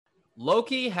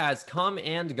Loki has come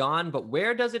and gone, but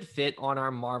where does it fit on our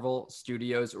Marvel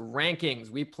Studios rankings?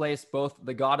 We place both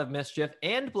the God of Mischief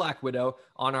and Black Widow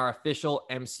on our official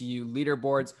MCU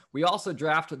leaderboards. We also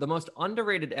draft the most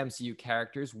underrated MCU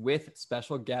characters with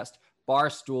special guest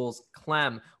Barstool's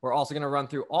Clem. We're also going to run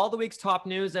through all the week's top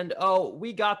news. And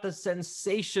we got the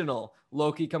sensational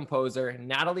Loki composer,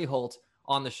 Natalie Holt,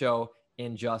 on the show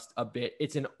in just a bit.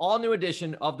 It's an all new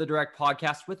edition of the Direct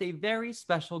Podcast with a very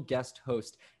special guest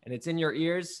host, and it's in your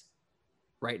ears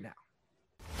right now.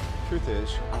 Truth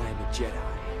is, I am a Jedi,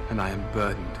 and I am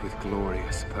burdened with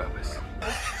glorious purpose.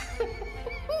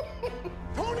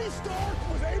 Tony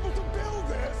Stark was able to build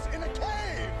this in a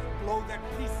cave. blow that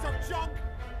piece of junk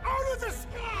out of the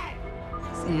sky.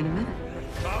 See you in a minute.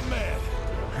 My man.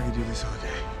 I could do this all day.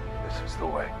 This is the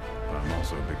way. I'm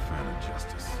also a big fan of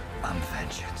justice. I'm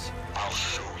vengeance. I'll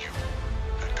show you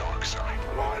the dark side.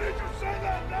 Why did you say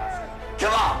that name?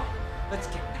 Come on, let's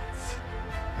get nuts.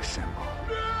 Assemble.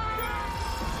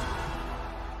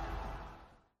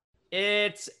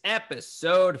 It's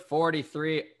episode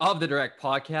 43 of the Direct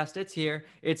Podcast. It's here,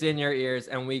 it's in your ears,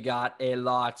 and we got a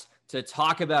lot to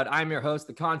talk about. I'm your host,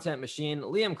 the content machine,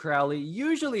 Liam Crowley,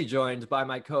 usually joined by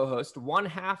my co-host, one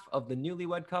half of the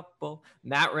newlywed couple,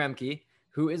 Matt Remke,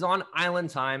 who is on island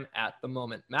time at the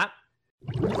moment. Matt?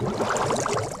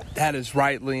 That is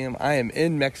right, Liam. I am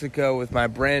in Mexico with my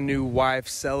brand new wife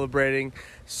celebrating.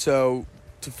 So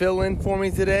to fill in for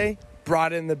me today,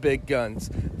 brought in the big guns,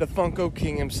 the Funko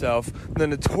King himself, the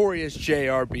notorious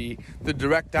JRB, the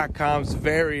Direct.com's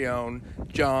very own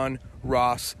John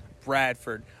Ross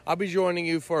Bradford. I'll be joining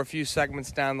you for a few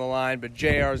segments down the line, but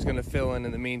JR is going to fill in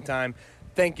the meantime.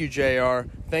 Thank you, JR.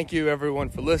 Thank you, everyone,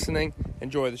 for listening.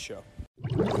 Enjoy the show.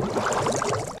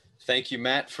 Thank you,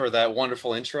 Matt, for that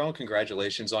wonderful intro.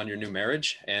 Congratulations on your new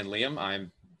marriage. And Liam,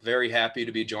 I'm very happy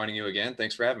to be joining you again.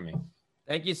 Thanks for having me.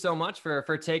 Thank you so much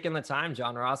for taking the time,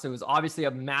 John Ross. It was obviously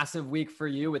a massive week for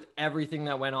you with everything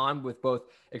that went on, with both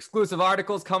exclusive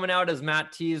articles coming out, as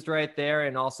Matt teased right there,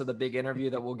 and also the big interview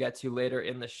that we'll get to later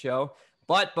in the show.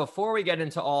 But before we get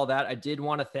into all that, I did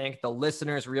want to thank the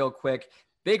listeners real quick.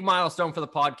 Big milestone for the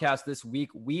podcast this week.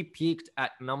 We peaked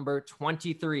at number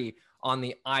 23 on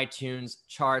the iTunes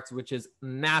charts, which is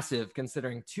massive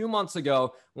considering 2 months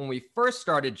ago when we first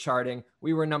started charting,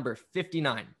 we were number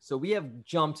 59. So we have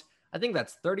jumped, I think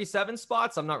that's 37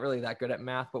 spots. I'm not really that good at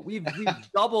math, but we've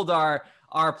doubled our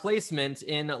placement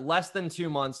in less than 2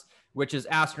 months, which is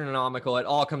astronomical. It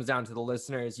all comes down to the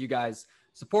listeners, you guys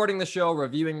supporting the show,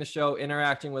 reviewing the show,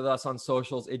 interacting with us on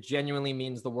socials. It genuinely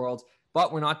means the world.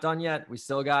 But we're not done yet. We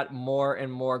still got more and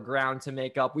more ground to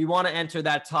make up. We want to enter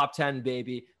that top 10,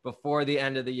 baby, before the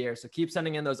end of the year. So keep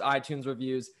sending in those iTunes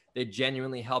reviews. They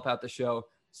genuinely help out the show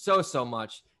so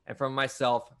much. And from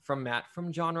myself, from Matt,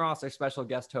 from John Ross, our special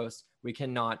guest host, we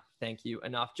cannot thank you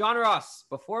enough. John Ross,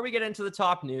 before we get into the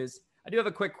top news, I do have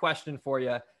a quick question for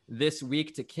you this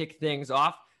week to kick things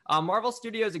off. Marvel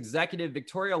Studios executive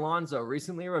Victoria Alonso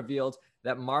recently revealed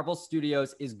that Marvel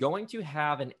Studios is going to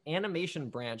have an animation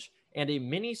branch and a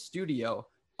mini studio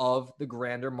of the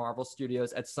grander Marvel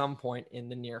Studios at some point in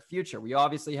the near future. We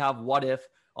obviously have What If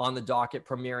on the docket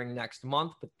premiering next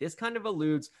month, but this kind of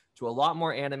alludes to a lot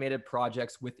more animated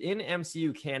projects within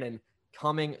MCU canon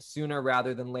coming sooner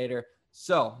rather than later.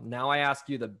 So now I ask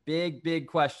you the big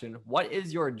question. What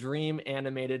is your dream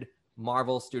animated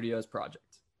Marvel Studios project?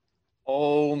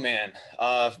 Oh, man.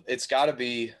 It's got to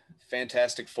be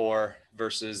Fantastic Four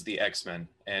versus the X-Men,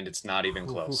 and it's not even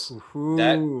close.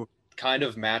 That kind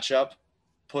of matchup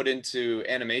put into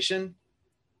animation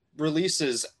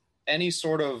releases any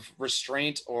sort of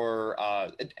restraint or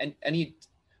any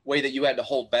way that you had to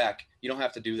hold back. You don't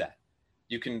have to do that.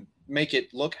 You can make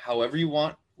it look however you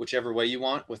want, whichever way you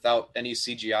want, without any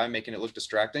CGI making it look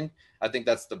distracting. I think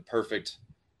that's the perfect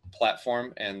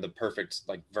platform and the perfect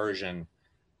version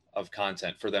of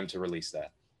content for them to release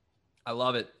that. I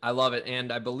love it.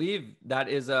 And I believe that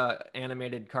is a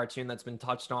animated cartoon that's been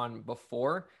touched on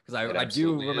before, because I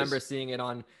do remember seeing it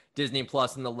on Disney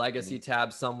Plus in the Legacy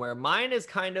tab somewhere. Mine is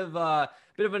kind of a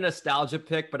bit of a nostalgia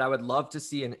pick, but I would love to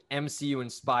see an MCU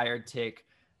inspired take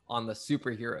on the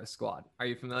Superhero Squad. Are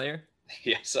you familiar?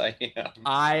 Yes, I am.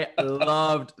 I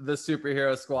loved the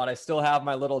Superhero Squad. I still have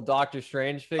my little Doctor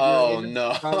Strange figure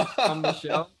from the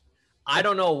show. I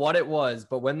don't know what it was,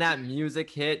 but when that music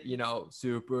hit,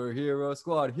 Superhero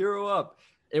Squad, hero up,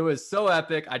 it was so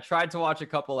epic. I tried to watch a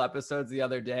couple episodes the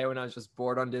other day when I was just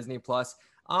bored on Disney Plus.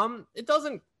 It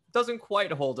doesn't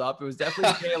quite hold up. It was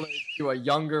definitely tailored to a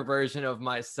younger version of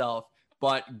myself,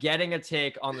 but getting a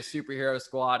take on the Superhero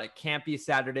Squad, a campy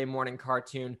Saturday morning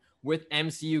cartoon with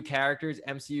MCU characters,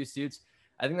 MCU suits,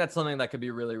 I think that's something that could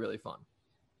be really, really fun.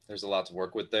 there's a lot to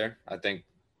work with there. I think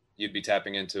you'd be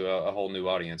tapping into a whole new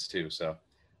audience too. So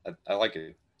I like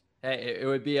it. Hey, it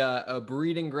would be a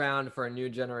breeding ground for a new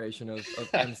generation of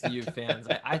MCU fans.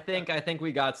 I think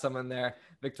we got someone there.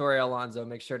 Victoria Alonso,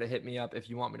 make sure to hit me up if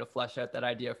you want me to flesh out that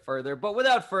idea further. But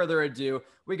without further ado,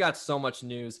 we got so much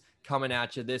news coming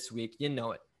at you this week. You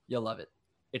know it. You love it.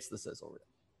 It's the Sizzle Reel.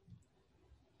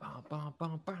 Bow, bow,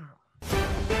 bow, bow.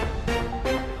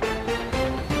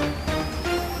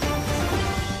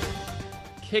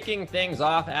 Kicking things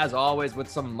off, as always, with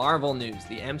some Marvel news.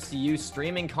 The MCU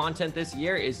streaming content this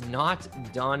year is not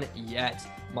done yet.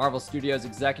 Marvel Studios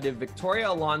executive Victoria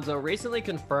Alonso recently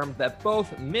confirmed that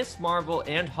both Ms. Marvel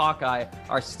and Hawkeye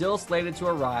are still slated to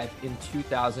arrive in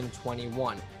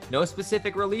 2021. No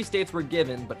specific release dates were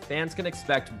given, but fans can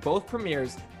expect both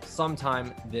premieres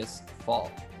sometime this fall.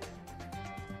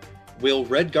 Will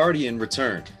Red Guardian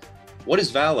return? What is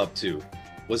Val up to?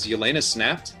 Was Yelena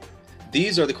snapped?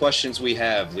 These are the questions we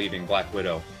have leaving Black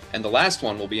Widow, and the last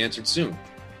one will be answered soon.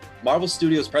 Marvel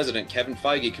Studios president Kevin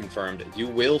Feige confirmed you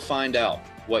will find out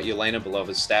what Yelena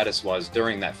Belova's status was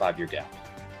during that 5-year gap.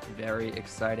 Very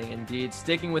exciting indeed.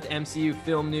 Sticking with MCU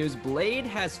film news, Blade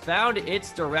has found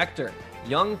its director.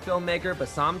 Young filmmaker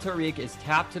Bassam Tariq is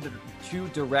tapped to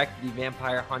direct the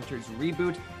Vampire Hunters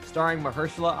reboot, starring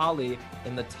Mahershala Ali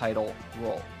in the title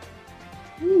role.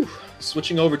 Whew.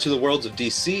 Switching over to the worlds of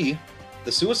DC,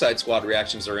 the Suicide Squad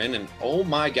reactions are in, and oh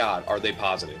my god, are they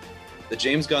positive. The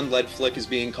James Gunn-led flick is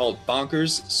being called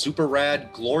bonkers, super rad,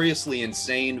 gloriously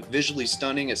insane, visually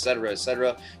stunning, etc.,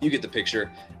 etc. You get the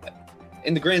picture.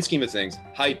 In the grand scheme of things,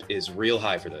 hype is real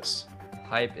high for this.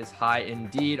 Hype is high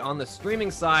indeed. On the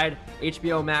streaming side,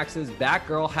 HBO Max's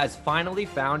Batgirl has finally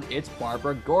found its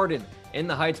Barbara Gordon. In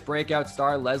the Heights breakout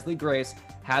star Leslie Grace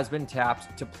has been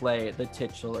tapped to play the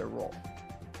titular role.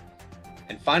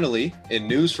 And finally, in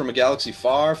news from a galaxy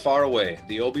far, far away,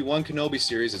 the Obi-Wan Kenobi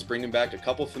series is bringing back a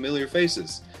couple familiar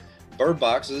faces. Bird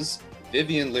Box's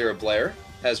Vivian Lyra Blair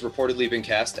has reportedly been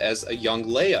cast as a young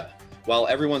Leia, while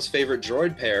everyone's favorite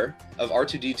droid pair of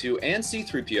R2-D2 and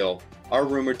C-3PO are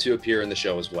rumored to appear in the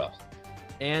show as well.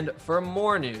 And for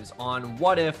more news on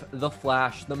What If, The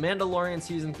Flash, The Mandalorian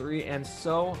Season 3, and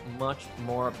so much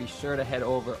more, be sure to head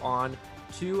over on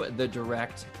to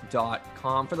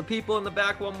thedirect.com. For the people in the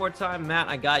back, one more time, Matt,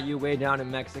 I got you way down in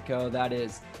Mexico. That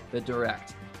is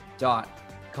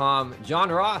thedirect.com. John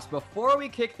Ross, before we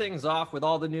kick things off with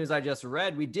all the news I just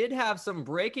read, we did have some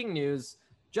breaking news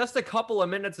just a couple of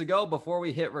minutes ago before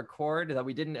we hit record that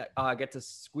we didn't get to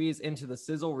squeeze into the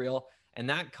sizzle reel, and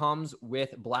that comes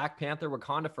with Black Panther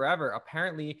Wakanda Forever.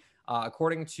 Apparently,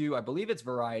 according to, I believe it's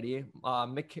Variety,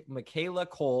 Michaela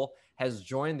Cole has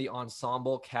joined the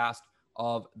ensemble cast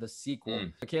of the sequel.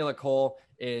 Michaela Cole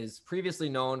is previously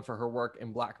known for her work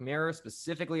in Black Mirror,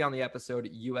 specifically on the episode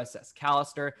USS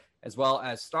Callister, as well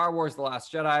as Star Wars The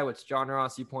Last Jedi, which John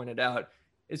Ross, you pointed out,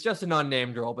 is just an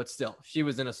unnamed role, but still, she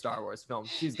was in a Star Wars film.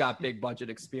 She's got big budget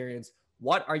experience.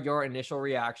 What are your initial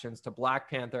reactions to Black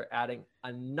Panther adding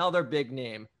another big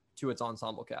name to its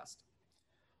ensemble cast?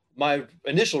 My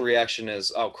initial reaction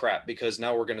is, oh crap, because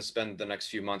now we're going to spend the next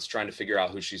few months trying to figure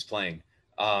out who she's playing.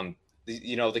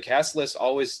 The cast list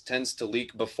always tends to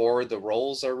leak before the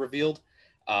roles are revealed.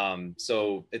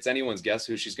 So it's anyone's guess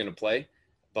who she's going to play.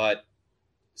 But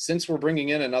since we're bringing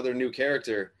in another new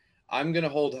character, I'm going to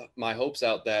hold my hopes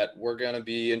out that we're going to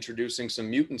be introducing some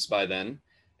mutants by then.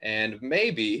 And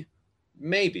maybe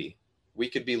we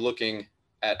could be looking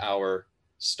at our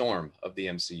Storm of the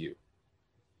MCU.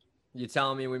 You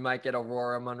telling me we might get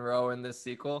Aurora Monroe in this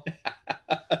sequel?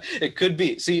 It could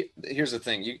be. See, here's the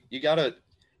thing. You gotta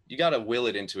will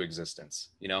it into existence.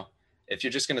 You know, if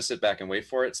you're just gonna sit back and wait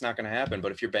for it, it's not gonna happen.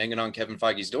 But if you're banging on Kevin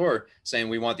Feige's door saying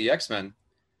we want the X-Men,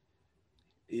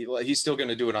 he's still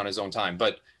gonna do it on his own time.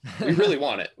 But we really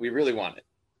want it. We really want it.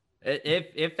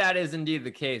 If that is indeed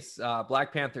the case,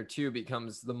 Black Panther 2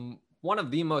 becomes one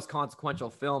of the most consequential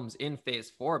films in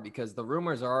Phase 4, because the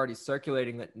rumors are already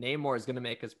circulating that Namor is going to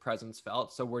make his presence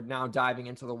felt. So we're now diving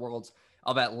into the worlds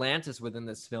of Atlantis within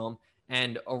this film.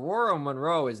 And Aurora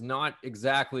Monroe is not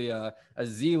exactly a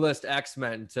Z-list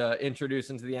X-Men to introduce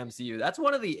into the MCU. That's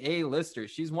one of the A-listers.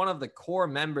 She's one of the core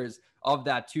members of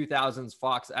that 2000s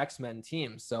Fox X-Men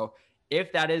team. So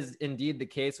if that is indeed the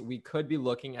case, we could be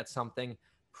looking at something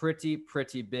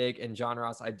pretty big. And John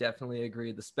Ross, I definitely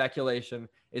agree. The speculation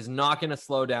is not going to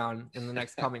slow down in the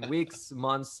next coming weeks,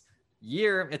 months,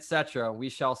 year, etc. We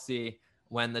shall see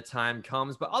when the time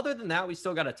comes. But other than that, we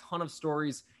still got a ton of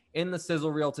stories in the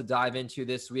sizzle reel to dive into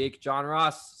this week. John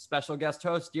Ross, special guest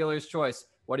host, dealer's choice.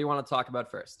 What do you want to talk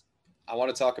about first? I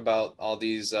want to talk about all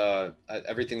these,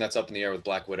 everything that's up in the air with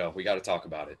Black Widow. We got to talk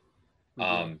about it.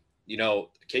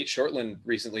 Kate Shortland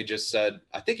recently just said,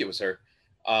 I think it was her,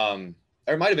 or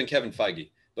it might have been Kevin Feige,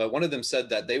 but one of them said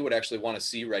that they would actually want to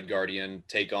see Red Guardian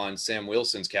take on Sam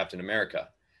Wilson's Captain America.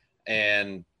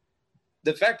 And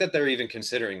the fact that they're even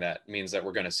considering that means that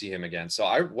we're going to see him again. So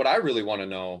what I really want to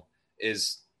know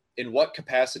is, in what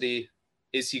capacity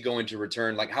is he going to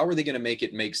return? Like, how are they going to make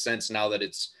it make sense now that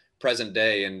it's present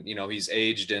day and, he's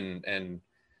aged and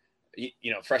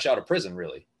fresh out of prison,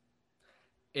 really?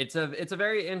 It's a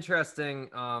very interesting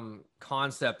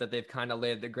concept that they've kind of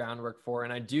laid the groundwork for.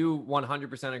 And I do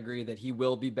 100% agree that he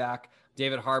will be back.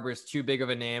 David Harbour is too big of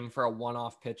a name for a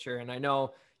one-off pitcher. And I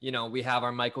know, we have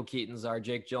our Michael Keatons, our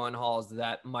Jake Gyllenhaals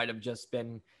that might have just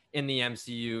been in the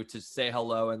MCU to say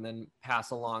hello and then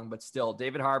pass along. But still,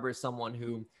 David Harbour is someone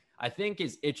who I think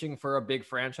is itching for a big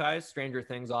franchise. Stranger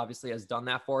Things obviously has done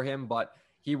that for him, but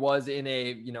he was in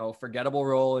a, forgettable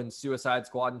role in Suicide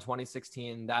Squad in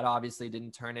 2016. That obviously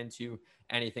didn't turn into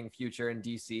anything future in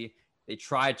DC. They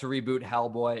tried to reboot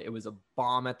Hellboy. It was a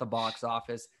bomb at the box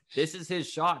office. This is his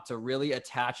shot to really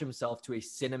attach himself to a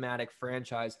cinematic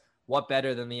franchise. What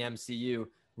better than the MCU?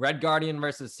 Red Guardian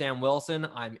versus Sam Wilson,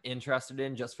 I'm interested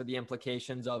in, just for the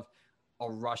implications of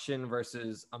a Russian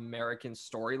versus American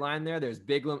storyline there. There's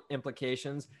big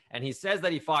implications. And he says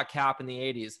that he fought Cap in the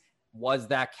 80s. Was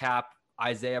that Cap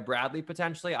Isaiah Bradley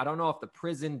potentially? I don't know if the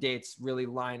prison dates really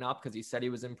line up, because he said he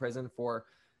was in prison for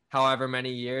however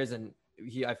many years. And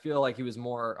I feel like he was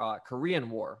more Korean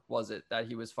War, was it, that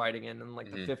he was fighting in the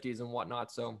 50s and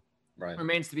whatnot. So right.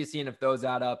 Remains to be seen if those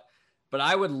add up. But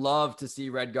I would love to see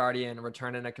Red Guardian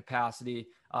return in a capacity,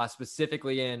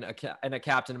 specifically in a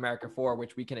Captain America 4,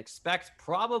 which we can expect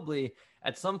probably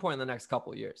at some point in the next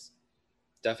couple of years.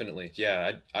 Definitely.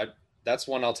 Yeah. I that's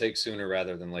one I'll take sooner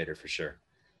rather than later for sure.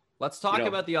 Let's talk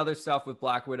about the other stuff with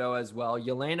Black Widow as well.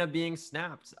 Yelena being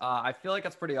snapped. I feel like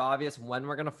it's pretty obvious when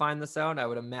we're going to find this out. I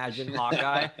would imagine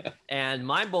Hawkeye. And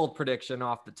my bold prediction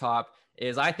off the top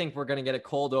is I think we're going to get a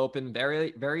cold open,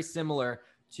 very, very similar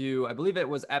to, I believe it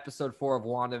was episode 4 of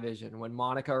WandaVision, when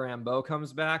Monica Rambeau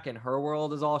comes back and her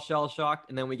world is all shell-shocked.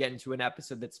 And then we get into an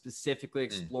episode that specifically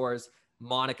explores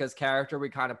Monica's character. We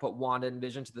kind of put Wanda and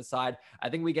Vision to the side. I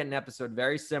think we get an episode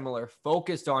very similar,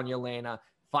 focused on Yelena,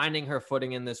 finding her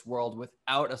footing in this world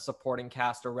without a supporting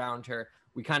cast around her.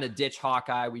 We kind of ditch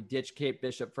Hawkeye. We ditch Kate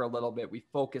Bishop for a little bit. We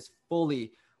focus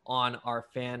fully on our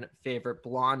fan favorite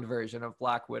blonde version of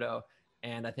Black Widow.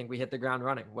 And I think we hit the ground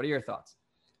running. What are your thoughts?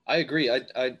 I agree.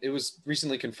 It was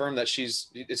recently confirmed that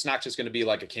it's not just going to be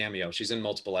like a cameo. She's in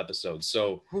multiple episodes.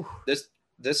 So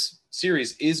this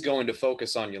series is going to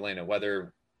focus on Yelena,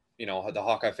 whether, the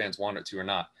Hawkeye fans want it to or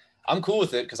not. I'm cool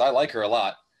with it because I like her a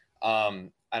lot.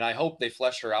 And I hope they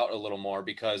flesh her out a little more,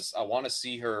 because I want to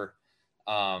see her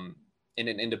in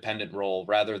an independent role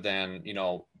rather than,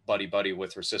 buddy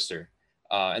with her sister.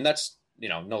 And that's,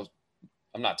 no,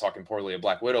 I'm not talking poorly of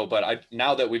Black Widow, but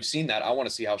now that we've seen that, I want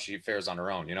to see how she fares on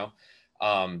her own,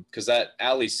 because that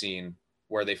alley scene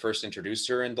where they first introduced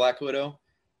her in Black Widow,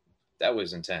 that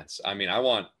was intense. I mean, I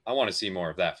want to see more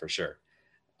of that for sure.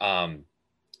 But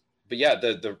yeah,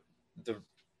 the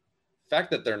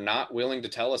fact that they're not willing to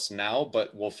tell us now,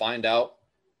 but we'll find out,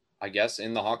 I guess,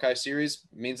 in the Hawkeye series,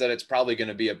 means that it's probably going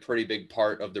to be a pretty big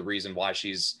part of the reason why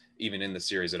she's even in the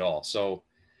series at all. So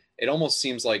it almost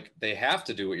seems like they have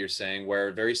to do what you're saying,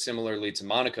 where very similarly to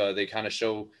Monica, they kind of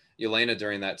show Yelena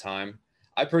during that time.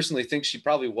 I personally think she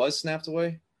probably was snapped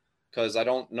away, because I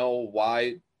don't know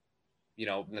why,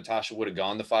 Natasha would have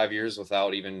gone the 5 years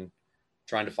without even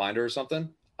trying to find her or something.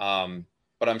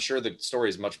 But I'm sure the story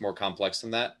is much more complex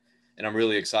than that. And I'm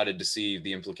really excited to see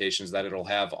the implications that it'll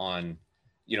have on,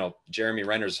 Jeremy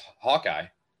Renner's Hawkeye,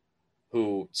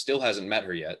 who still hasn't met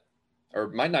her yet, or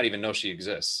might not even know she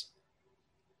exists.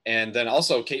 And then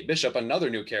also Kate Bishop, another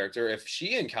new character. If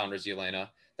she encounters Yelena,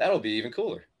 that'll be even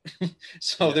cooler.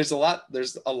 So there's a lot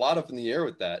up in the air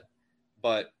with that,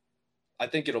 but I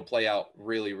think it'll play out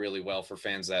really, really well for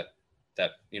fans that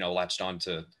latched on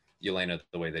to Yelena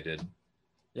the way they did.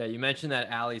 Yeah, you mentioned that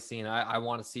alley scene. I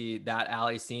want to see that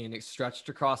alley scene stretched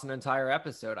across an entire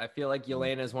episode. I feel like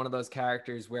Yelena is one of those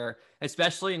characters where,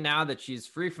 especially now that she's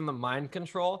free from the mind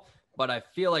control, but I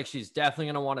feel like she's definitely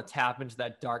going to want to tap into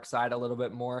that dark side a little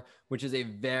bit more, which is a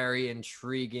very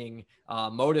intriguing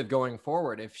motive going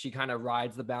forward. If she kind of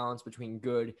rides the balance between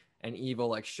good and evil,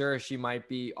 like, sure, she might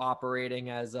be operating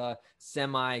as a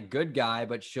semi good guy,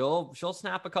 but she'll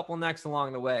snap a couple necks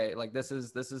along the way. Like, this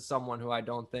is someone who I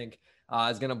don't think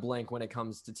is going to blink when it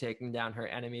comes to taking down her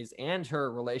enemies, and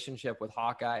her relationship with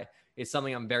Hawkeye is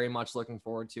something I'm very much looking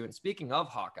forward to. And speaking of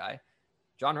Hawkeye,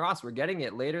 John Ross, we're getting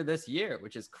it later this year,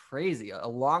 which is crazy.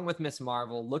 Along with Miss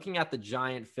Marvel, looking at the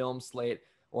giant film slate,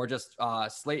 or just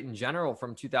slate in general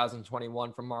from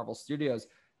 2021 from Marvel Studios,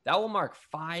 that will mark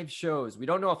 5 shows. We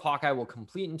don't know if Hawkeye will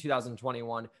complete in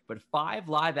 2021, but 5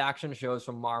 live action shows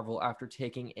from Marvel after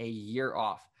taking a year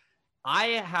off. I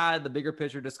had the bigger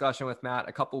picture discussion with Matt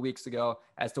a couple weeks ago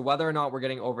as to whether or not we're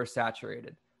getting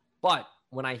oversaturated. But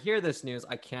when I hear this news,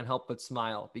 I can't help but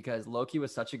smile because Loki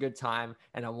was such a good time.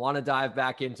 And I want to dive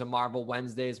back into Marvel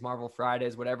Wednesdays, Marvel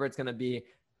Fridays, whatever it's going to be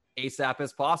ASAP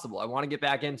as possible. I want to get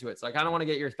back into it. So I kind of want to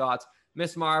get your thoughts.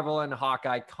 Miss Marvel and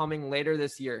Hawkeye coming later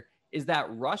this year. Is that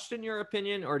rushed in your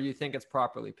opinion, or do you think it's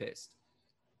properly paced?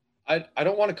 I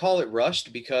don't want to call it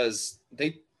rushed because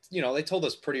they told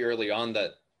us pretty early on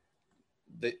that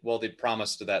they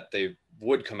promised that they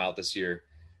would come out this year.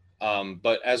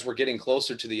 But as we're getting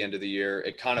closer to the end of the year,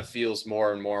 it kind of feels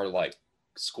more and more like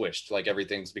squished, like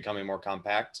everything's becoming more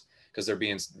compact because they're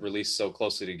being released so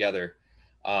closely together.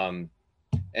 And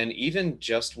even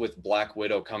just with Black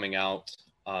Widow coming out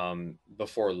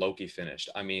before Loki finished,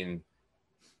 I mean,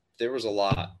 there was a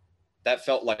lot that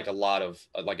felt like a lot of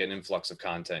like an influx of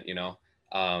content,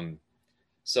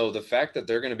 so the fact that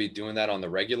they're going to be doing that on the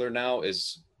regular now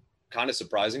is kind of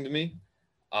surprising to me,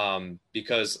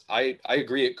 because I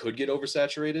agree it could get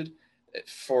oversaturated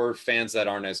for fans that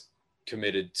aren't as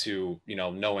committed to,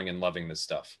 knowing and loving this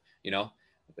stuff.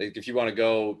 Like if you want to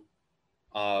go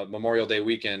Memorial Day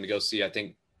weekend to go see, I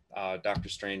think Doctor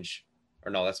Strange,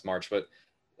 or no, that's March, but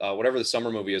whatever the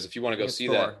summer movie is, if you want to go see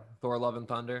Thor Love and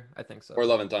Thunder, I think so. Thor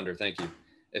Love and Thunder, thank you.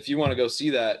 If you want to go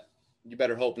see that, you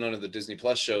better hope none of the Disney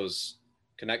Plus shows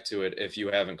connect to it if you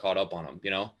haven't caught up on them,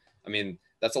 I mean,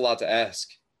 that's a lot to ask,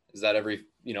 is that every,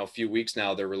 few weeks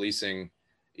now they're releasing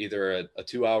either a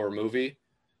 2-hour movie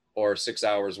or 6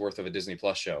 hours worth of a Disney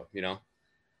Plus show,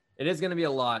 It is going to be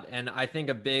a lot. And I think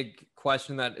a big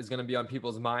question that is going to be on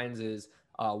people's minds is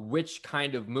which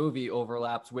kind of movie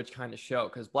overlaps which kind of show.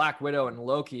 Because Black Widow and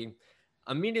Loki,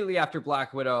 immediately after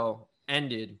Black Widow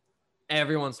ended,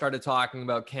 everyone started talking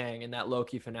about Kang and that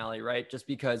Loki finale, right? Just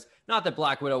because, not that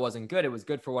Black Widow wasn't good, it was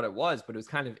good for what it was, but it was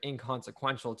kind of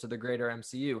inconsequential to the greater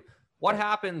MCU. What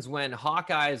happens when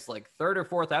Hawkeye's like 3rd or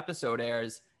 4th episode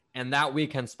airs and that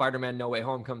weekend Spider-Man No Way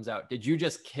Home comes out? Did you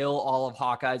just kill all of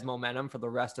Hawkeye's momentum for the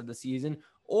rest of the season?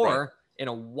 Or in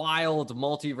a wild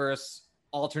multiverse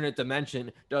alternate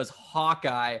dimension, does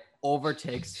Hawkeye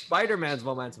overtake Spider-Man's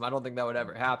momentum? I don't think that would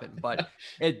ever happen, but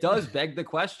it does beg the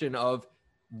question of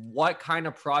what kind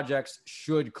of projects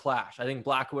should clash. I think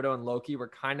Black Widow and Loki were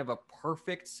kind of a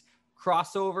perfect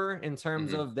crossover in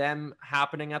terms of them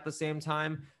happening at the same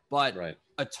time. But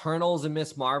Eternals and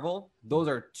Miss Marvel, those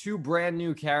are 2 brand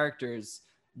new characters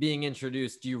being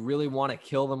introduced. Do you really want to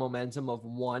kill the momentum of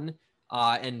one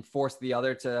and force the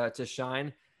other to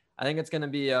shine? I think it's going to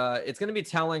be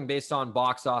telling based on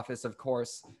box office, of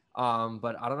course.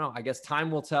 But I don't know. I guess time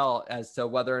will tell as to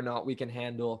whether or not we can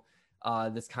handle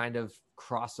this kind of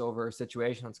crossover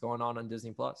situation that's going on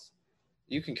Disney Plus.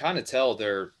 You can kind of tell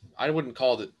I wouldn't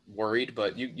call it worried,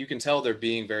 but you can tell they're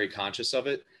being very conscious of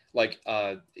it. Like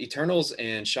Eternals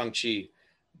and Shang-Chi,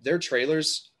 their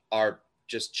trailers are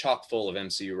just chock full of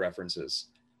MCU references.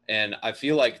 And I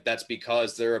feel like that's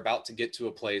because they're about to get to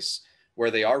a place where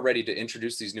they are ready to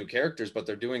introduce these new characters, but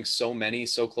they're doing so many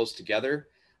so close together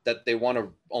that they want to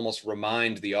almost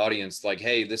remind the audience, like,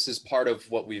 hey, this is part of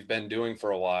what we've been doing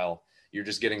for a while. You're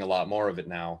just getting a lot more of it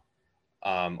now.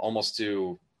 Almost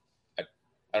to, I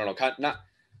don't know,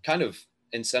 kind of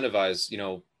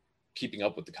incentivize, keeping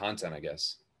up with the content, I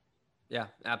guess. Yeah,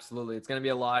 absolutely. It's going to be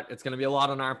a lot. It's going to be a lot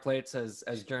on our plates as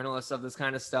journalists of this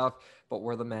kind of stuff, but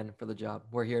we're the men for the job.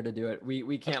 We're here to do it.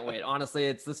 We can't wait. Honestly,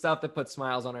 it's the stuff that puts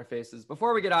smiles on our faces.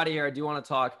 Before we get out of here, I do want to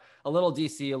talk a little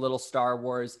DC, a little Star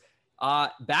Wars.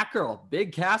 Batgirl,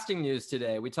 big casting news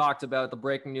today. We talked about the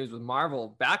breaking news with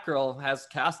Marvel. Batgirl has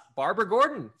cast Barbara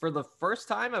Gordon for the first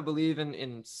time, I believe,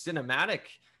 in cinematic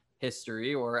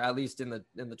history, or at least in the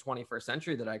 21st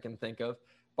century that I can think of.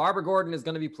 Barbara Gordon is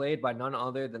going to be played by none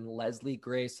other than Leslie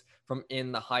Grace from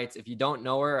In the Heights. If you don't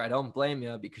know her, I don't blame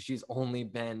you, because she's only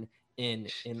been in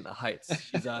the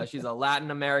Heights. She's a Latin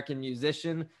American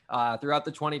musician throughout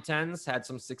the 2010s, had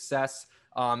some success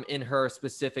in her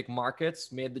specific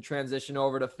markets, made the transition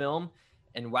over to film,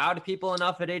 and wowed people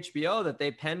enough at HBO that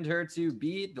they penned her to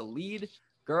be the lead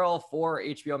girl for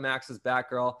HBO Max's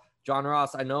Batgirl. John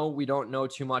Ross, I know we don't know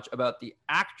too much about the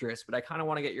actress, but I kind of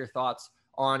want to get your thoughts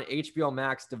on HBO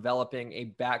Max developing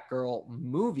a Batgirl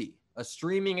movie, a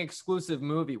streaming exclusive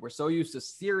movie. We're so used to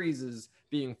series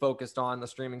being focused on the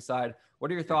streaming side. What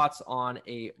are your thoughts on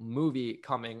a movie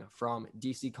coming from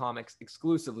DC Comics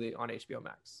exclusively on HBO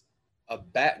Max? A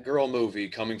Batgirl movie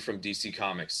coming from DC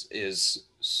Comics is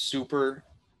super,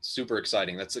 super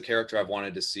exciting. That's a character I've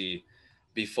wanted to see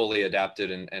be fully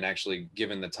adapted and actually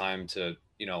given the time to,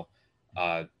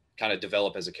 kind of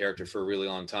develop as a character for a really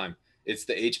long time. It's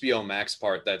the HBO Max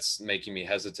part that's making me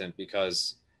hesitant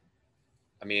because,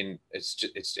 I mean, it's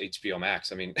HBO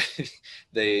Max. I mean,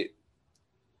 they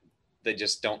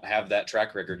just don't have that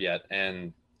track record yet.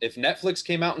 And if Netflix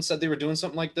came out and said they were doing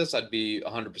something like this, I'd be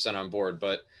 100% on board.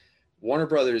 But Warner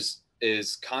Brothers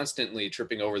is constantly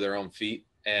tripping over their own feet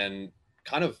and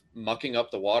kind of mucking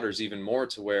up the waters even more,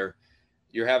 to where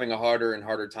you're having a harder and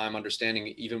harder time understanding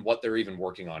even what they're even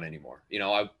working on anymore.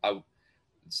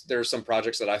 There are some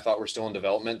projects that I thought were still in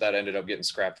development that ended up getting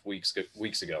scrapped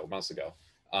months ago.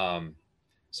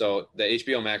 So the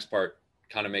HBO Max part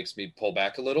kind of makes me pull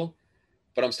back a little,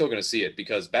 but I'm still going to see it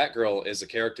because Batgirl is a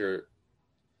character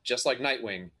just like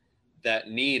Nightwing that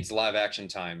needs live action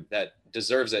time, that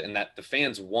deserves it, and that the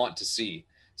fans want to see.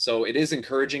 So it is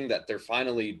encouraging that they're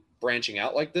finally branching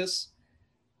out like this.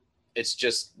 It's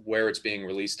just where it's being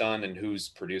released on and who's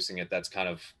producing it that's kind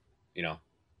of,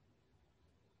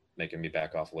 making me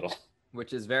back off a little.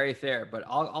 Which is very fair, but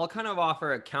I'll kind of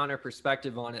offer a counter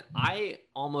perspective on it. I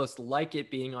almost like it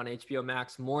being on HBO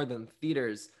Max more than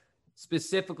theaters,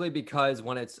 specifically because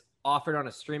when it's offered on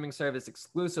a streaming service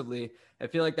exclusively, I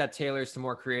feel like that tailors to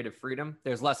more creative freedom.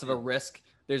 There's less of a risk.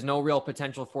 There's no real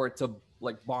potential for it to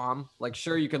bomb.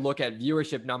 Sure, you could look at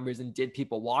viewership numbers and did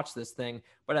people watch this thing,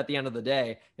 but at the end of the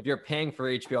day, if you're paying for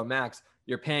HBO Max,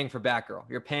 you're paying for Batgirl,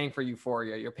 you're paying for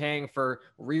Euphoria, you're paying for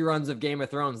reruns of Game of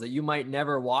Thrones that you might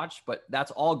never watch, but that's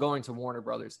all going to Warner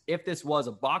Brothers. If this was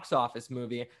a box office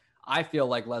movie, I feel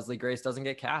like Leslie Grace doesn't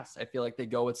get cast. I feel like they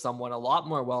go with someone a lot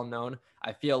more well-known.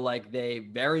 I feel like they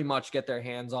very much get their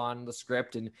hands on the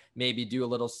script and maybe do a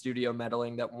little studio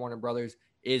meddling that Warner Brothers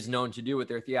is known to do with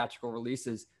their theatrical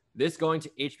releases. This going to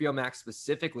HBO Max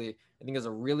specifically, I think is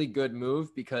a really good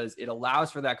move because it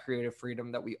allows for that creative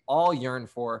freedom that we all yearn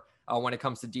for when it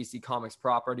comes to DC Comics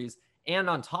properties. And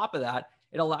on top of that,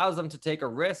 it allows them to take a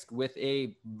risk with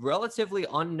a relatively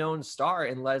unknown star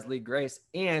in Leslie Grace.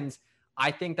 And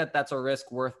I think that that's a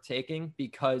risk worth taking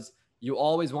because you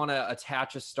always want to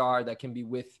attach a star that can be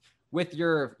with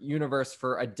your universe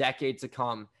for a decade to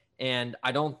come. And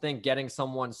I don't think getting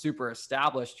someone super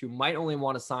established who might only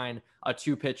want to sign a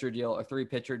 2-pitcher deal, a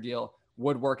 3-pitcher deal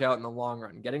would work out in the long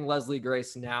run. Getting Leslie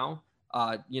Grace now,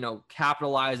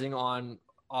 capitalizing on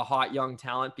a hot young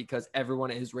talent because everyone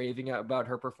is raving about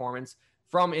her performance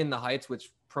from In the Heights,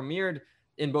 which premiered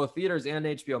in both theaters and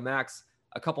HBO Max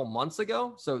a couple months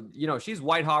ago. So, she's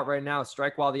white hot right now.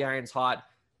 Strike while the iron's hot.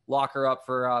 Lock her up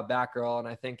for Batgirl, and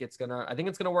I think it's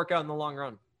gonna work out in the long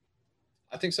run.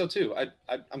 I think so too.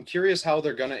 I'm curious how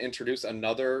they're gonna introduce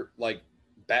another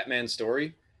Batman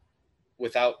story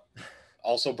without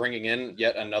also bringing in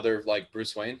yet another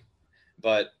Bruce Wayne,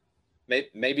 but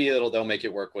maybe they'll make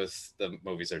it work with the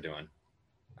movies they're doing.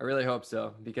 I really hope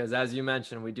so, because as you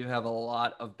mentioned, we do have a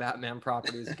lot of Batman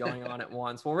properties going on at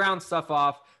once. We'll round stuff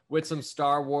off with some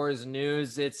Star Wars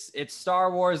news. It's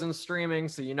Star Wars and streaming,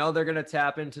 so they're going to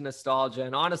tap into nostalgia.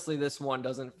 And honestly, this one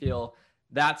doesn't feel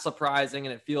that surprising,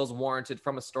 and it feels warranted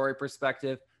from a story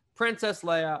perspective. Princess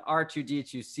Leia,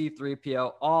 R2-D2,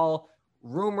 C-3PO, all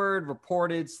rumored,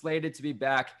 reported, slated to be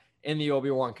back in the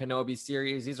Obi-Wan Kenobi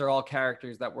series. These are all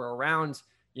characters that were around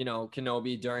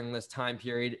Kenobi during this time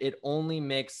period. It only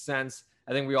makes sense.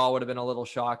 I think we all would have been a little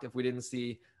shocked if we didn't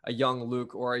see a young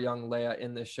Luke or a young Leia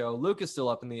in this show. Luke is still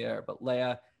up in the air, but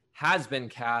Leia has been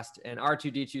cast, and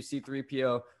R2-D2,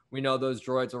 C-3PO, we know those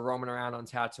droids were roaming around on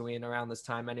Tatooine around this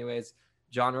time anyways.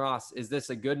 John Ross, is this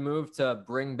a good move to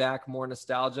bring back more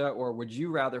nostalgia, or would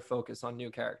you rather focus on new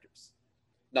characters?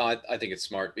 No, I think it's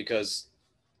smart because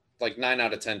 9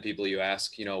 out of 10 people you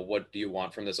ask, what do you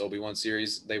want from this Obi-Wan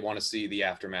series? They want to see the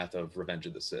aftermath of Revenge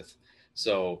of the Sith.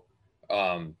 So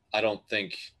I don't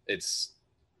think it's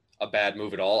a bad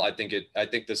move at all. I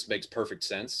think this makes perfect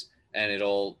sense, and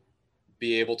it'll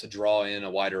be able to draw in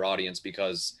a wider audience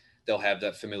because they'll have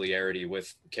that familiarity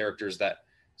with characters that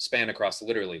span across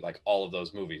literally all of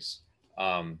those movies.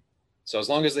 So as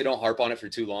long as they don't harp on it for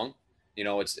too long,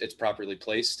 it's properly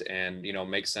placed and,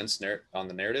 makes sense on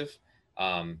the narrative.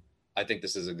 I think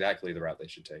this is exactly the route they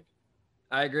should take.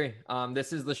 I agree.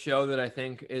 This is the show that I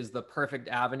think is the perfect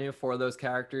avenue for those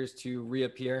characters to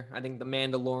reappear. I think The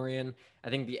Mandalorian, I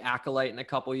think The Acolyte in a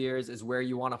couple years is where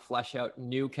you want to flesh out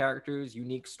new characters,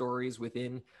 unique stories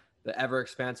within the ever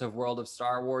expansive world of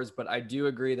Star Wars. But I do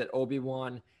agree that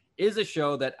Obi-Wan is a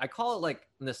show that I call it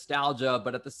nostalgia,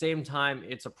 but at the same time,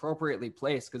 it's appropriately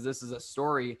placed because this is a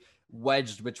story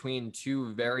wedged between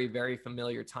two very, very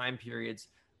familiar time periods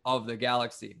of the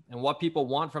galaxy. And what people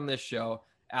want from this show,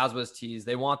 as was teased,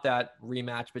 they want that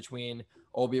rematch between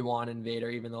Obi-Wan and Vader,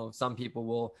 even though some people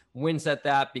will wince at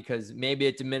that because maybe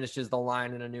it diminishes the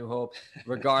line in A New Hope.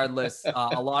 Regardless,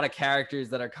 a lot of characters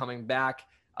that are coming back.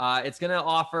 It's going to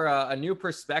offer a new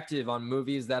perspective on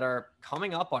movies that are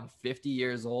coming up on 50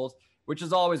 years old, which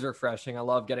is always refreshing. I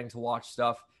love getting to watch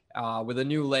stuff with a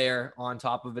new layer on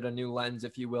top of it, a new lens,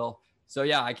 if you will. So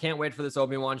yeah, I can't wait for this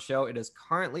Obi-Wan show. It is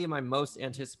currently my most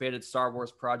anticipated Star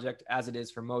Wars project, as it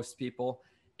is for most people.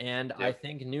 And I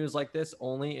think news like this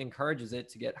only encourages it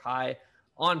to get high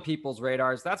on people's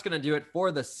radars. That's going to do it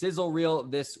for the Sizzle Reel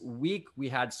this week. We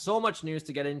had so much news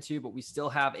to get into, but we still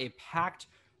have a packed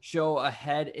show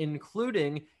ahead,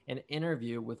 including an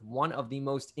interview with one of the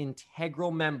most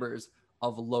integral members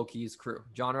of Loki's crew.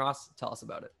 John Ross, tell us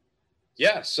about it.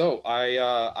 Yeah, so I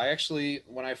actually,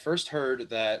 when I first heard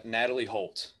that Natalie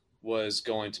Holt was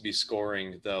going to be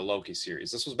scoring the Loki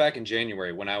series, this was back in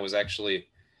January when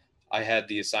I had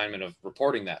the assignment of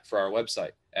reporting that for our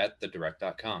website at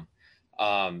thedirect.com.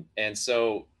 And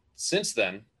so since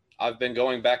then, I've been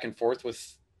going back and forth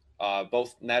with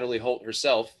both Natalie Holt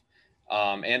herself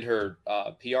and her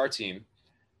PR team,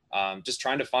 just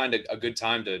trying to find a good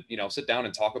time to, sit down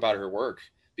and talk about her work,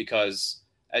 because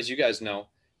as you guys know,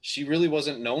 she really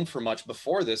wasn't known for much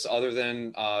before this other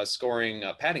than scoring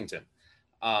Paddington.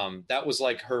 That was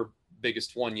like her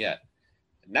biggest one yet.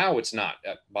 Now it's not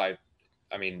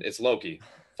it's Loki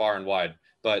far and wide,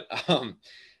 but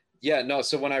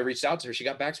so when I reached out to her, she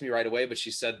got back to me right away, but she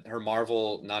said her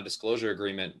Marvel non-disclosure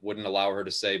agreement wouldn't allow her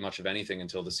to say much of anything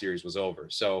until the series was over.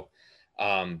 So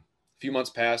a few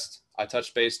months passed. I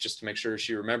touched base just to make sure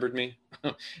she remembered me.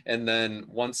 And then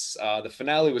once the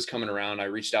finale was coming around, I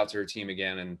reached out to her team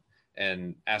again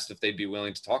and asked if they'd be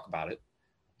willing to talk about it.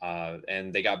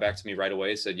 And they got back to me right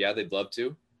away, said, yeah, they'd love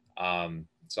to.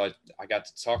 So I got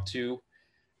to talk to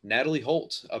Natalie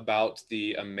Holt about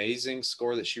the amazing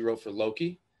score that she wrote for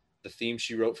Loki, the theme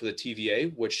she wrote for the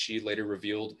TVA, which she later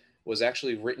revealed was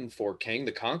actually written for Kang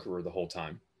the Conqueror the whole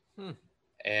time.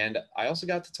 And I also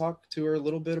got to talk to her a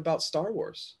little bit about Star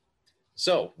Wars.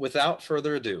 So without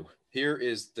further ado, here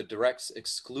is the Direct's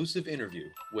exclusive interview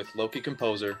with Loki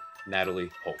composer Natalie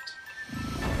Holt.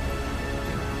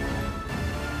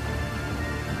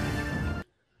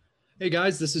 Hey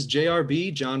guys, this is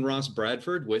JRB, John Ross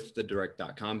Bradford with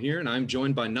thedirect.com here, and I'm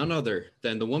joined by none other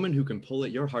than the woman who can pull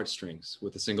at your heartstrings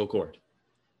with a single chord.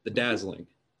 The dazzling,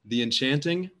 the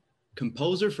enchanting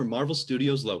composer for Marvel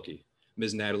Studios' Loki,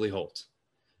 Ms. Natalie Holt.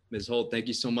 Ms. Holt, thank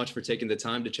you so much for taking the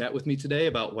time to chat with me today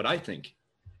about what I think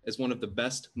is one of the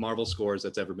best Marvel scores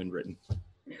that's ever been written.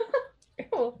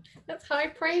 Oh, that's high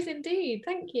praise indeed.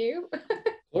 Thank you. Of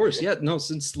course, yeah. No,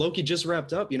 since Loki just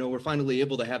wrapped up, we're finally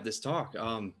able to have this talk.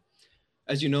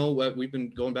 As you know, we've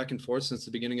been going back and forth since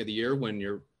the beginning of the year when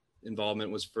your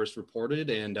involvement was first reported.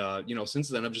 And, since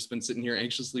then, I've just been sitting here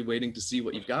anxiously waiting to see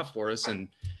what you've got for us. And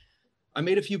I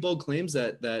made a few bold claims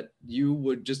that you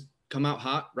would just come out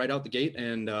hot right out the gate.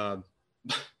 And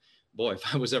boy,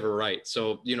 if I was ever right.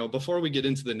 So, before we get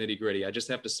into the nitty gritty, I just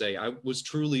have to say I was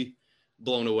truly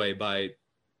blown away by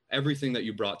everything that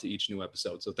you brought to each new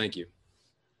episode. So thank you.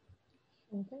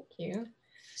 Well, thank you.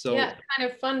 So yeah, it's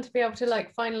kind of fun to be able to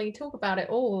finally talk about it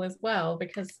all as well,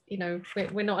 because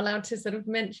we're not allowed to sort of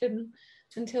mention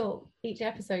until each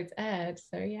episode's aired.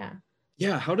 So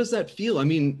yeah, how does that feel? I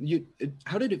mean,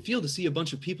 how did it feel to see a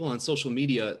bunch of people on social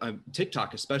media,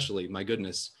 TikTok especially, my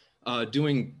goodness,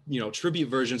 doing tribute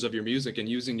versions of your music and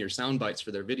using your sound bites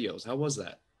for their videos? How was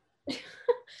that?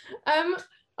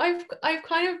 I've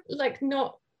kind of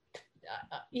not.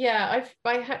 I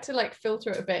had to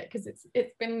filter it a bit because it's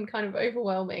been kind of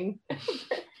overwhelming.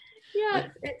 Yeah,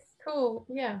 it's cool.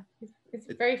 Yeah, it's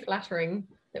very flattering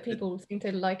that people seem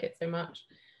to like it so much.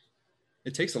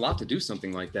 It takes a lot to do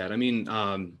something like that. I mean,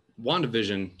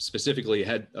 WandaVision specifically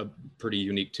had a pretty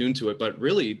unique tune to it, but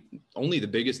really only the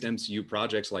biggest MCU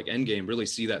projects like Endgame really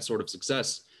see that sort of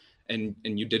success, and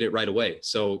you did it right away.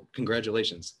 So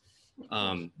congratulations.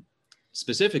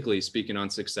 Specifically speaking on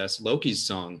success, Loki's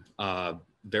song,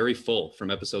 Very Full from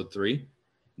episode 3,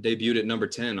 debuted at number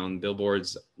 10 on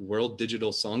Billboard's World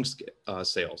Digital Song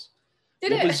Sales.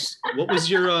 What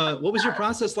was your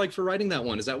process like for writing that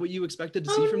one? Is that what you expected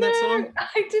to see from that song?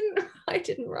 I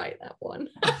didn't write that one.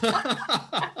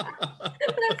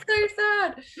 That's so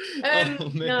sad.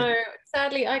 No,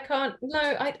 sadly I can't. No,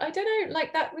 I don't know.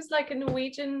 That was a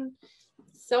Norwegian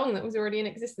song that was already in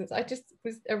existence. I just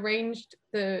arranged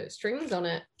the strings on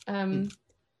it.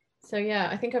 So yeah,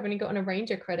 I think I've only got an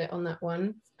arranger credit on that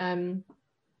one.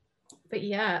 But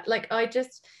yeah,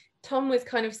 Tom was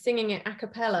kind of singing it a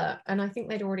cappella, and I think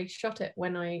they'd already shot it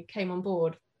when I came on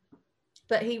board.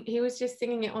 But he was just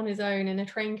singing it on his own in a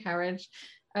train carriage.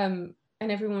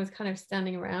 and everyone was kind of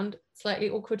standing around slightly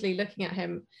awkwardly looking at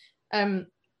him.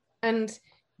 And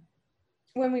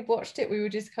when we watched it, we were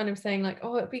just kind of saying like,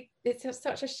 oh, it's just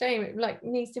such a shame. It like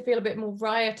needs to feel a bit more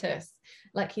riotous.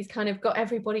 Like he's kind of got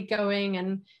everybody going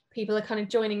and people are kind of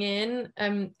joining in.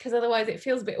 Because otherwise it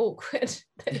feels a bit awkward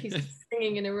that he's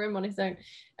singing in a room on his own.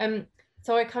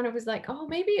 So I kind of was like, oh,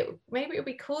 maybe it would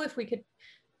be cool if we could,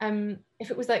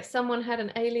 if it was like someone had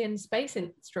an alien space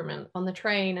instrument on the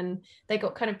train and they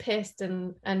got kind of pissed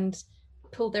and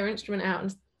pulled their instrument out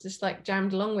and just like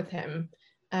jammed along with him.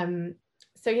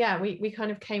 So yeah, we kind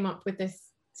of came up with this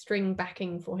string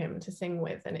backing for him to sing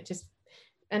with,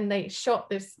 and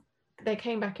they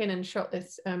came back in and shot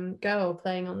this girl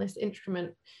playing on this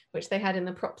instrument, which they had in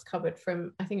the props cupboard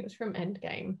from, I think it was from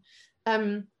Endgame,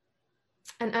 and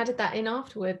added that in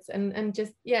afterwards and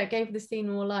just, yeah, gave the scene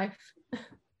more life.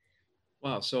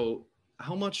 Wow. So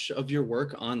how much of your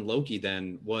work on Loki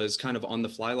then was kind of on the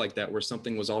fly like that, where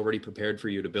something was already prepared for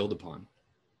you to build upon?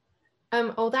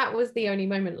 That was the only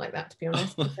moment like that, to be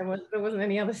honest. There wasn't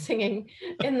any other singing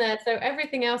in there. So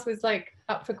everything else was like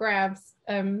up for grabs,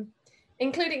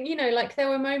 including, you know, like there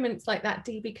were moments like that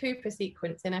DB Cooper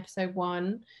sequence in episode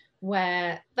 1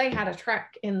 where they had a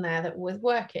track in there that was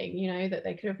working, you know, that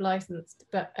they could have licensed.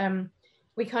 But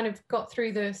we kind of got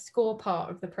through the score part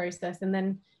of the process. And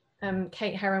then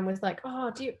Kate Herron was like,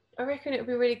 oh, I reckon it would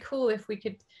be really cool if we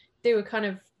could do a kind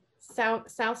of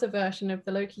salsa version of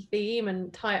the Loki theme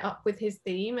and tie it up with his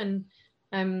theme, and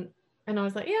I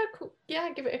was like, yeah, cool, yeah,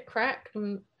 give it a crack.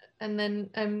 And then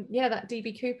that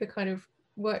DB Cooper kind of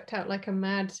worked out like a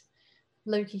mad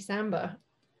Loki samba.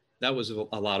 That was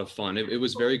a lot of fun. It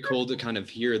was very cool to kind of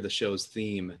hear the show's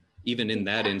theme, even in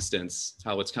that instance,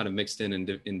 how it's kind of mixed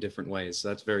in different ways. So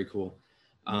that's very cool.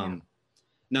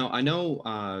 Now I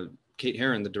know Kate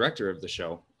Herron, the director of the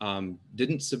show,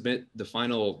 didn't submit the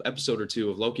final episode or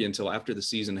 2 of Loki until after the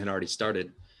season had already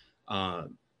started.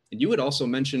 And you had also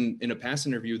mentioned in a past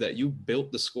interview that you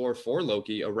built the score for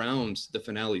Loki around the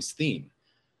finale's theme.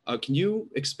 Can you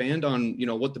expand on, you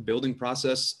know, what the building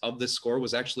process of this score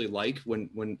was actually like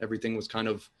when everything was kind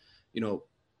of, you know,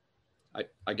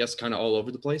 I guess kind of all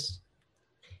over the place?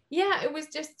 Yeah, it was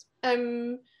just,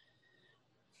 it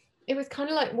was kind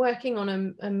of like working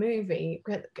on a movie.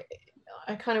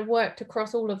 I kind of worked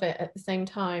across all of it at the same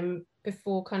time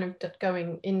before kind of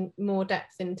going in more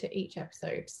depth into each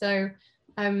episode. So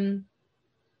when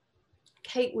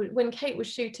Kate was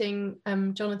shooting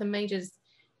Jonathan Majors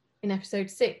in episode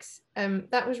 6,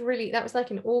 that was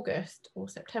like in August or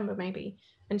September maybe,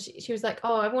 and she was like,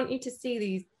 oh, I want you to see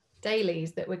these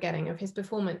dailies that we're getting of his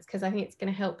performance, because I think it's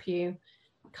going to help you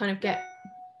kind of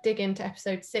dig into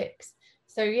episode 6.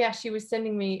 So yeah, she was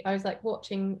sending me, I was like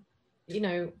watching, you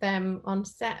know, them on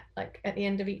set like at the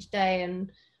end of each day,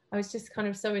 and I was just kind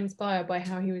of so inspired by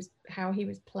how he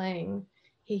was playing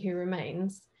He Who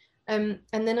Remains. And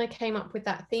then I came up with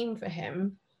that theme for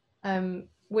him,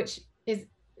 which is,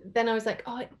 then I was like,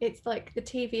 oh, it's like the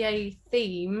TVA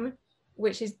theme,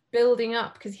 which is building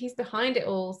up because he's behind it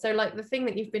all. So like the thing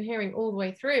that you've been hearing all the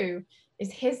way through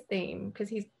is his theme because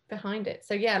he's behind it.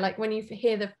 So yeah, like when you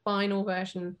hear the final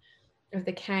version of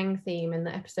the Kang theme in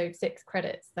the episode 6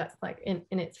 credits, that's like in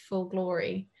its full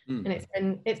glory.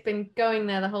 And it's been going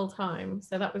there the whole time.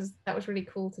 So that was really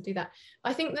cool to do that.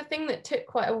 I think the thing that took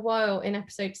quite a while in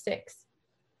episode 6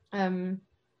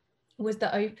 was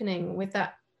the opening with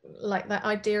that, like that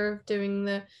idea of doing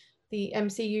the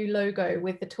MCU logo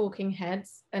with the talking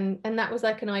heads, and that was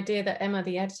like an idea that Emma,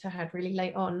 the editor, had really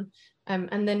late on,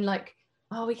 and then like,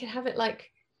 oh, we could have it like,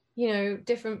 you know,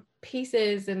 different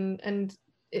pieces, and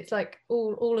it's like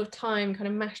all of time kind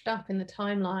of mashed up in the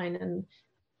timeline,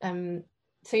 and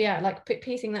so yeah, like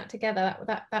piecing that together,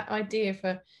 that idea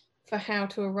for how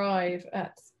to arrive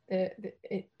at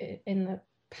in the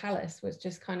palace was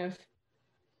just kind of,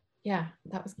 yeah,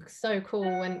 that was so cool.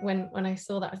 When I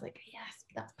saw that, I was like, yes,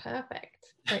 that's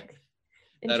perfect. Like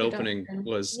that opening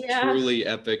was truly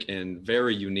epic and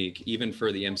very unique, even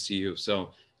for the MCU.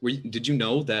 So did you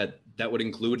know that would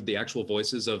include the actual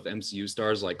voices of MCU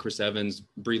stars like Chris Evans,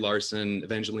 Brie Larson,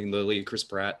 Evangeline Lilly, Chris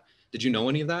Pratt? Did you know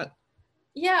any of that?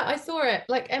 Yeah, I saw it.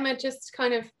 Like Emma just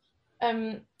kind of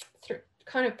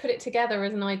put it together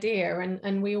as an idea,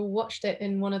 and we all watched it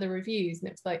in one of the reviews,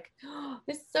 and it's like, oh,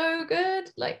 it's so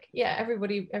good. Like, yeah,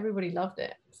 everybody loved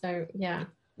it. So yeah,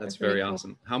 that's very really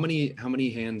awesome. Cool.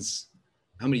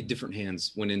 How many different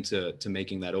hands went into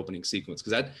making that opening sequence?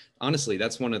 Because that, honestly,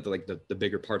 that's one of the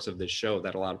bigger parts of this show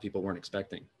that a lot of people weren't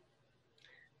expecting.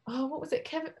 Oh, what was it?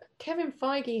 Kevin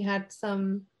Feige had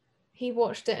he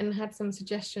watched it and had some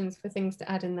suggestions for things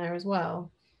to add in there as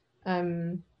well.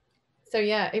 so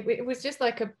yeah, it was just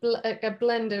like a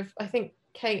blend of, I think,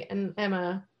 Kate and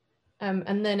Emma,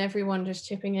 and then everyone just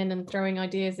chipping in and throwing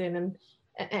ideas in. And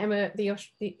Emma,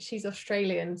 she's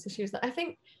Australian, so she was like, I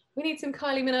think we need some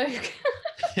Kylie Minogue.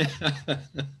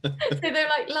 So they're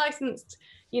like licensed,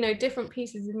 different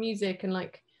pieces of music and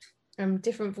like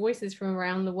different voices from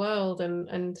around the world,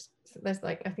 and there's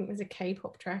like, I think there's a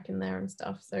K-pop track in there and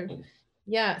stuff. So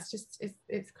yeah,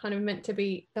 it's kind of meant to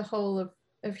be the whole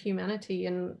of humanity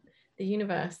and the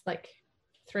universe like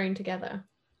thrown together.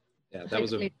 Yeah, that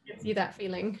was gives you that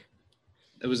feeling.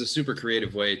 It was a super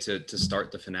creative way to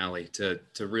start the finale, to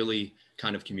really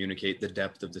kind of communicate the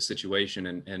depth of the situation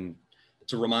and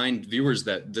to remind viewers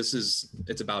that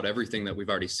it's about everything that we've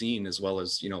already seen, as well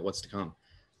as, what's to come.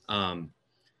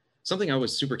 Something I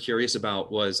was super curious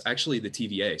about was actually the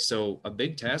TVA. So a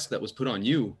big task that was put on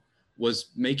you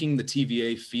was making the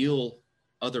TVA feel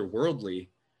otherworldly,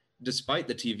 despite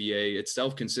the TVA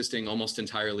itself consisting almost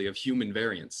entirely of human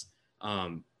variants.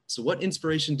 So what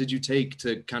inspiration did you take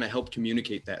to kind of help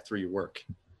communicate that through your work?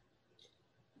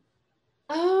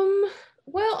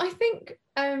 Well, I think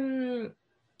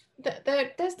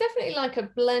there's definitely like a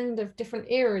blend of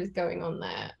different eras going on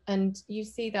there, and you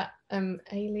see that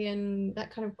alien,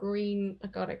 that kind of green, I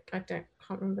can't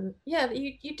remember. Yeah,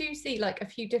 you do see like a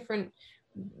few different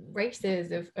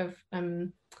races of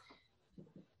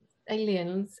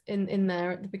aliens in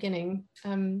there at the beginning.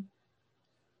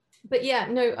 But yeah,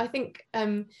 no, I think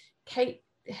Kate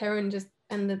Heron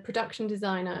and the production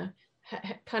designer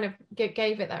kind of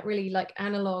gave it that really like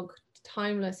analog,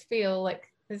 timeless feel. Like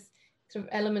there's sort of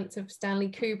elements of Stanley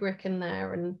Kubrick in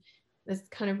there, and there's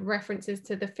kind of references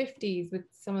to the 50s with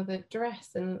some of the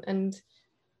dress and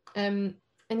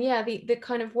yeah, the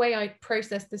kind of way I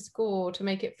processed the score to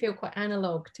make it feel quite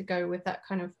analog, to go with that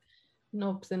kind of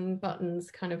knobs and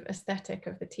buttons kind of aesthetic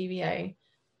of the TVA.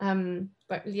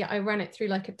 But yeah, I ran it through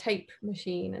like a tape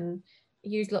machine and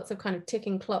used lots of kind of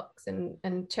ticking clocks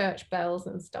and church bells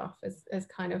and stuff as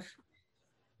kind of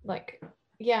like,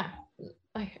 yeah,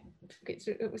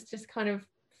 it was just kind of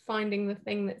finding the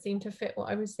thing that seemed to fit what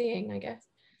I was seeing, I guess.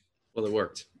 Well, it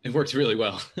worked. It worked really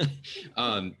well.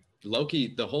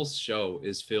 Loki, the whole show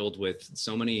is filled with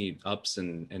so many ups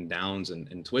and downs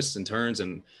and twists and turns,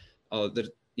 and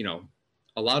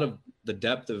a lot of the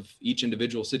depth of each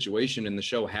individual situation in the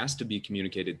show has to be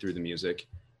communicated through the music.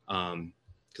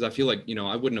 Because I feel like,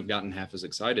 I wouldn't have gotten half as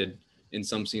excited in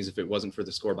some scenes if it wasn't for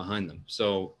the score behind them.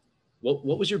 So what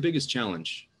was your biggest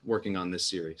challenge working on this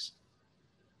series?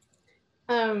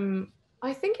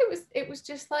 I think it was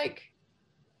just like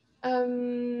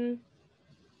the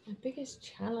biggest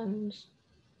challenge.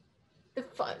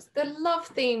 The love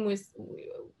theme was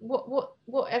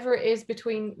whatever it is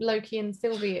between Loki and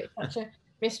Sylvie. It's such a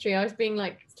mystery. I was being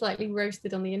like slightly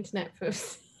roasted on the internet for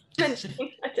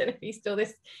mentioning, I don't know if you saw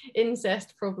this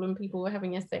incest problem people were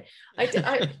having yesterday. I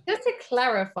just to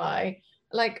clarify,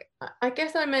 like, I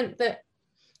guess I meant that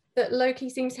Loki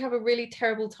seems to have a really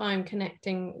terrible time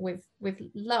connecting with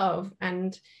love,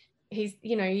 and he's,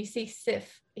 you see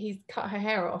Sif, he's cut her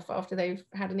hair off after they've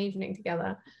had an evening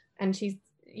together, and she's,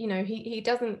 he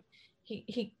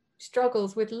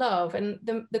struggles with love, and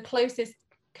the closest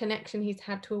connection he's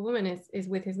had to a woman is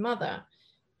with his mother,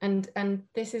 and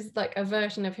this is like a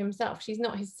version of himself. She's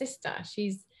not his sister,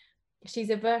 she's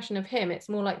a version of him. It's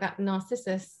more like that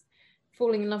Narcissus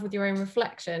falling in love with your own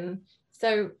reflection.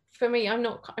 So for me, I'm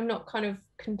not kind of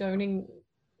condoning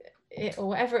it or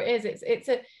whatever it is.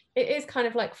 It is kind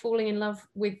of like falling in love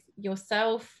with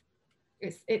yourself.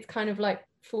 It's kind of like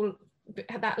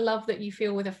that love that you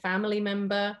feel with a family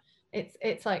member.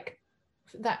 It's like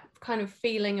that kind of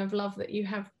feeling of love that you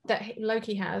have, that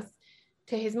Loki has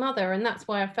to his mother, and that's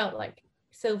why I felt like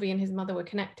Sylvie and his mother were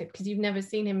connected, because you've never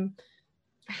seen him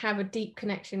have a deep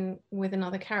connection with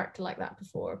another character like that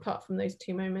before, apart from those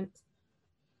two moments.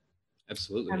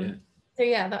 Absolutely. Yeah. So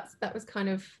yeah, that was kind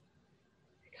of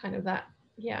that.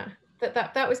 Yeah,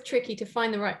 that was tricky to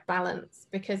find the right balance,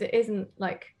 because it isn't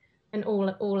like an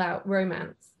all out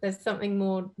romance. There's something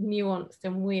more nuanced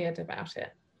and weird about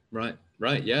it. Right.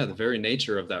 Yeah, the very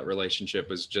nature of that relationship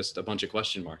was just a bunch of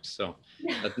question marks. So,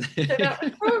 yeah. So that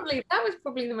was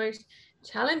probably the most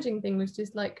challenging thing, was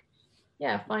just like,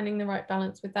 yeah, finding the right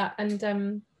balance with that.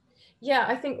 And yeah,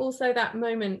 I think also that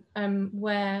moment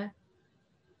where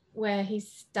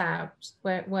he's stabbed,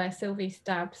 where Sylvie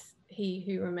stabs He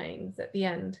Who Remains at the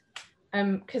end,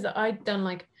 because I'd done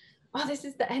like, oh, this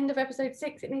is the end of episode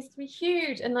 6, it needs to be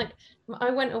huge, and like I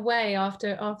went away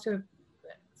after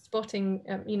spotting,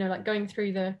 like going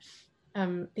through the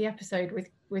episode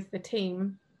with the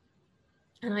team,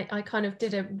 and I kind of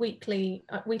did a weekly,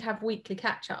 we'd have weekly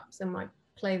catch-ups and I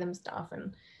play them stuff,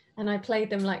 and and I played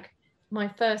them like my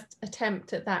first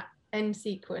attempt at that end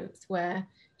sequence where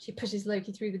she pushes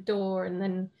Loki through the door and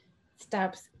then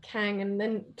stabs Kang and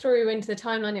then through into the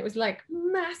timeline. It was like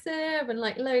massive and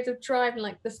like loads of drive, and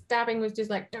like the stabbing was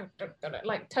just like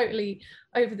like totally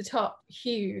over the top,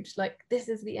 huge. Like, this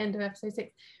is the end of episode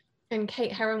 6. And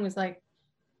Kate Herron was like,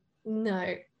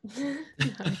 no. No.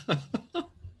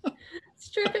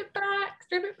 strip it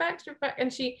back.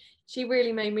 And she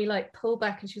really made me like pull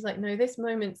back, and she was like, no, this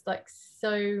moment's like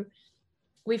so,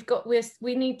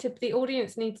 we need to, the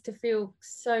audience needs to feel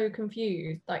so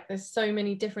confused, like there's so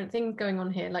many different things going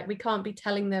on here, like we can't be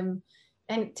telling them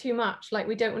and too much, like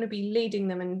we don't want to be leading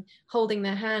them and holding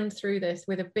their hand through this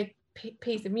with a big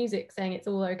piece of music saying it's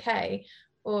all okay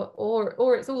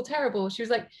or it's all terrible. She was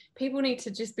like, people need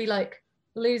to just be like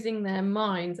losing their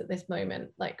minds at this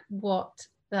moment, like what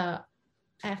the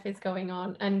F is going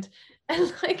on, and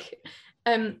like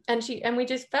and we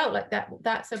just felt like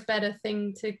that's a better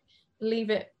thing, to leave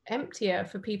it emptier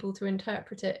for people to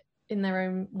interpret it in their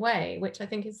own way, which I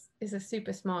think is a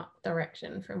super smart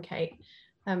direction from Kate.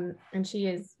 And she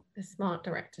is a smart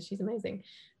director, she's amazing.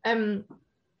 And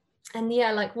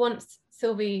yeah, like once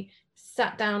Sylvie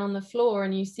sat down on the floor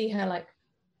and you see her, like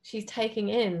she's taking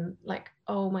in like,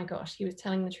 oh my gosh, he was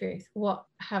telling the truth, what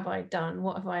have I done,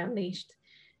 what have I unleashed?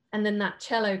 And then that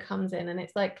cello comes in and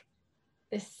it's like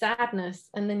this sadness,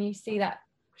 and then you see that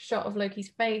shot of Loki's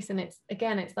face, and it's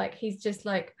like he's just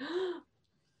like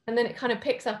and then it kind of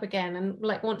picks up again, and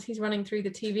like once he's running through the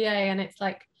TVA and it's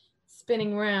like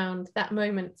spinning around, that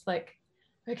moment's like,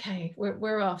 okay,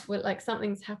 we're off, we're like,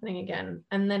 something's happening again.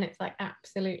 And then it's like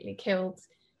absolutely killed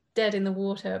dead in the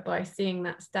water by seeing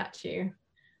that statue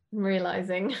and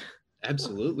realizing.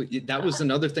 Absolutely. That was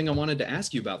another thing I wanted to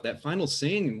ask you about, that final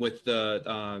scene with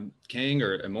the Kang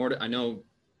or Immortus. I know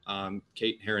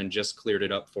Kate Herron just cleared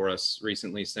it up for us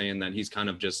recently, saying that he's kind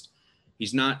of just,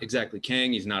 he's not exactly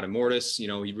Kang, he's not Immortus, you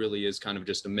know, he really is kind of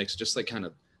just a mix, just like kind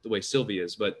of the way Sylvie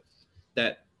is. But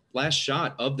that last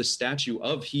shot of the statue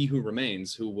of He Who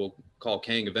Remains, who we'll call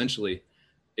Kang eventually,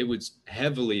 it was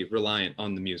heavily reliant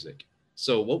on the music.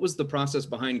 So what was the process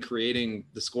behind creating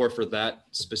the score for that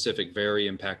specific, very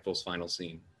impactful final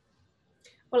scene?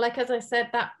 Well, like, as I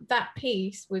said, that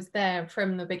piece was there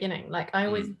from the beginning. Like I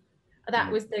always,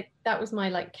 that was my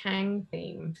like Kang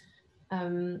theme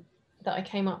that I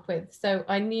came up with. So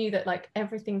I knew that like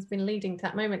everything's been leading to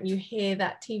that moment. You hear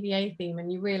that TVA theme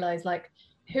and you realize like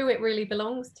who it really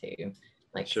belongs to.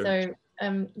 Like, sure. So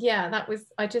yeah, that was,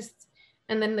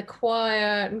 and then the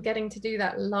choir and getting to do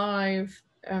that live,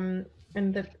 and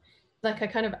I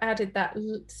kind of added that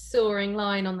soaring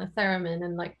line on the theremin,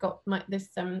 and like got this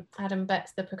Adam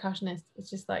Betts, the percussionist, was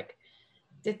just like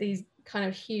did these kind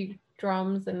of huge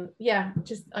drums, and yeah,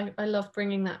 just I love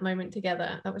bringing that moment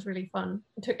together. That was really fun.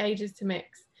 It took ages to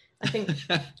mix. I think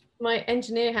my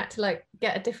engineer had to like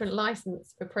get a different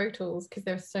license for Pro Tools because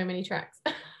there were so many tracks.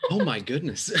 Oh my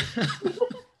goodness.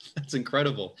 That's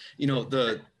incredible. You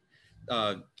know,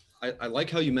 I like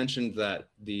how you mentioned that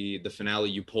the finale,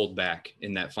 you pulled back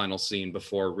in that final scene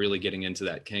before really getting into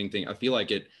that Kang thing. I feel like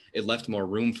it left more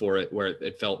room for it, where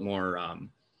it felt more,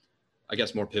 I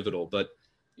guess, more pivotal. But,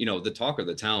 you know, the talk of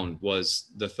the town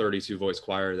was the 32 voice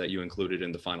choir that you included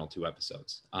in the final 2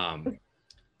 episodes.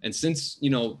 And since, you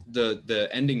know, the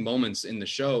ending moments in the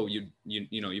show,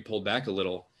 you pulled back a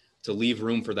little to leave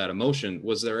room for that emotion.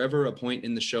 Was there ever a point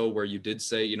in the show where you did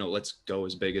say, you know, let's go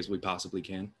as big as we possibly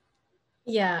can?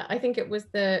 Yeah, I think it was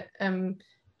the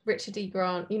Richard E.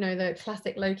 Grant, you know, the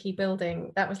classic Loki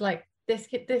building. That was like, this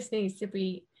needs to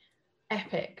be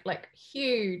epic, like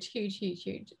huge.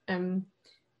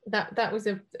 That was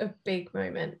a big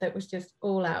moment that was just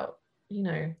all out, you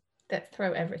know, let's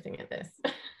throw everything at this.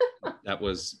 That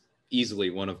was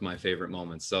easily one of my favorite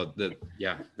moments. So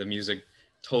the music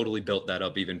totally built that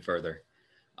up even further.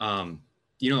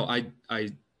 You know,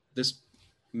 this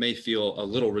may feel a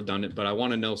little redundant, but I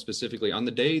want to know specifically on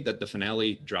the day that the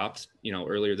finale dropped, you know,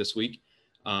 earlier this week,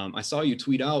 I saw you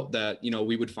tweet out that, you know,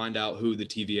 we would find out who the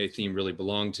TVA theme really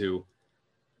belonged to,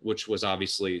 which was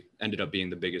obviously ended up being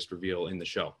the biggest reveal in the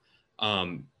show.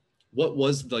 What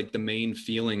was like the main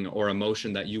feeling or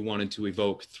emotion that you wanted to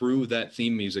evoke through that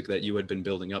theme music that you had been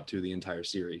building up to the entire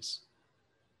series?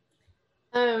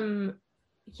 Yeah,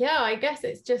 I guess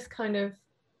it's just kind of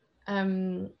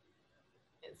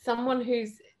someone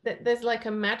who's there's like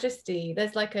a majesty,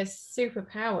 there's like a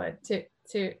superpower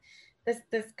to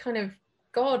there's kind of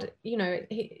God, you know,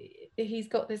 he's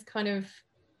got this kind of,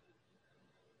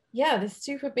 yeah, this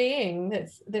super being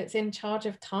that's in charge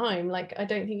of time. Like, I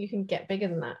don't think you can get bigger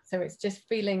than that. So it's just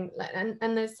feeling like,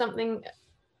 and there's something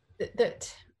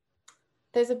that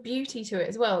there's a beauty to it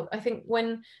as well. I think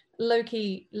when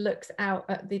Loki looks out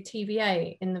at the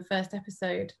TVA in the first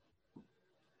episode.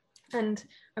 And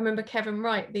I remember Kevin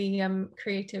Wright, the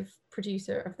creative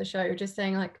producer of the show, just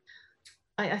saying like,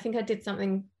 I think I did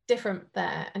something different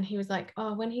there. And he was like,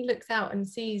 oh, when he looks out and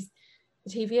sees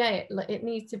the TVA, it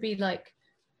needs to be like,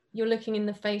 you're looking in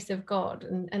the face of God,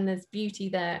 and there's beauty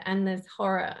there, and there's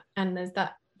horror, and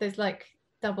there's like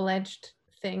double-edged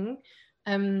thing.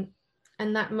 And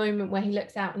that moment where he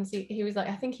looks out and he was like,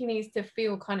 I think he needs to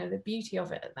feel kind of the beauty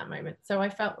of it at that moment. So I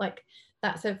felt like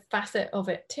that's a facet of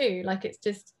it too. Like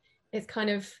it's kind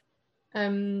of,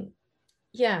 and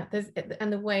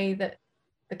the way that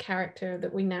the character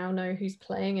that we now know who's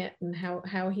playing it, and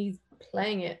how he's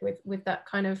playing it with that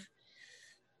kind of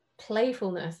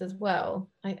playfulness as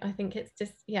well. I think it's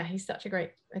just, he's such a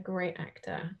great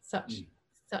actor, such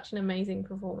an amazing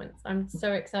performance. I'm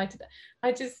so excited.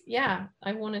 I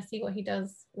want to see what he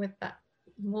does with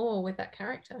that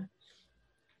character.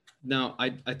 Now,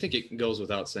 I think it goes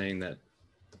without saying that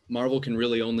Marvel can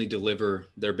really only deliver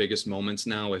their biggest moments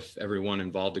now if everyone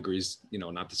involved agrees,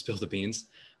 not to spill the beans.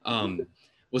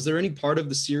 Was there any part of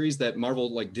the series that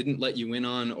Marvel like didn't let you in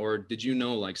on, or did you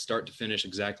know like start to finish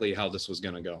exactly how this was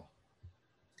gonna go?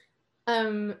 I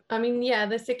mean,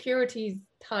 the security's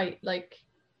tight, like,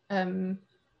 and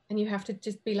you have to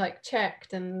just be like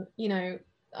checked, and I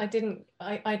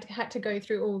had to go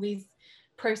through all these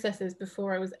processes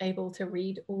before I was able to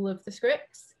read all of the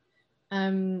scripts.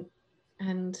 But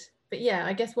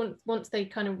I guess once they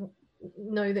kind of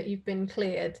know that you've been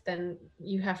cleared, then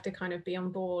you have to kind of be on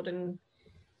board and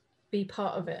be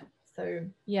part of it. So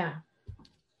okay.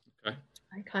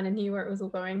 I kind of knew where it was all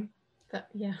going, but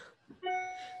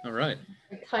all right.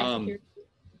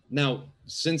 Now,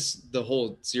 since the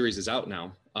whole series is out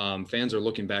now, fans are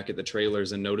looking back at the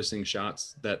trailers and noticing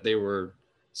shots that they were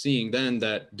seeing then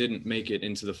that didn't make it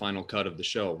into the final cut of the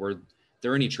show. Were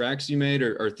there any tracks you made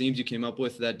or themes you came up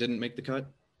with that didn't make the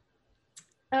cut?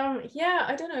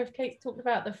 I don't know if Kate's talked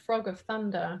about the Frog of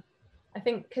Thunder. I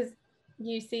think because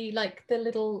you see like the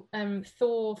little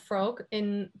Thor frog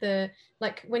in the,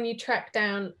 like when you track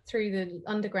down through the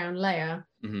underground layer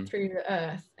through the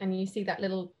earth, and you see that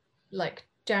little like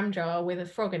jam jar with a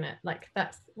frog in it, like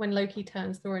that's when Loki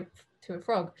turns Thor into a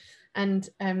frog. And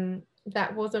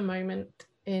that was a moment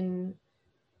in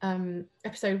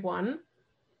episode 1.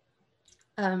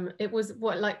 It was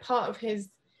part of his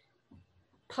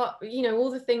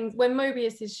all the things when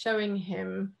Mobius is showing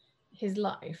him his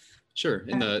life. Sure,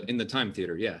 in the time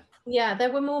theater,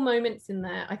 there were more moments in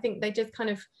there. I think they just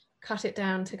kind of cut it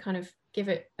down to kind of give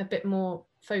it a bit more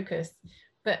focus.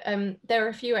 But there are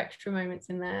a few extra moments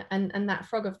in there, and that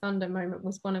Frog of Thunder moment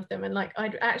was one of them. And like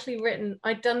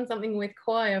I'd done something with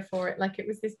choir for it. Like it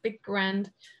was this big grand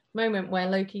moment where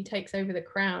Loki takes over the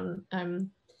crown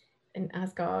in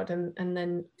Asgard, and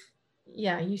then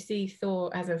you see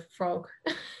Thor as a frog.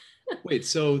 Wait,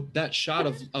 so that shot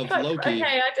of Loki. Okay,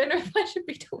 I don't know if I should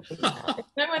be talking about it.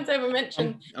 No one's ever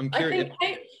mentioned. I'm curious. I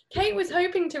think Kate was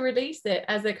hoping to release it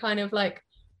as a kind of like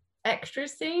extra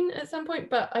scene at some point,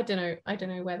 but I don't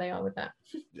know where they are with that.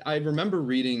 I remember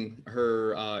reading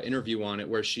her interview on it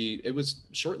where it was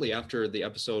shortly after the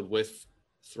episode with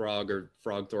Frog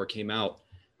Thor came out,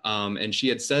 and she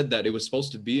had said that it was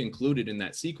supposed to be included in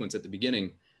that sequence at the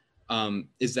beginning.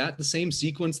 Is that the same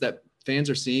sequence that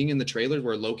fans are seeing in the trailer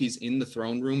where Loki's in the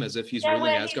throne room as if he's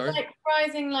ruling Asgard? He's like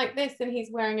rising like this and he's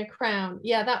wearing a crown.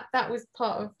 That was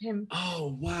part of him.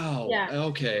 Oh wow. Yeah.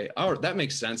 Okay. Oh, that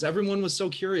makes sense. Everyone was so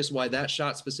curious why that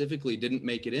shot specifically didn't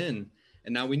make it in,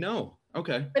 and now we know.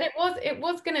 Okay. But it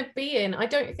was going to be in. I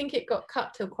don't think it got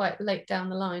cut till quite late down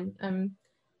the line. And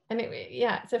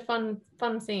it's a fun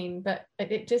scene, but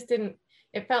it just didn't.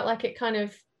 It felt like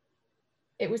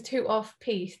it was too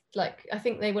off-piece. Like I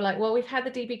think they were like, well, we've had the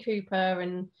DB Cooper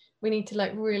and we need to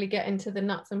like really get into the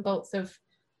nuts and bolts of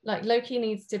like Loki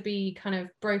needs to be kind of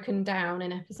broken down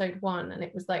in episode 1, and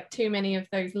it was like too many of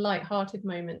those light-hearted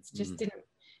moments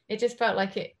it just felt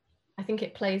like it. I think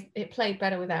it played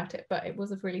better without it, but it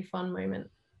was a really fun moment.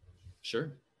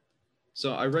 Sure.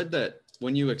 So I read that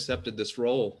when you accepted this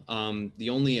role, the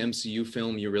only MCU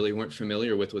film you really weren't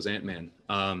familiar with was Ant-Man.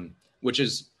 Which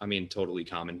is, I mean, totally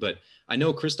common. But I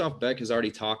know Christoph Beck has already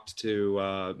talked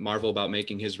to Marvel about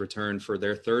making his return for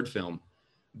their 3rd film.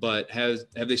 But have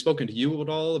they spoken to you at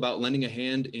all about lending a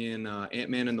hand in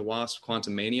Ant-Man and the Wasp: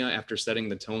 Quantumania after setting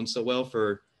the tone so well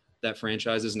for that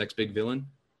franchise's next big villain?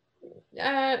 No,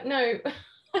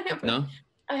 I haven't. No?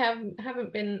 I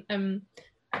haven't been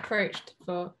approached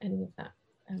for any of that.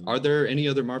 Are there any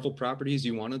other Marvel properties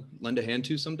you want to lend a hand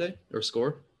to someday or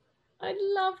score? I'd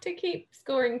love to keep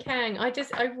scoring Kang. I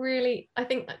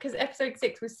think because episode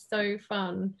 6 was so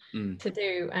fun to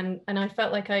do, and I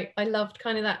felt like I loved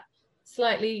kind of that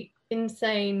slightly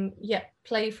insane yet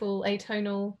playful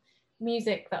atonal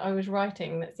music that I was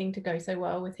writing that seemed to go so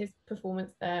well with his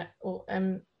performance there, or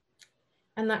and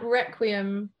that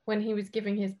requiem when he was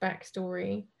giving his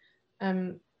backstory.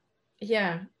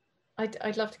 Yeah,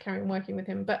 I'd love to carry on working with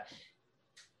him, but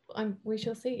we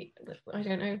shall see. I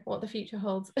don't know what the future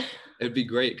holds. It'd be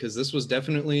great, because this was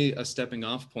definitely a stepping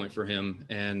off point for him,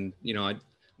 and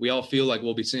we all feel like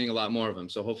we'll be seeing a lot more of him,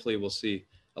 so hopefully we'll see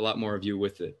a lot more of you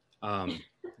with it.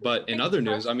 But in other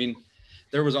news, I mean,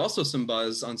 there was also some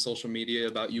buzz on social media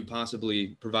about you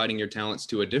possibly providing your talents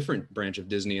to a different branch of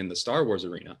Disney in the Star Wars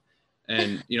arena.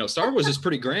 And Star Wars is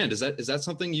pretty grand. Is that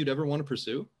something you'd ever want to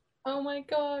pursue? Oh my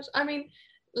gosh. I mean,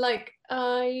 like,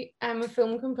 I am a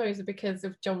film composer because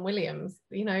of John Williams,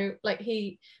 like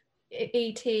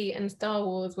E.T. and Star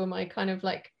Wars were my kind of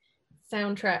like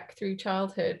soundtrack through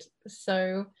childhood.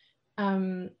 So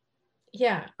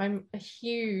yeah, I'm a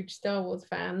huge Star Wars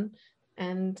fan,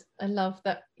 and I love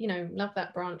that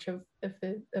branch of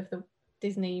the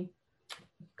Disney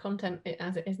content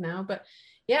as it is now. But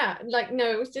yeah, like,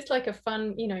 no, it was just like a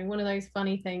fun, one of those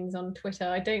funny things on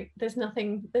Twitter. There's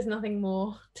nothing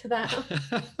more to that.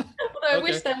 Although I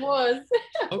wish there was.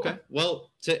 Okay.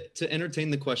 Well, to entertain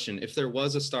the question, if there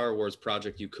was a Star Wars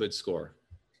project you could score,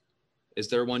 is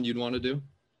there one you'd want to do?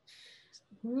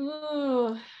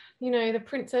 Ooh, the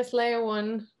Princess Leia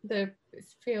one, it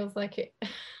feels like it.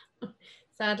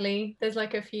 Sadly, there's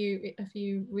like a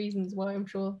few reasons why, I'm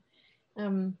sure.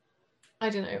 I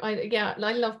don't know.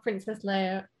 I love Princess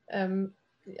Leia.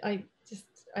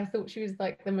 I thought she was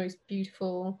like the most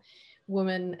beautiful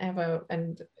woman ever,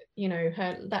 and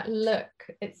her that look.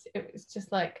 It was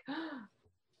just like,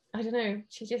 I don't know.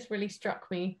 She just really struck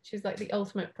me. She was like the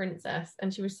ultimate princess,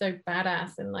 and she was so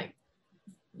badass, and like,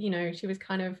 she was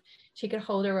she could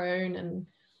hold her own, and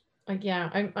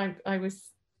I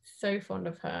was so fond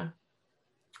of her.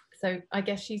 So I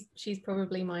guess she's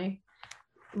probably my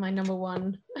number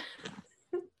one.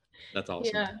 That's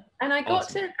awesome. Yeah, and I got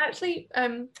to actually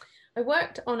I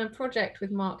worked on a project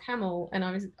with Mark Hamill, and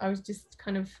I was just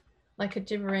kind of like a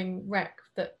gibbering wreck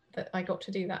that I got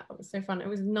to do that. It was so fun. It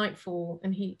was Nightfall,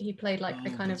 and he played like the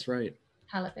kind that's of right.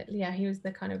 Yeah, he was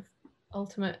the kind of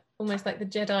ultimate, almost like the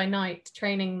Jedi Knight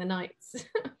training the knights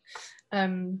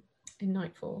in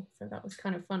Nightfall. So that was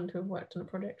kind of fun to have worked on a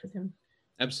project with him.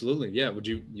 Absolutely, yeah.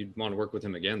 You'd want to work with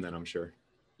him again then, I'm sure.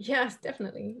 Yes,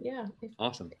 definitely. Yeah.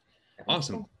 Awesome.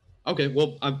 Okay,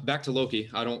 well, back to Loki.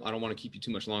 I don't want to keep you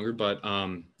too much longer, but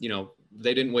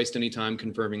they didn't waste any time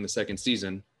confirming the second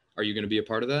season. Are you going to be a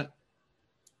part of that?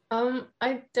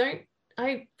 I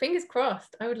fingers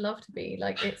crossed. I would love to be.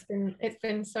 Like, it's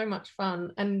been so much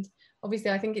fun, and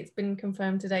obviously I think it's been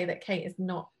confirmed today that Kate is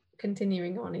not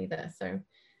continuing on either. So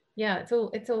yeah,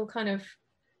 it's all kind of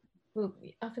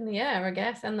up in the air, I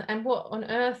guess, and what on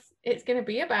earth it's going to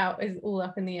be about is all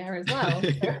up in the air as well.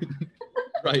 So.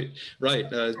 Right.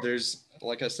 There's,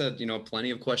 like I said,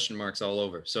 plenty of question marks all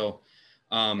over. So,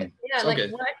 yeah, like,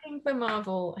 working for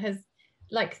Marvel has,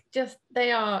 like, just,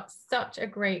 they are such a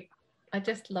great. I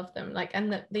just love them. Like,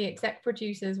 and the exec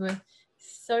producers were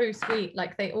so sweet.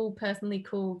 Like, they all personally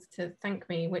called to thank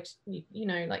me, which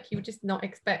like, you would just not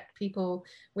expect people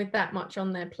with that much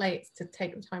on their plates to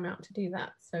take the time out to do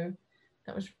that. So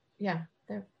that was, yeah,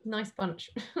 they're a nice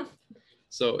bunch.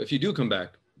 So if you do come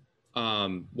back,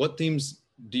 what themes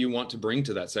do you want to bring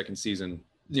to that second season?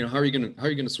 How are you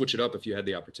gonna switch it up if you had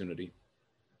the opportunity?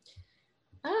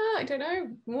 I don't know.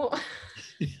 More.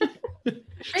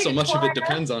 So much of it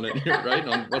depends on it, right?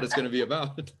 On what it's going to be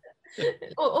about.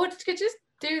 or could just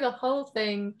do the whole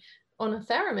thing on a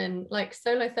theremin, like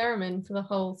solo theremin for the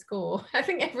whole score. I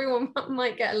think everyone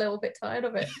might get a little bit tired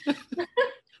of it.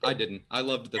 I didn't. I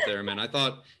loved the theremin. I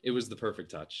thought it was the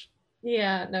perfect touch.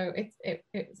 Yeah, no,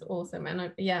 it's awesome. And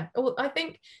I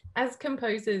think as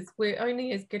composers, we're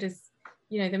only as good as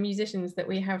the musicians that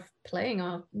we have playing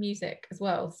our music as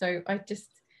well. So I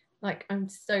just, like, I'm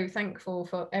so thankful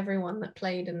for everyone that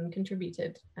played and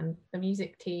contributed, and the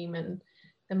music team and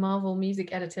the Marvel music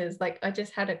editors. Like, I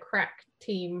just had a crack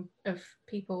team of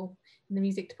people in the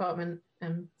music department.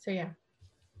 So yeah.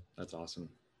 That's awesome.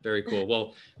 Very cool.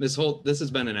 Well, this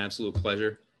has been an absolute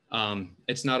pleasure.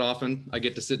 It's not often I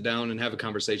get to sit down and have a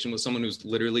conversation with someone who's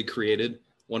literally created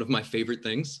one of my favorite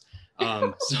things.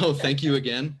 So thank you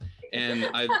again. And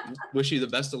I wish you the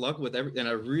best of luck with and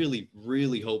I really,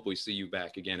 really hope we see you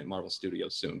back again at Marvel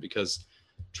Studios soon, because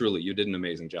truly you did an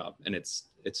amazing job, and it's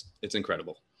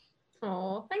incredible.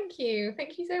 Oh, thank you.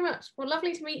 Thank you so much. Well,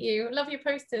 lovely to meet you. Love your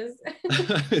posters.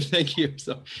 Thank you.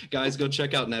 So, guys, go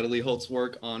check out Natalie Holt's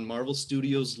work on Marvel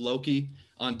Studios' Loki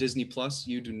on Disney Plus.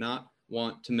 You do not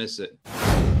want to miss it.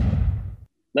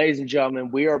 Ladies and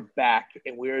gentlemen, we are back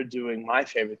and we are doing my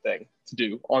favorite thing to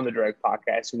do on the Direct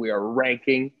Podcast. We are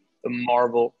ranking the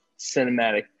Marvel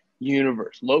Cinematic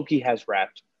Universe. Loki has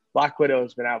wrapped. Black Widow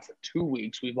has been out for 2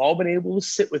 weeks. We've all been able to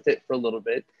sit with it for a little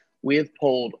bit. We have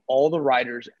polled all the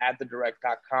writers at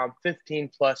thedirect.com,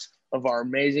 15 plus of our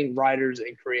amazing writers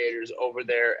and creators over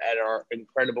there at our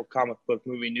incredible comic book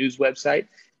movie news website.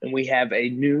 And we have a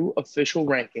new official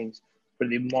rankings for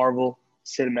the Marvel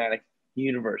Cinematic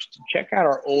Universe. To check out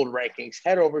our old rankings,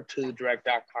 head over to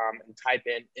thedirect.com and type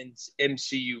in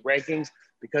MCU rankings,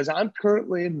 because I'm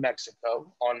currently in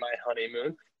Mexico on my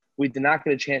honeymoon. We did not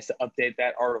get a chance to update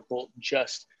that article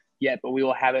just yet, but we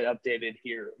will have it updated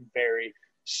here very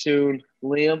soon.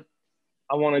 Liam,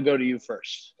 I want to go to you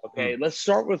first. Okay, let's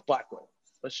start with Black Widow.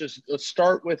 Let's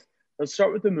start with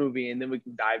the movie, and then we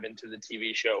can dive into the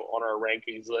TV show on our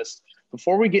rankings list.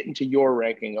 Before we get into your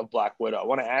ranking of Black Widow, I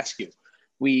want to ask you,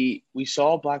 we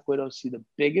saw Black Widow see the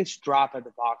biggest drop at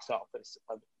the box office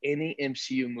of any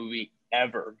MCU movie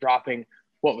ever, dropping,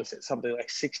 what was it, something like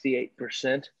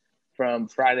 68% from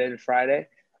Friday to Friday.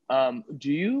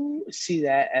 Do you see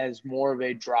that as more of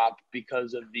a drop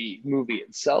because of the movie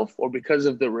itself, or because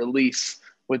of the release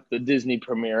with the Disney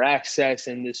Premier Access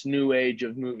and this new age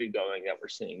of movie going that we're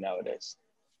seeing nowadays?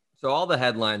 So all the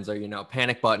headlines are,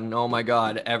 panic button. Oh my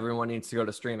God, everyone needs to go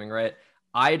to streaming, right?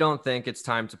 I don't think it's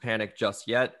time to panic just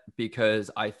yet,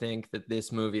 because I think that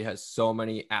this movie has so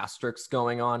many asterisks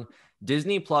going on.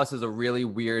 Disney Plus is a really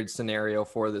weird scenario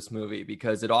for this movie,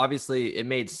 because it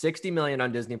made 60 million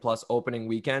on Disney Plus opening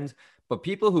weekend, but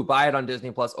people who buy it on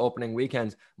Disney Plus opening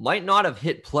weekend might not have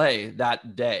hit play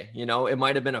that day. It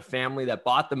might have been a family that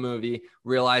bought the movie,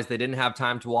 realized they didn't have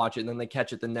time to watch it, and then they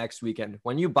catch it the next weekend.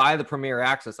 When you buy the Premier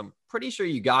Access, I'm pretty sure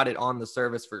you got it on the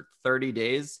service for 30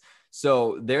 days.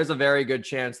 So there's a very good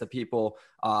chance that people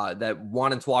that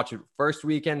wanted to watch it first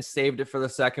weekend saved it for the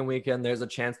second weekend. There's a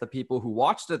chance that people who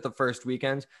watched it the first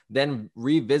weekend then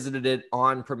revisited it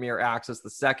on Premier Access the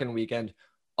second weekend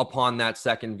upon that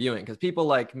second viewing. Because people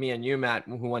like me and you, Matt,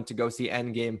 who went to go see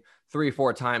Endgame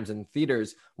 3-4 times in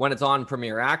theaters, when it's on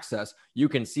Premier Access, you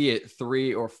can see it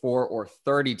 3 or 4 or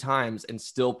 30 times and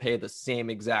still pay the same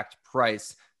exact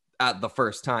price at the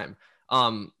first time.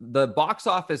 The box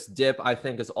office dip, I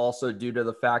think, is also due to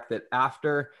the fact that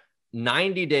after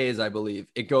 90 days, I believe,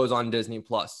 it goes on Disney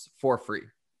Plus for free.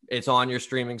 It's on your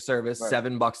streaming service, right.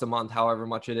 $7 a month, however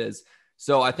much it is.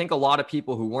 So I think a lot of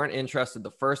people who weren't interested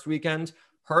the first weekend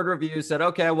heard reviews, said,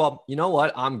 okay, well, you know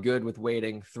what? I'm good with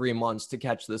waiting 3 months to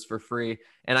catch this for free.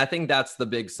 And I think that's the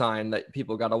big sign that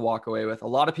people got to walk away with. A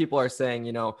lot of people are saying,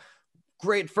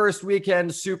 great first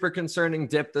weekend, super concerning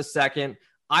dip the second.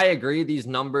 I agree, these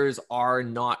numbers are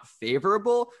not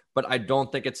favorable, but I don't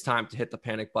think it's time to hit the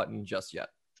panic button just yet.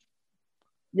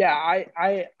 Yeah,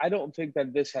 I don't think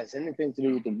that this has anything to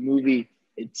do with the movie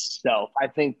itself. I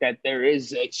think that there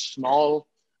is a small,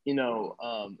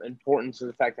 importance to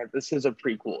the fact that this is a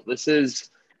prequel. This is,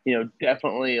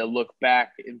 definitely a look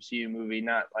back MCU movie,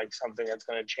 not like something that's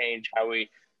going to change how we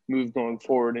move going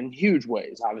forward in huge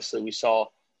ways. Obviously, we saw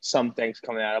some things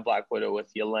coming out of Black Widow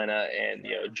with Yelena and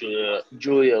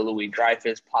Julia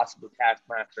Louis-Dreyfus, possibly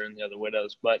Taskmaster and the other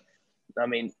widows. But I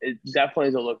mean, it definitely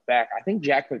is a look back. I think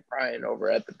Jack McBrien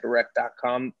over at the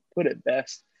direct.com put it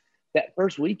best. That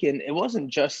first weekend, it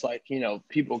wasn't just like,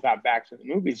 people got back to the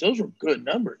movies. Those were good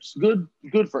numbers,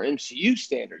 good for MCU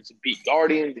standards. It beat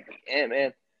Guardians, it beat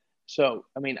Ant-Man. So,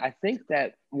 I mean, I think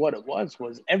that what it was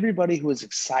everybody who was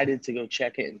excited to go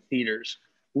check it in theaters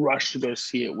rush to go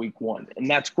see it week one. And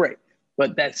that's great.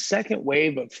 But that second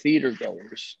wave of theater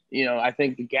goers, I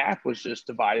think the gap was just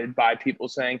divided by people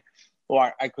saying,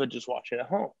 well, I could just watch it at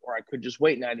home, or I could just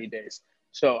wait 90 days.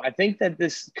 So I think that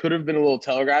this could have been a little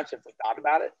telegraphed if we thought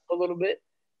about it a little bit.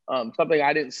 Something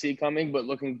I didn't see coming, but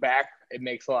looking back, it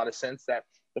makes a lot of sense that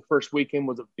the first weekend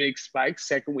was a big spike.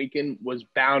 Second weekend was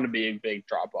bound to be a big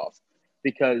drop off,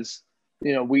 because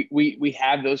we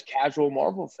have those casual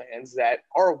Marvel fans that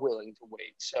are willing to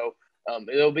wait. So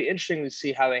it'll be interesting to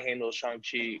see how they handle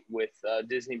Shang-Chi with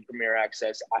Disney Premier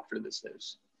Access after this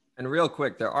news. And real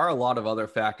quick, there are a lot of other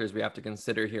factors we have to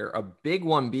consider here. A big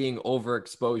one being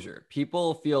overexposure.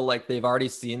 People feel like they've already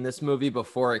seen this movie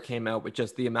before it came out with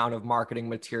just the amount of marketing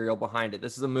material behind it.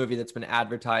 This is a movie that's been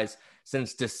advertised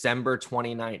since December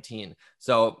 2019.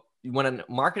 So when a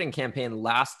marketing campaign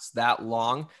lasts that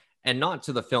long, and not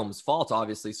to the film's fault,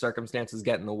 obviously, circumstances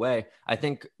get in the way, I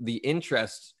think the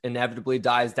interest inevitably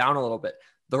dies down a little bit.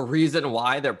 the reason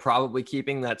why they're probably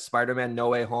keeping that Spider-Man No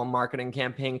Way Home marketing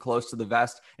campaign close to the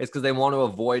vest is because they want to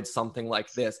avoid something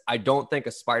like this. I don't think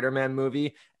a Spider-Man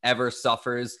movie ever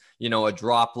suffers, a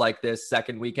drop like this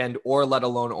second weekend, or let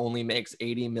alone only makes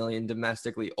 80 million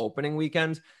domestically opening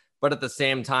weekend. But at the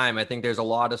same time, I think there's a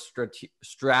lot of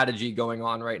strategy going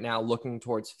on right now, looking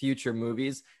towards future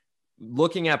movies,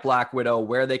 looking at Black Widow,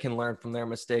 where they can learn from their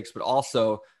mistakes, but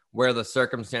also where the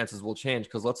circumstances will change.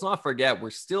 Because let's not forget, we're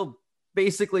still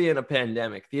basically in a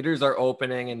pandemic. Theaters are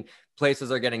opening and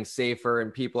places are getting safer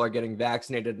and people are getting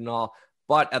vaccinated and all.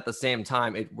 But at the same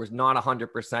time, it was not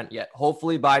 100% yet.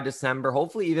 Hopefully by December,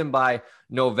 hopefully even by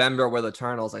November with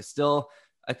Eternals,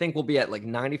 I think we'll be at like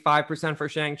 95% for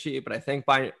Shang-Chi. But I think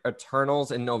by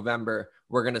Eternals in November,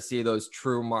 we're going to see those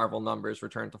true Marvel numbers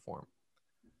return to form.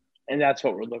 And that's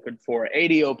what we're looking for.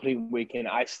 80 opening weekend,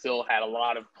 I still had a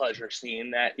lot of pleasure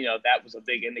seeing that. That was a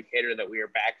big indicator that we are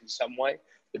back in some way.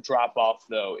 The drop-off,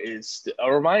 though, is a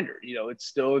reminder. It's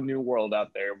still a new world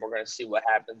out there. We're going to see what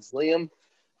happens. Liam,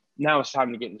 now it's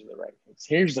time to get into the rankings.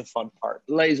 Here's the fun part.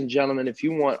 Ladies and gentlemen, if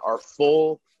you want our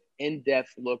full,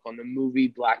 in-depth look on the movie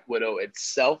Black Widow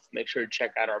itself, make sure to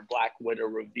check out our Black Widow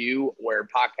review, where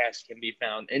podcasts can be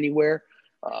found anywhere.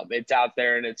 It's out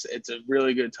there, and it's a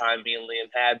really good time me and Liam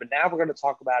had. But now we're going to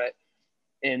talk about it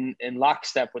in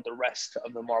lockstep with the rest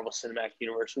of the Marvel Cinematic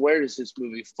Universe. Where does this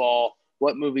movie fall?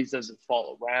 What movies does it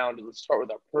fall around? Let's start with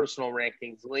our personal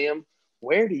rankings. Liam,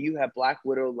 where do you have Black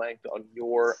Widow ranked on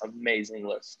your amazing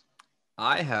list?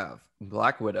 I have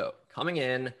Black Widow coming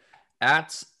in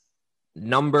at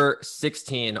number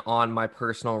 16 on my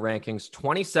personal rankings,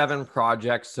 27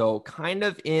 projects. So kind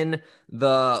of in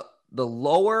the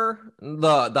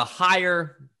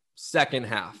higher second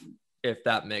half, if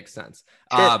that makes sense.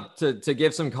 Sure. To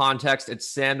give some context, it's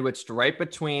sandwiched right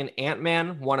between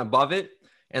Ant-Man, one above it,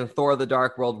 and Thor: The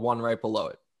Dark World, one right below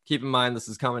it. Keep in mind, this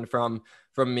is coming from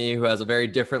me, who has a very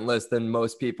different list than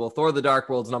most people. Thor: The Dark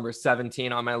World's number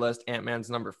 17 on my list. Ant-Man's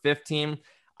number 15.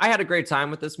 I had a great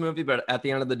time with this movie, but at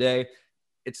the end of the day,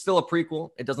 it's still a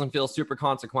prequel. It doesn't feel super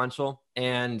consequential.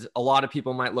 And a lot of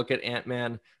people might look at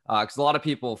Ant-Man because a lot of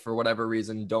people, for whatever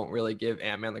reason, don't really give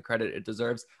Ant-Man the credit it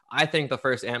deserves. I think the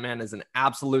first Ant-Man is an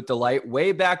absolute delight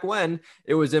way back when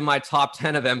it was in my top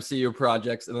 10 of MCU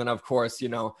projects. And then, of course,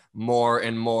 more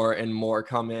and more and more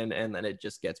come in, and then it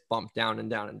just gets bumped down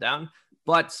and down and down.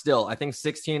 But still, I think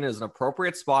 16 is an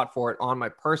appropriate spot for it on my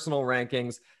personal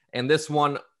rankings. And this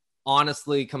one,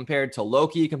 honestly, compared to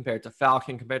Loki, compared to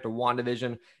Falcon, compared to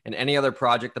WandaVision, and any other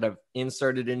project that I've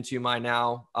inserted into my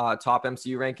now top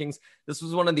MCU rankings, this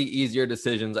was one of the easier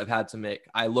decisions I've had to make.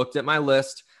 I looked at my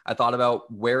list, I thought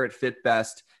about where it fit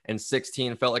best, and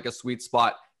 16 felt like a sweet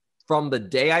spot from the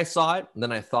day I saw it. And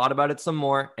then I thought about it some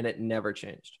more, and it never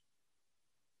changed.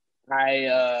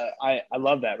 I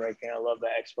love that ranking. I love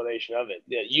that explanation of it.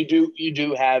 Yeah, you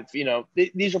do have,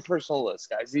 these are personal lists,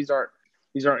 guys. These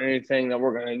aren't anything that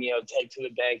we're going to, take to the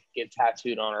bank, get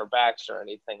tattooed on our backs or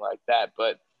anything like that.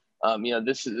 But,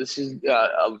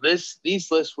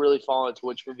 these lists really fall into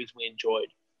which movies we enjoyed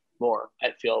more,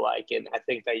 I feel like. And I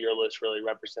think that your list really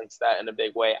represents that in a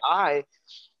big way. I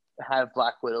have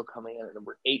Black Widow coming in at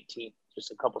number 18,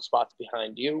 just a couple spots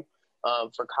behind you.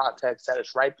 For context, that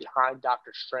is right behind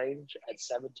Doctor Strange at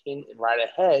 17 and right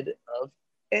ahead of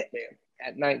Ant-Man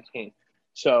at 19.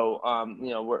 So,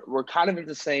 we're kind of in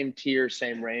the same tier,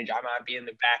 same range. I might be in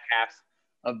the back half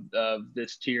of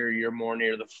this tier. You're more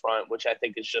near the front, which I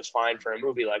think is just fine for a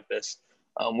movie like this.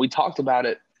 We talked about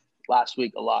it last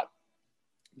week a lot.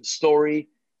 The story,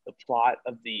 the plot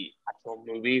of the actual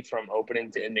movie from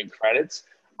opening to ending credits,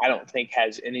 I don't think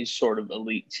has any sort of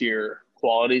elite tier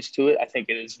qualities to it. I think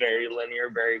it is very linear,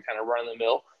 very kind of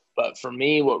run-of-the-mill. But for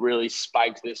me, what really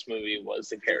spiked this movie was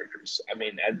the characters. I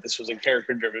mean, this was a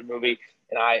character-driven movie,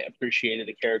 and I appreciated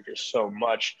the characters so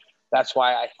much. That's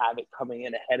why I have it coming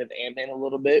in ahead of Ant-Man a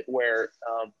little bit, where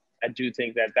I do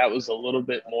think that was a little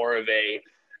bit more of a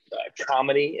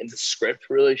comedy, and the script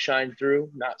really shined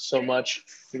through, not so much,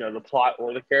 the plot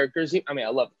or the characters. I mean, I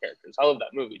love the characters. I love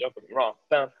that movie. Don't get me wrong.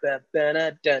 That's the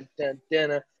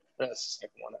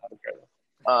second one. I don't care.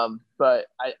 But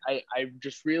I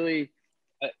just really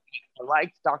I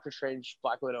like Doctor Strange,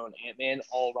 Black Widow, and Ant-Man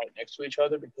all right next to each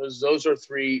other because those are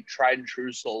three tried and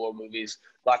true solo movies.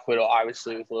 Black Widow,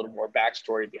 obviously, with a little more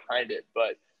backstory behind it,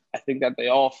 but I think that they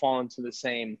all fall into the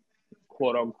same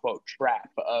quote unquote trap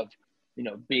of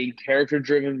being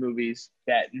character-driven movies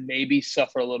that maybe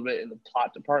suffer a little bit in the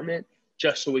plot department,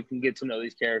 just so we can get to know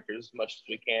these characters as much as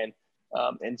we can.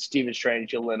 And Stephen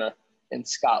Strange, Yelena, and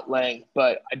Scott Lang.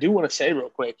 But I do want to say real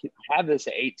quick, I have this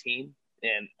at 18,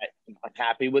 and I'm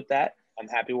happy with that. I'm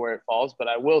happy where it falls. But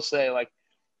I will say, like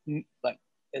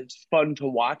it's fun to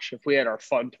watch. If we had our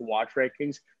fun to watch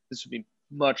rankings, this would be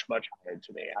much, much higher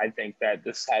to me. I think that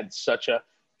this had such a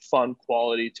fun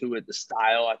quality to it. The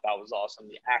style I thought was awesome.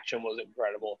 The action was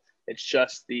incredible. It's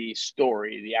just the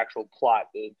story, the actual plot,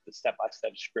 the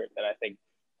step-by-step script that I think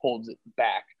holds it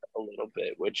back a little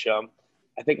bit, which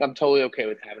I think I'm totally okay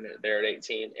with having it there at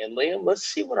 18. And Liam, let's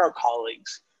see what our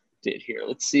colleagues did here.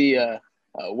 Let's see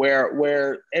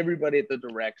where everybody at the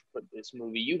Direct put this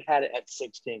movie. You had it at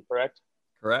 16, correct?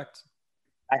 Correct.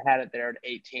 I had it there at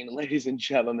 18. Ladies and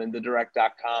gentlemen, the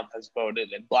Direct.com has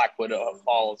voted, and Black Widow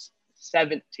falls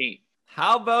 17.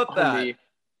 How about that? The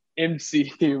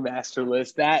MCU master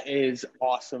list. That is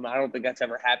awesome. I don't think that's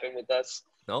ever happened with us.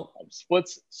 Nope.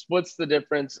 Splits the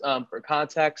difference. For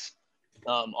context,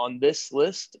 on this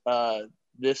list,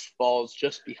 this falls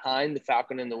just behind the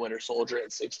Falcon and the Winter Soldier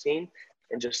at 16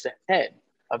 and just ahead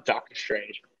of Doctor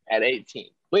Strange at 18.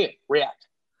 Liam, react.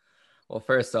 Well,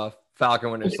 first off,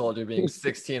 Falcon Winter Soldier being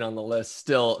 16 on the list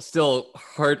still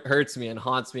hurts me and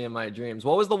haunts me in my dreams.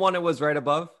 What was the one it was right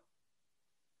above?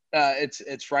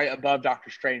 It's right above Doctor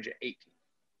Strange at 18.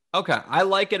 Okay, I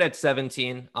like it at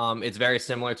 17. It's very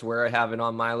similar to where I have it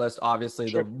on my list. Obviously,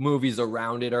 Sure. The movies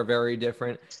around it are very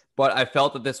different, but I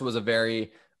felt that this was a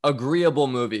very agreeable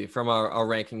movie from a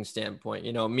ranking standpoint.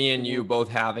 You know, me and you both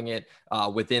having it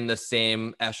within the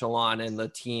same echelon and the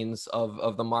teens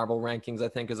of the Marvel rankings, I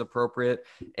think is appropriate.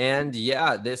 And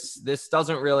yeah, this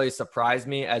doesn't really surprise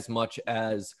me as much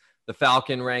as the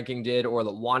Falcon ranking did or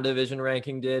the WandaVision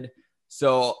ranking did.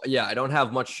 So yeah, I don't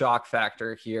have much shock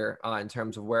factor here in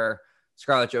terms of where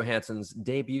Scarlett Johansson's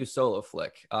debut solo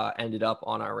flick ended up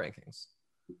on our rankings.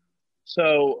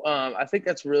 So I think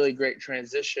that's a really great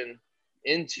transition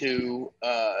into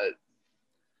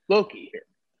Loki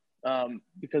here,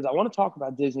 because I want to talk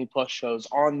about Disney Plus shows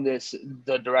on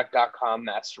the Direct.com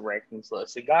master rankings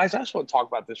list. And guys, I just want to talk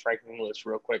about this ranking list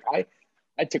real quick. I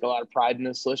take a lot of pride in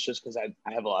this list just because I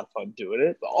have a lot of fun doing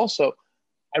it, but also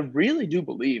I really do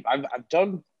believe I've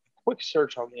done a quick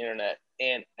search on the internet,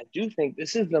 and I do think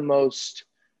this is the most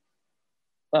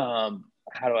how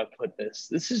do I put this?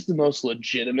 This is the most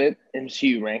legitimate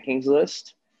MCU rankings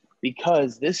list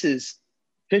because this is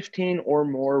 15 or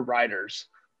more writers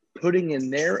putting in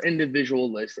their individual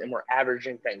list, and we're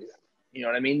averaging things out. You know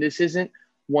what I mean? This isn't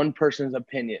one person's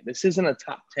opinion. This isn't a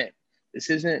top 10. This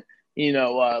isn't,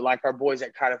 like our boys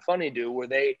at Kind of Funny do, where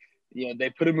they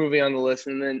put a movie on the list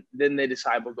and then they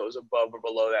decide what goes above or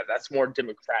below that. That's more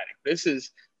democratic. This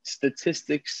is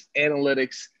statistics,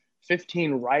 analytics,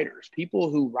 15 writers,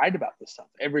 people who write about this stuff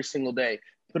every single day,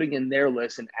 putting in their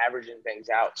list and averaging things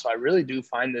out. So I really do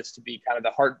find this to be kind of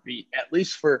the heartbeat, at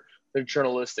least for the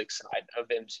journalistic side of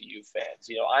MCU fans.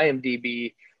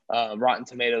 IMDb, Rotten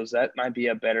Tomatoes, that might be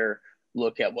a better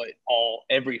look at what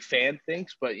every fan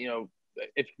thinks. But,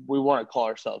 if we want to call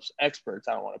ourselves experts,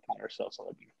 I don't want to pat ourselves on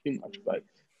the back too much, but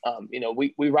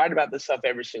we write about this stuff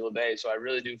every single day. So I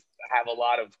really do have a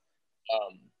lot of,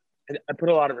 I put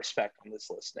a lot of respect on this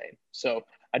list name. So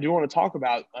I do want to talk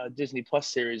about Disney Plus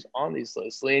series on these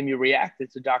lists. Liam, you reacted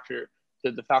to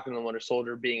the Falcon and the Winter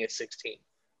Soldier being a 16,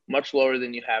 much lower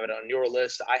than you have it on your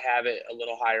list. I have it a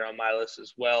little higher on my list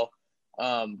as well.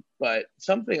 But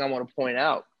something I want to point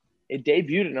out, it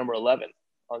debuted at number 11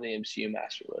 on the MCU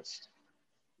master list.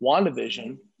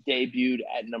 WandaVision debuted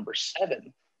at number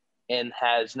 7 and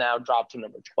has now dropped to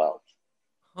number 12.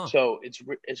 Huh. So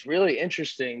it's really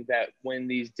interesting that when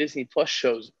these Disney Plus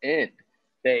shows end,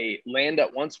 they land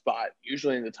at one spot,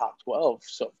 usually in the top 12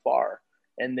 so far.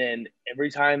 And then every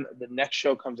time the next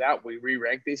show comes out, we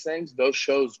re-rank these things, those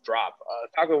shows drop.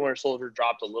 Falcon and Winter Soldier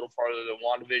dropped a little farther than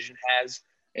WandaVision has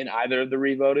in either of the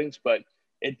re-votings, but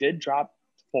it did drop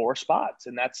 4 spots,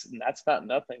 and that's not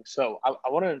nothing. So I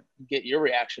want to get your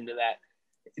reaction to that.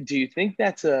 Do you think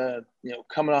that's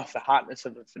coming off the hotness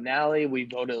of the finale, we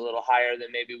voted a little higher than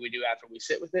maybe we do after we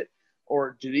sit with it?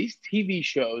 Or do these TV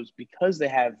shows, because they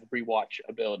have rewatch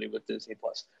ability with Disney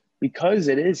Plus, because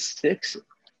it is 6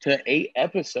 to 8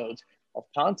 episodes of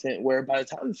content where by the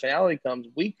time the finale comes,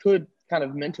 we could kind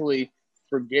of mentally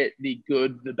forget the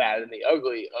good, the bad, and the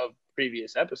ugly of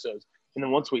previous episodes. And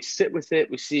then once we sit with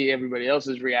it, we see everybody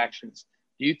else's reactions.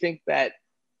 Do you think that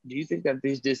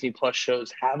these Disney Plus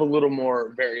shows have a little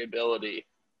more variability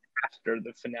after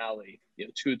the finale,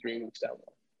 2 or 3 weeks down the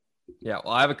line? Yeah,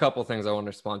 well, I have a couple things I want to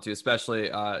respond to, especially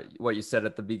what you said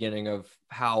at the beginning of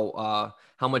how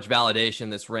much validation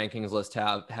this rankings list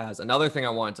has. Another thing I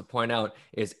wanted to point out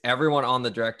is everyone on the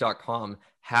Direct.com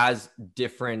has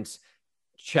different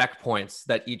checkpoints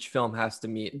that each film has to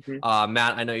meet.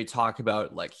 Matt, I know you talk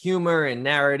about like humor and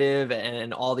narrative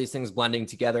and all these things blending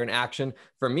together in action.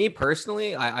 For me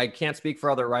personally, I can't speak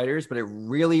for other writers, but it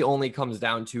really only comes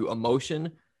down to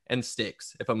emotion and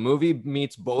stakes. If a movie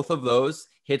meets both of those,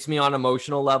 hits me on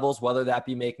emotional levels, whether that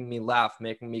be making me laugh,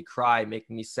 making me cry,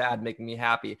 making me sad, making me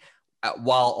happy,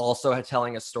 while also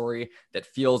telling a story that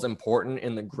feels important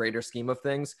in the greater scheme of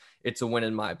things, it's a win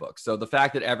in my book. So the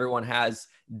fact that everyone has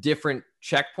different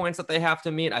checkpoints that they have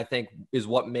to meet, I think is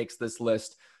what makes this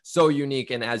list so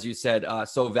unique. And as you said,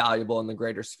 so valuable in the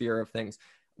greater sphere of things.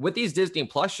 With these Disney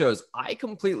Plus shows, I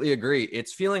completely agree.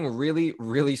 It's feeling really,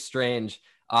 really strange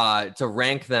to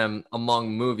rank them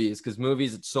among movies, because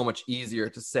movies, it's so much easier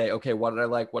to say, okay, what did I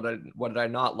like? What did I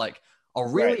not like? A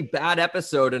really bad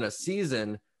episode in a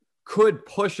season could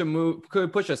push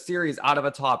a series out of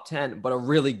a top 10, but a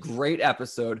really great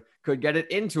episode could get it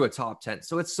into a top 10.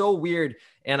 So it's so weird.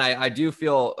 And I do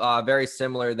feel very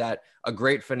similar that a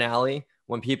great finale,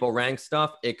 when people rank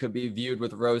stuff, it could be viewed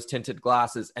with rose tinted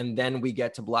glasses. And then we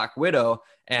get to Black Widow,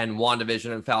 and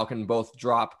WandaVision and Falcon both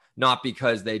drop, not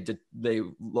because they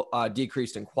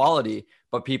decreased in quality,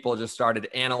 but people just started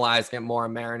analyzing it more,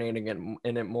 marinating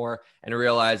in it more, and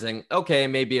realizing, okay,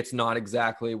 maybe it's not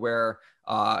exactly where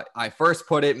I first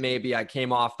put it. Maybe I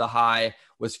came off the high,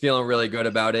 was feeling really good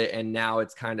about it, and now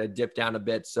it's kind of dipped down a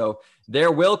bit. So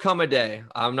there will come a day,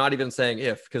 I'm not even saying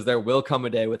if, because there will come a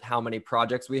day with how many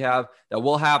projects we have, that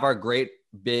we'll have our great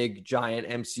big giant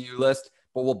MCU list,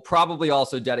 but we'll probably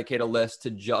also dedicate a list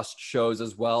to just shows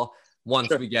as well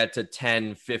once we get to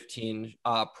 10, 15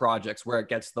 projects where it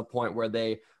gets to the point where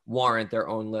they warrant their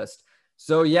own list.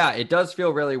 So yeah, it does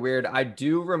feel really weird. I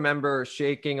do remember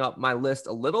shaking up my list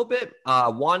a little bit.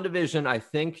 WandaVision, I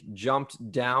think,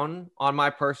 jumped down on my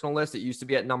personal list. It used to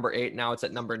be at number 8. Now it's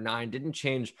at number 9. Didn't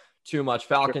change too much.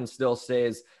 Falcon still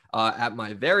stays at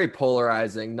my very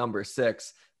polarizing number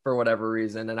 6 for whatever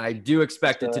reason. And I do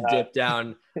expect it to dip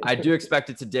down. I do expect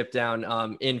it to dip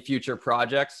down in future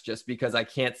projects, just because I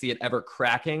can't see it ever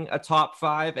cracking a top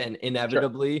 5. And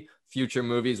inevitably, future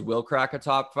movies will crack a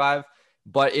top 5.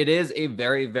 But it is a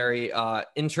very, very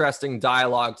interesting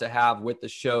dialogue to have with the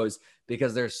shows,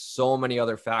 because there's so many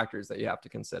other factors that you have to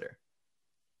consider.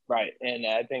 Right. And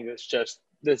I think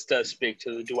this does speak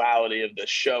to the duality of the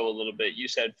show a little bit. You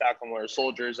said Falcon Winter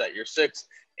Soldier is at your 6,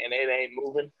 and it ain't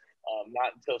moving.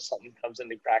 Not until something comes in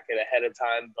to crack it ahead of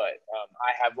time. But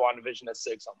I have WandaVision at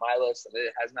 6 on my list, and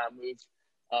it has not moved.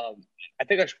 I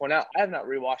think I should point out, I have not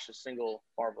rewatched a single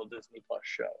Marvel Disney Plus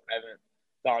show. I haven't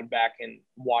gone back and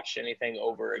watched anything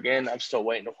over again. I'm still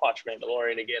waiting to watch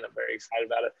Mandalorian again. I'm very excited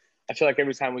about it. I feel like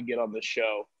every time we get on the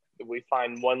show, we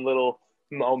find one little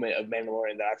moment of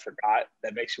Mandalorian that I forgot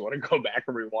that makes you want to go back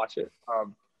and rewatch it.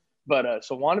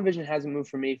 So WandaVision hasn't moved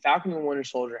for me. Falcon and Winter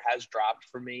Soldier has dropped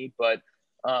for me, but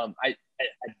I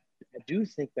do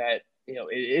think that,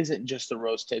 it isn't just the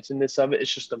rose tints of it.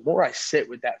 It's just the more I sit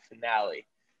with that finale,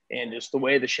 and just the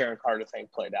way the Sharon Carter thing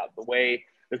played out, the way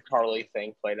the Carly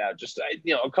thing played out, just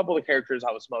a couple of characters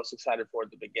I was most excited for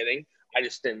at the beginning. I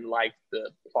just didn't like the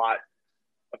plot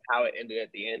of how it ended at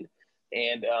the end.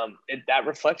 And that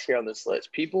reflects here on this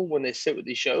list. People, when they sit with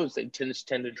these shows, they tend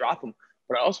to drop them.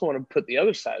 But I also want to put the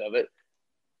other side of it.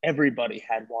 Everybody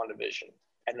had WandaVision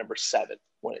at number 7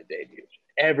 when it debuted.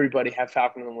 Everybody had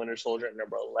Falcon and the Winter Soldier at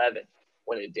number 11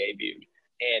 when it debuted.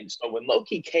 And so when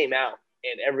Loki came out,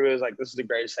 and everybody was like, this is the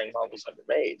greatest thing Marvel's ever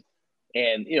made.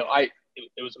 And,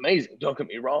 it was amazing. Don't get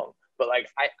me wrong. But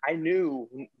I knew,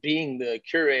 being the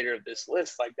curator of this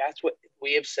list, that's what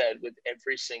we have said with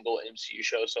every single MCU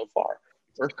show so far.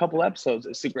 First couple episodes,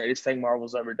 it's the greatest thing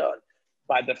Marvel's ever done.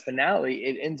 By the finale,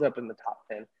 it ends up in the top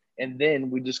 10. And then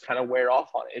we just kind of wear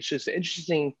off on it. It's just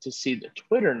interesting to see the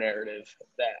Twitter narrative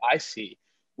that I see,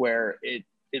 where it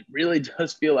really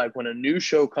does feel like when a new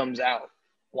show comes out,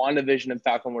 WandaVision and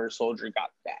Falcon Winter Soldier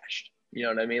got bashed. You know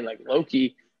what I mean? Like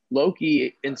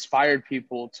Loki inspired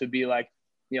people to be like,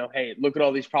 hey, look at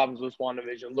all these problems with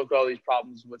WandaVision. Look at all these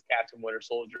problems with Captain Winter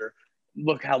Soldier.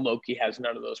 Look how Loki has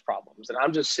none of those problems. And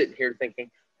I'm just sitting here thinking,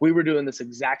 we were doing this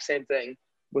exact same thing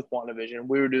with WandaVision.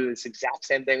 We were doing this exact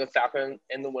same thing with Falcon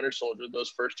and the Winter Soldier. Those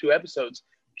first 2 episodes,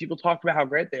 people talked about how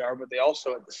great they are, but they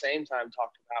also at the same time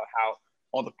talked about how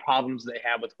all the problems they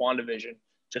have with WandaVision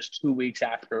just 2 weeks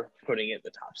after putting it in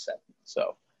the top 7.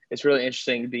 So it's really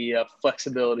interesting, the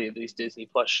flexibility of these Disney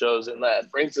Plus shows. And that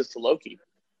brings us to Loki.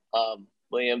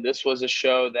 Liam, this was a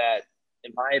show that,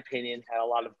 in my opinion, had a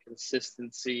lot of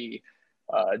consistency,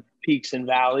 peaks and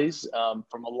valleys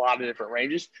from a lot of different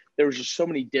ranges. There was just so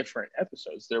many different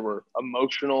episodes. There were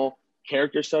emotional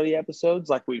character study episodes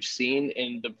like we've seen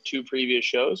in the 2 previous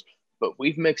shows, but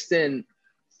we've mixed in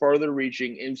further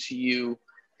reaching MCU,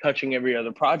 touching every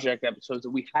other project episodes that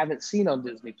we haven't seen on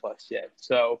Disney Plus yet.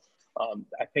 So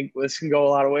I think this can go a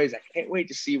lot of ways. I can't wait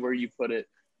to see where you put it.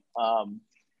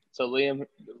 So Liam,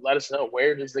 let us know,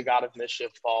 where does the God of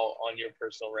Mischief fall on your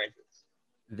personal rankings?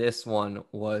 This one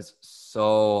was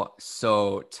so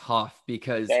tough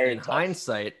because Very in tough.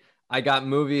 hindsight, I got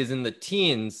movies in the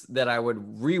teens that I would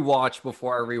rewatch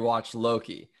before I rewatched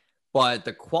Loki. But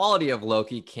the quality of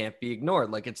Loki can't be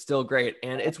ignored. Like, it's still great.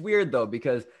 And it's weird though,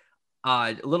 because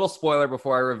a little spoiler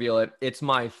before I reveal it, it's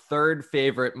my third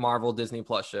favorite Marvel Disney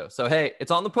Plus show. So hey,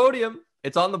 it's on the podium.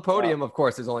 It's on the podium. Wow. Of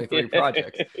course, there's only 3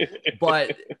 projects.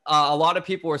 But a lot of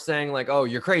people were saying like, oh,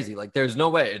 you're crazy. Like, there's no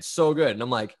way. It's so good. And I'm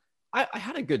like, I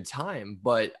had a good time,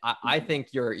 but I think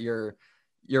you're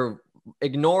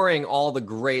ignoring all the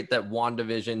great that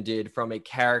WandaVision did from a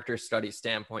character study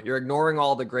standpoint. You're ignoring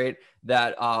all the great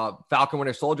that Falcon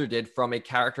Winter Soldier did from a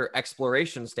character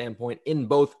exploration standpoint in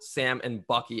both Sam and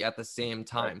Bucky at the same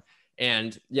time. Right.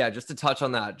 And yeah, just to touch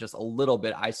on that just a little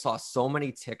bit, I saw so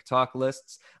many TikTok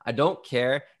lists. I don't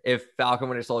care if Falcon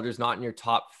Winter Soldier is not in your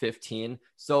top 15,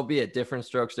 so be it. Different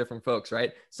strokes, different folks,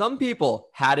 right? Some people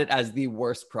had it as the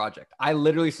worst project. I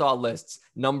literally saw lists,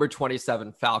 number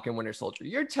 27, Falcon Winter Soldier.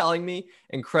 You're telling me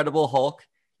Incredible Hulk?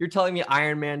 You're telling me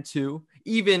Iron Man 2?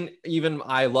 Even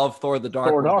I love Thor the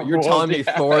Dark World. But you're telling me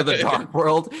Thor the Dark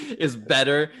World is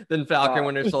better than Falcon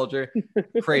Winter Soldier?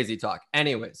 Crazy talk.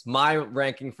 Anyways, my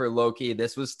ranking for Loki,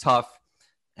 this was tough.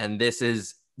 And this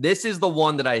is the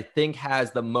one that I think has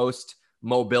the most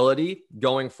mobility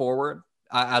going forward.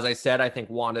 As I said, I think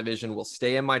WandaVision will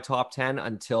stay in my top 10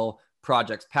 until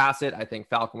projects pass it. I think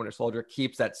Falcon Winter Soldier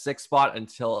keeps that 6th spot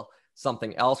until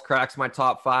something else cracks my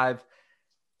top 5.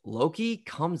 Loki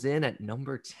comes in at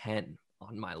number 10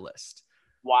 on my list.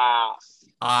 Wow.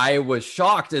 I was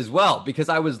shocked as well because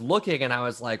I was looking and I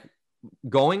was like,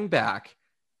 going back,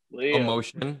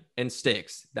 emotion and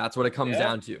stakes. That's what it comes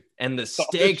down to. And the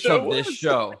stakes of this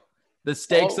show,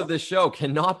 of this show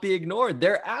cannot be ignored.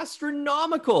 They're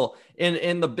astronomical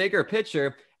in the bigger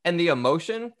picture. And the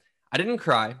emotion, I didn't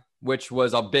cry, which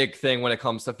was a big thing when it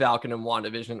comes to Falcon and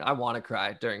WandaVision. I want to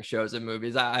cry during shows and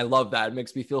movies. I love that. It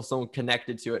makes me feel so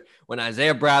connected to it. When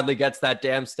Isaiah Bradley gets that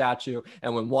damn statue,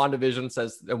 and when Wanda Maximoff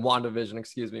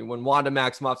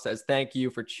says, thank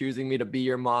you for choosing me to be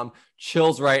your mom,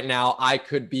 chills right now. I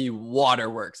could be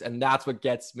waterworks. And that's what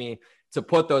gets me to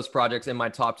put those projects in my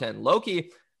top 10.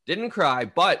 Loki didn't cry,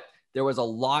 but there was a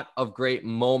lot of great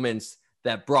moments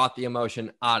that brought the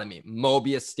emotion out of me.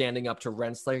 Mobius standing up to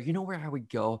Renslayer. You know where I would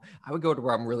go? I would go to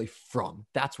where I'm really from.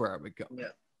 That's where I would go. Yeah.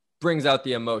 Brings out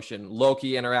the emotion.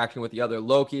 Loki interacting with the other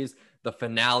Lokis. The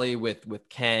finale with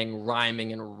Kang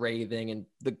rhyming and raving. And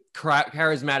the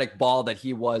charismatic ball that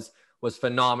he was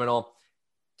phenomenal.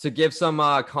 To give some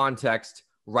context,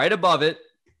 right above it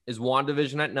is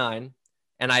WandaVision at 9.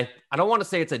 And I don't want to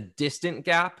say it's a distant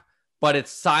gap, but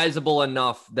it's sizable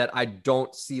enough that I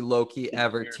don't see Loki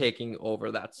ever taking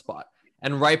over that spot.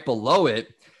 And right below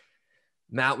it,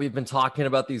 Matt, we've been talking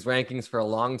about these rankings for a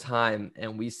long time,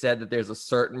 and we said that there's a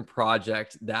certain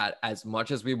project that, as much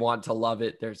as we want to love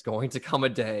it, there's going to come a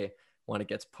day when it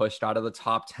gets pushed out of the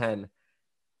top 10.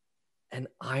 And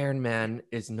Iron Man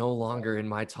is no longer in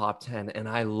my top 10, and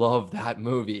I love that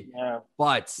movie. Yeah.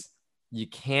 But you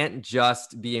can't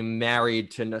just be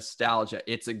married to nostalgia.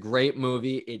 It's a great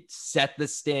movie. It set the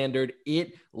standard.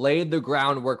 It laid the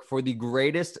groundwork for the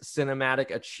greatest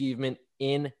cinematic achievement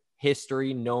in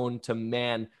history known to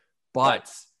man.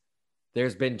 But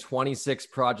there's been 26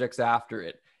 projects after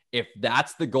it. If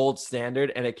that's the gold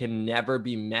standard and it can never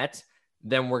be met,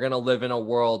 then we're going to live in a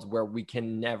world where we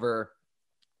can never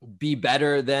be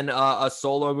better than a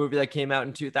solo movie that came out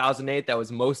in 2008 that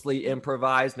was mostly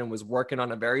improvised and was working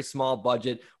on a very small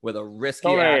budget with a risky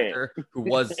actor who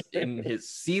was in his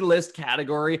C-list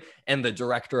category and the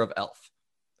director of Elf.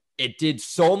 It did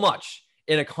so much.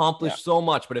 It accomplished so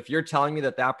much. But if you're telling me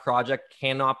that project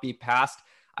cannot be passed,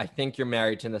 I think you're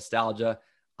married to nostalgia.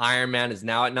 Iron Man is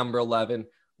now at number 11.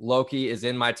 Loki is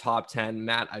in my top 10.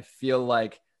 Matt, I feel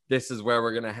like this is where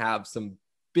we're going to have some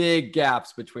big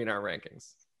gaps between our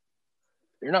rankings.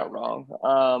 You're not wrong.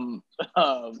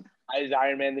 Is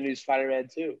Iron Man the new Spider-Man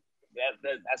 2?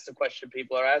 That's the question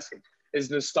people are asking. Is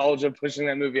nostalgia pushing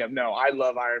that movie up? No, I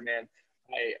love Iron Man.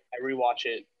 I rewatch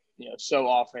it, so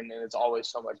often, and it's always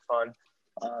so much fun.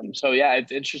 So yeah,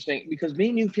 it's interesting because me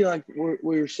and you feel like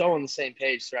we're so on the same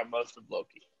page throughout most of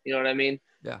Loki. You know what I mean?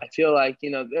 Yeah. I feel like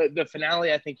the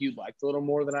finale I think you liked a little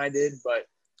more than I did, but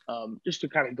just to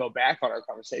kind of go back on our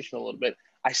conversation a little bit,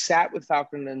 I sat with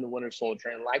Falcon and the Winter Soldier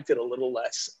and liked it a little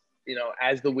less,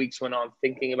 as the weeks went on,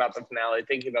 thinking about the finale,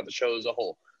 thinking about the show as a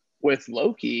whole. with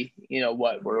Loki,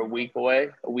 we're a week away,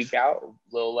 a week out,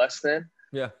 a little less than.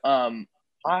 Yeah.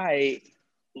 I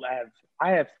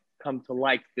have come to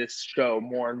like this show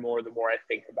more and more the more I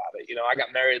think about it. I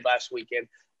got married last weekend.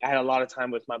 I had a lot of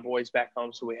time with my boys back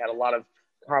home, so we had a lot of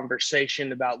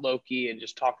conversation about Loki and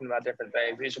just talking about different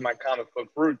things. These are my comic book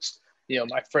roots,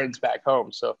 my friends back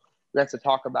home. So we have to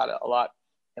talk about it a lot.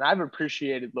 And I've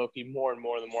appreciated Loki more and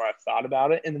more the more I've thought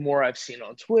about it. And the more I've seen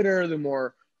on Twitter, the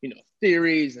more,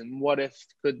 theories and what if,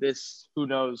 could this, who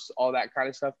knows, all that kind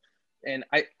of stuff. And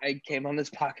I came on this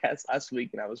podcast last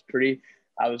week and I was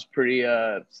pretty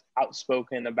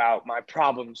outspoken about my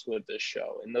problems with this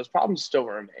show. And those problems still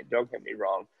remain, don't get me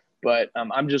wrong. But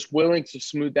I'm just willing to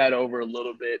smooth that over a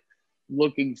little bit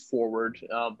looking forward.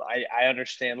 I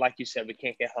understand, like you said, we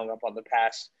can't get hung up on the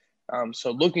past.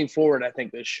 So looking forward, I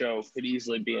think this show could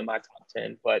easily be in my top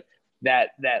 10. But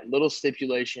that little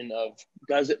stipulation of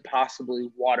does it possibly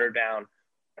water down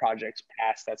projects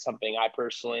past, that's something I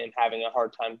personally am having a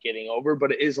hard time getting over.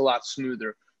 But it is a lot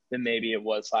smoother than maybe it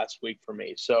was last week for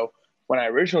me. So when I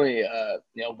originally,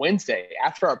 Wednesday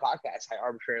after our podcast, I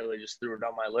arbitrarily just threw it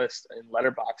on my list in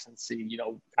Letterboxd and see,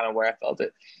 kind of where I felt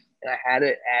it. And I had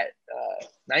it at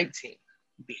 19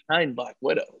 behind Black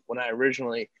Widow when I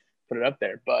originally put it up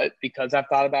there. But because I've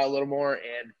thought about it a little more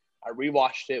and I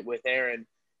rewatched it with Aaron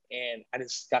and I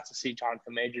just got to see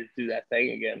Jonathan Majors do that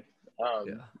thing again.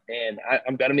 And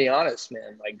I'm going to be honest,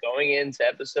 man, like going into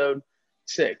episode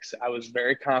 6, I was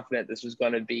very confident this was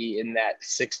going to be in that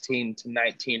 16 to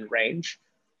 19 range.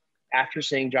 After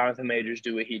seeing Jonathan Majors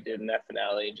do what he did in that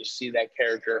finale and just see that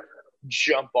character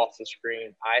jump off the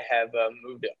screen, I have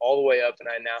moved it all the way up, and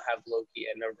I now have Loki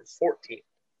at number 14.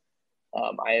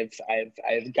 I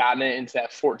have gotten it into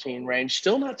that 14 range,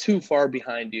 still not too far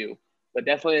behind you, but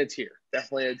definitely a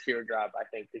tear drop, I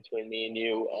think, between me and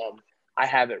you. I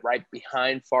have it right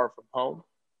behind Far From Home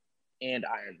and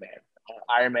Iron Man.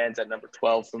 Iron Man's at number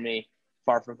 12 for me,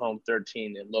 Far From Home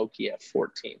 13, and Loki at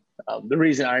 14. The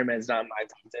reason Iron Man's not in my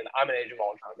top 10, I'm an Age of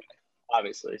Ultron guy,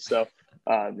 obviously. So,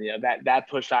 that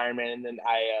pushed Iron Man. And then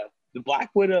the Black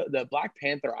Widow, the Black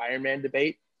Panther Iron Man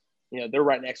debate, they're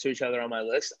right next to each other on my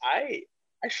list.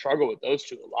 I struggle with those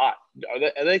two a lot.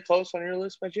 Are they close on your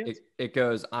list by chance? It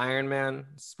goes Iron Man,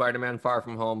 Spider-Man, Far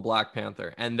From Home, Black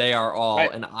Panther, and they are all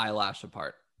an eyelash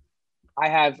apart. I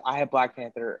have Black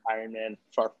Panther, Iron Man,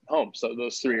 Far From Home. So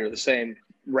those three are the same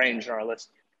range on our list.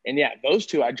 And yeah, those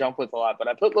two I jump with a lot, but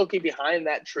I put Loki behind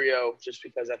that trio just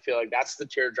because I feel like that's the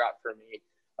teardrop for me.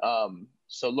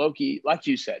 So Loki, like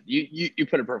you said, you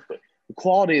put it perfectly. The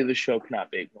quality of the show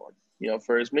cannot be ignored.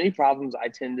 For as many problems I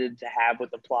tended to have with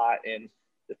the plot and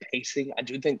the pacing, I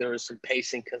do think there was some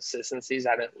pacing consistencies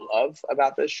I didn't love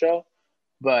about this show,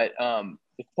 but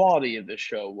the quality of this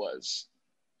show was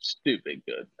stupid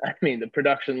good. I mean, the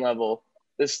production level,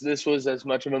 this was as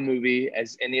much of a movie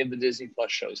as any of the Disney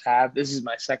Plus shows have. This is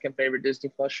my second favorite Disney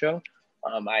Plus show.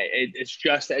 It's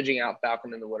just edging out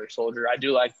Falcon and the Winter Soldier. I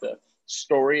do like the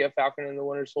story of Falcon and the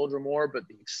Winter Soldier more, but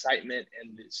the excitement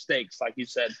and the stakes, like you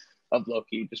said, of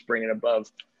Loki just bring it above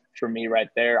for me right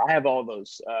there. I have all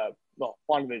those.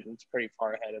 WandaVision's pretty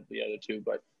far ahead of the other two,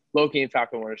 but Loki and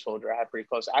Falcon and Winter Soldier I have pretty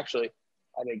close. Actually,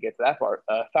 I didn't get to that part.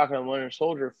 Falcon and Winter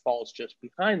Soldier falls just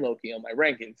behind Loki on my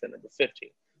rankings at number 15.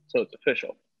 So it's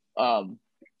official.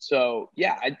 So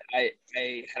yeah, I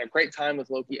had a great time with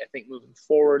Loki. I think moving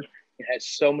forward, it has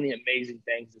so many amazing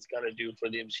things it's going to do for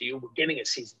the MCU. We're getting a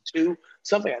season 2,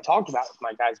 something I talked about with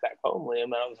my guys back home, Liam,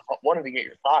 and I wanted to get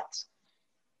your thoughts.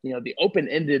 The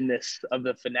open-endedness of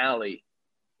the finale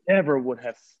never would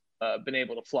have been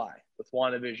able to fly with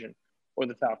WandaVision or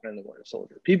the Falcon and the Winter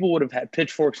Soldier. People would have had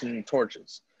pitchforks and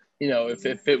torches,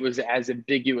 if it was as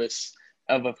ambiguous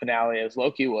of a finale as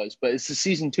Loki was. But it's the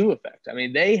season 2 effect. I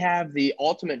mean, they have the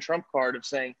ultimate trump card of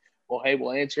saying, well, hey,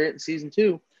 we'll answer it in season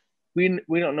 2. We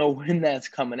don't know when that's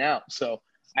coming out. So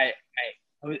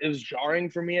it was jarring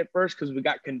for me at first because we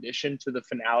got conditioned to the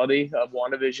finality of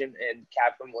WandaVision and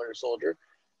Captain Winter Soldier.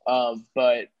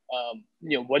 But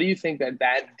what do you think that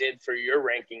did for your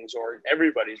rankings or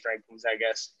everybody's rankings, I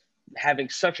guess, having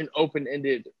such an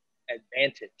open-ended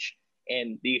advantage?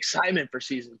 And the excitement for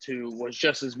season 2 was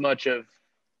just as much of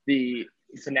the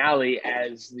finale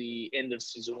as the end of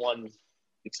season 1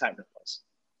 excitement was.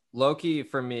 Loki,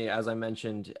 for me, as I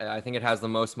mentioned, I think it has the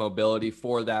most mobility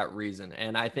for that reason.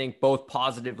 And I think both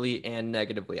positively and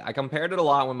negatively. I compared it a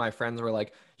lot when my friends were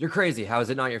like, you're crazy. How is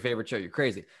it not your favorite show? You're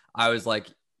crazy. I was like,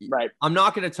 right. I'm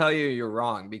not going to tell you you're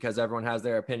wrong because everyone has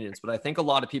their opinions. But I think a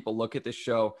lot of people look at this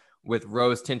show with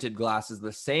rose-tinted glasses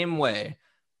the same way,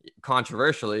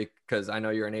 controversially, because I know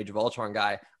you're an Age of Ultron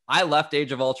guy. I left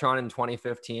Age of Ultron in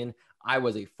 2015. I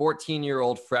was a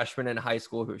 14-year-old freshman in high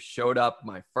school who showed up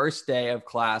my first day of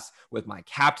class with my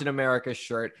Captain America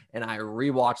shirt, and I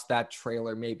rewatched that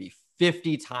trailer maybe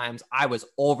 50 times. I was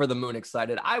over the moon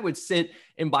excited. I would sit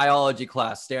in biology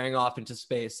class staring off into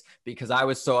space because I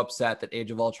was so upset that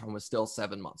Age of Ultron was still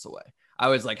 7 months away. I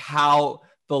was like, how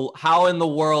in the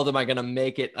world am I going to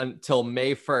make it until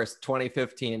May 1st,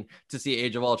 2015 to see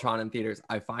Age of Ultron in theaters?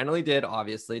 I finally did.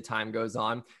 Obviously, time goes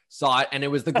on. Saw it, and it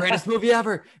was the greatest movie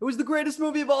ever. It was the greatest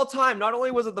movie of all time. Not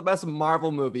only was it the best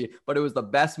Marvel movie, but it was the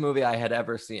best movie I had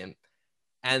ever seen.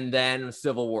 And then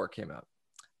Civil War came out.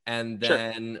 And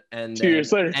then 2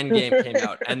 years later, Endgame came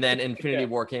out. And then Infinity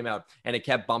War came out. And it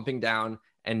kept bumping down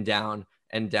and down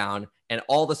and down. And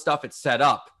all the stuff it set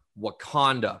up,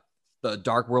 Wakanda, the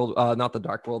Dark World, not the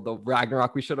Dark World, the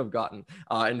Ragnarok we should have gotten,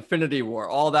 Infinity War,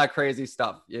 all that crazy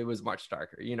stuff. It was much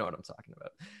darker. You know what I'm talking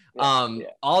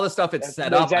about. All the stuff it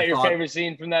set up. Is that your favorite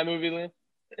scene from that movie, Liam?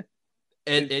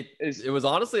 It was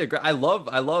honestly I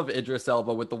love Idris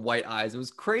Elba with the white eyes. It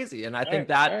was crazy, and I think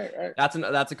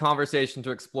that's a conversation to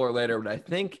explore later. But I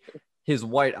think his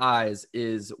white eyes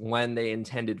is when they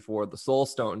intended for the Soul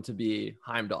Stone to be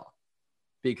Heimdall,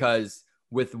 because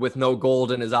with no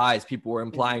gold in his eyes, people were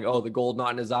implying, oh, the gold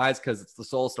not in his eyes because it's the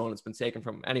Soul Stone. It's been taken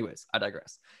from him. Anyways, I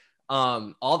digress.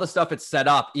 All the stuff it's set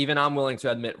up, even I'm willing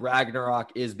to admit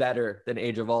Ragnarok is better than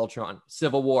Age of Ultron.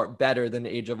 Civil War, better than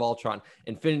Age of Ultron.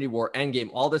 Infinity War, Endgame,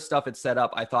 all this stuff it's set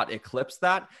up, I thought eclipsed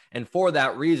that. And for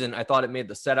that reason, I thought it made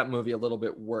the setup movie a little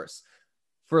bit worse.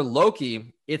 For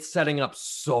Loki, it's setting up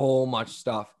so much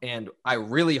stuff. And I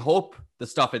really hope the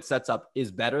stuff it sets up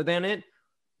is better than it.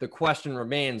 The question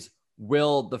remains,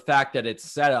 will the fact that it's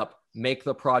set up make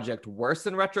the project worse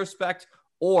in retrospect,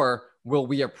 or will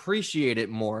we appreciate it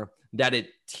more that it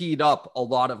teed up a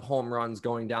lot of home runs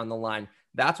going down the line?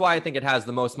 That's why I think it has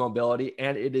the most mobility,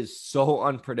 and it is so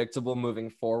unpredictable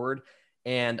moving forward.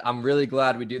 And I'm really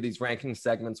glad we do these ranking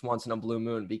segments once in a blue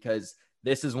moon, because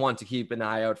this is one to keep an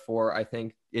eye out for. I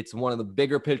think it's one of the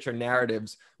bigger picture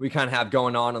narratives we kind of have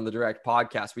going on the Direct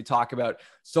podcast. We talk about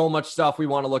so much stuff we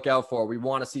want to look out for. We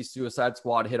want to see Suicide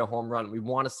Squad hit a home run. We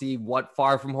want to see what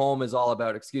Far From Home is all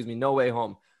about. No Way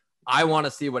Home. I want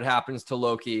to see what happens to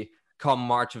Loki come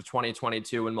March of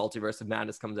 2022 when Multiverse of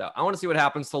Madness comes out. I want to see what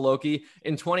happens to Loki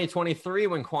in 2023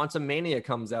 when Quantum Mania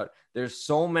comes out. There's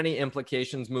so many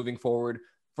implications moving forward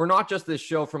for not just this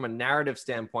show from a narrative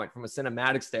standpoint, from a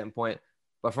cinematic standpoint,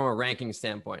 but from a ranking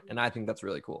standpoint. And I think that's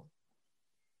really cool.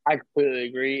 I completely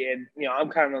agree. And, I'm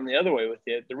kind of on the other way with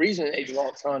you. The reason Age of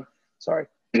Ultron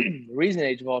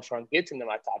gets into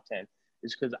my top 10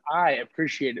 is because I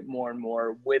appreciate it more and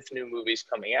more with new movies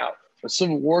coming out. When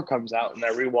Civil War comes out and I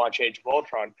rewatch Age of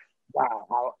Ultron,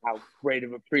 wow, how great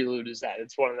of a prelude is that?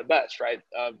 It's one of the best, right?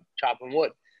 Chopping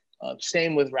wood.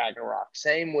 Same with Ragnarok.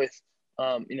 Same with,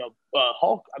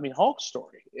 Hulk. I mean, Hulk's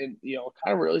story. It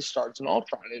kind of really starts in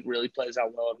Ultron. It really plays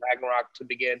out well in Ragnarok to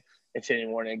begin, Infinity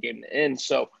War and Endgame to end.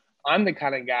 So I'm the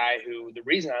kind of guy who, the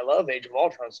reason I love Age of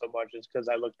Ultron so much is because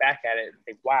I look back at it and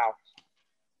think, wow,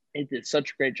 it did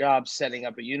such a great job setting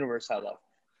up a universe I love.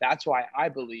 That's why I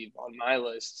believe on my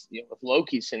list, with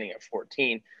Loki sitting at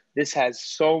 14, this has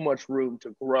so much room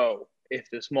to grow if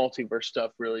this multiverse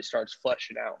stuff really starts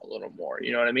fleshing out a little more.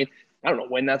 You know what I mean? I don't know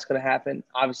when that's going to happen.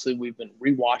 Obviously, we've been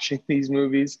rewatching these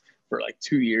movies for like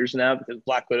 2 years now because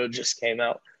Black Widow just came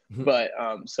out. But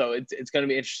so it's going to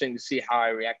be interesting to see how I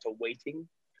react to waiting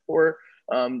for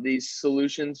these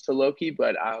solutions to Loki.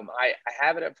 But I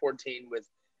have it at 14 with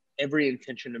every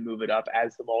intention to move it up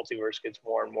as the multiverse gets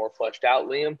more and more fleshed out.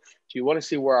 Liam, do you want to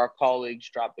see where our colleagues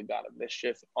drop the God of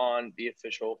Mischief on the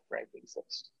official rankings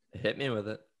list? Hit me with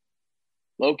it.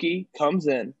 Loki comes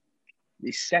in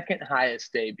the second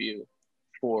highest debut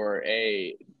for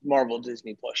a Marvel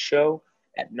Disney Plus show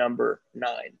at number 9,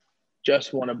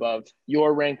 just one above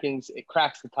your rankings. It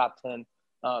cracks the top 10.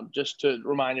 Just to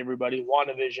remind everybody,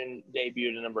 WandaVision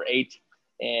debuted at number 8,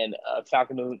 and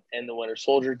Falcon and the Winter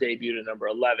Soldier debuted at number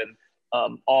 11.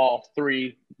 All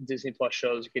 3 Disney Plus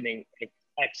shows getting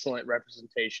excellent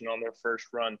representation on their first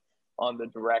run on the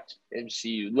Direct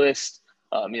MCU list.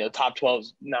 Top 12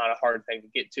 is not a hard thing to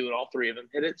get to, and all 3 of them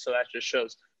hit it. So that just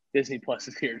shows Disney Plus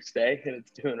is here to stay, and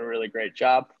it's doing a really great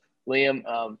job. Liam,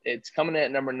 it's coming in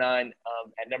at number 9.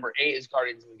 At number 8 is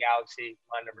Guardians of the Galaxy,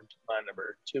 my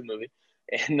number 2 movie.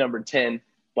 And number 10,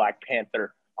 Black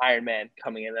Panther. Iron Man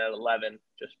coming in at 11,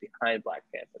 just behind Black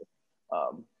Panther.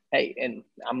 Hey, and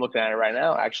I'm looking at it right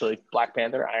now. Actually, Black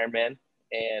Panther, Iron Man,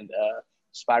 and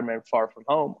Spider-Man Far From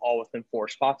Home, all within 4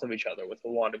 spots of each other, with the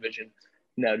WandaVision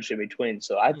nudge in between.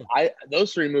 So I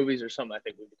those 3 movies are something I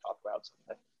think we could talk about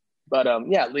someday. But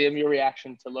Liam, your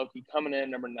reaction to Loki coming in at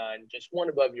number 9, just one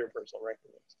above your personal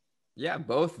ranking list. Yeah,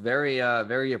 both very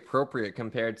appropriate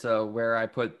compared to where I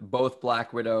put both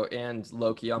Black Widow and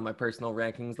Loki on my personal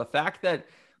rankings. The fact that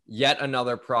yet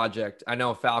another project, I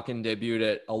know Falcon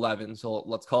debuted at 11, so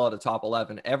let's call it a top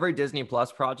 11. Every Disney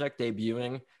Plus project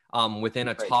debuting within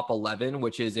a top 11,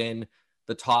 which is in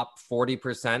the top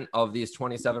 40% of these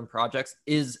 27 projects,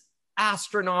 is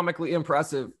astronomically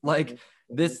impressive. Like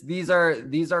these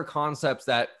are concepts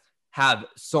that have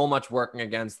so much working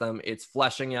against them. It's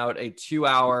fleshing out a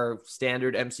 2-hour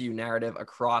standard MCU narrative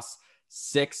across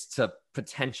 6 to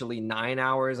potentially 9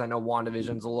 hours. I know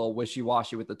WandaVision's a little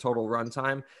wishy-washy with the total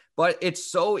runtime, but it's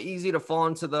so easy to fall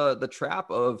into the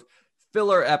trap of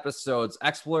filler episodes,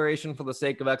 exploration for the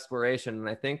sake of exploration. And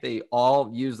I think they all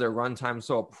use their runtime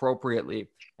so appropriately,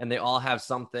 and they all have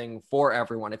something for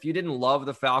everyone. If you didn't love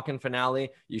the Falcon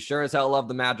finale, you sure as hell love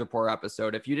the Madripoor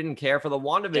episode. If you didn't care for the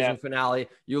WandaVision finale,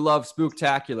 you love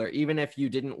Spooktacular. Even if you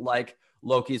didn't like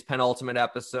Loki's penultimate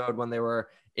episode when they were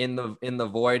in the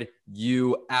void,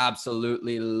 you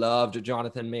absolutely loved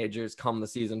Jonathan Majors come the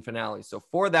season finale. So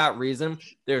for that reason,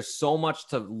 there's so much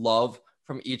to love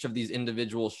from each of these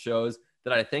individual shows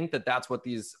that I think that's what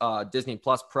these Disney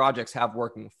Plus projects have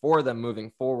working for them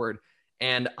moving forward.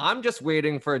 And I'm just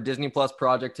waiting for a Disney Plus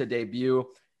project to debut,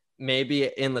 maybe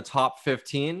in the top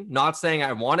 15. Not saying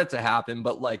I want it to happen,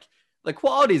 but like the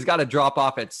quality's got to drop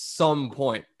off at some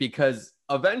point, because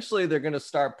eventually they're going to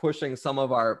start pushing some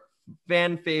of our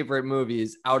fan favorite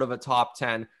movies out of a top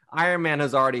 10. Iron Man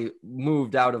has already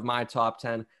moved out of my top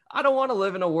 10. I don't want to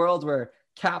live in a world where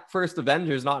Cap First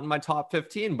Avengers not in my top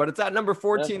 15, but it's at number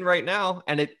 14 right now,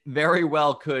 and it very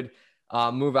well could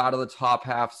move out of the top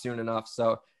half soon enough.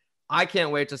 So I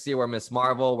can't wait to see where Miss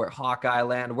Marvel, where Hawkeye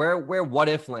land, where What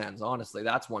If lands. Honestly,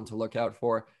 that's one to look out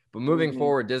for. But moving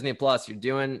forward, Disney Plus, you're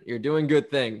doing good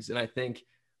things, and I think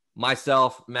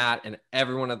myself, Matt, and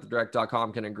everyone at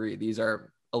thedirect.com can agree these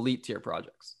are elite tier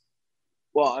projects.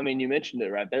 Well, I mean, you mentioned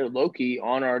it right there. Loki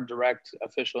on our direct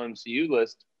official MCU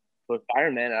list put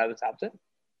Iron Man out of the top 10.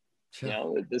 Sure. You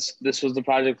know, this was the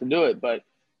project to do it. But,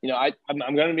 you know, I'm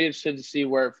going to be interested to see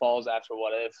where it falls after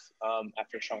What If,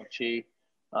 after Shang-Chi.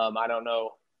 I don't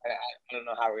know. I don't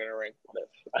know how we're going to rank What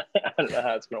If. I don't know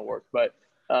how it's going to work. But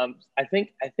I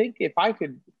think if I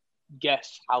could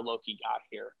guess how Loki got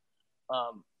here,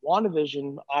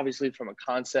 WandaVision, obviously from a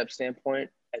concept standpoint,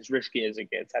 as risky as it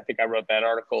gets. I think I wrote that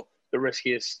article, the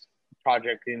riskiest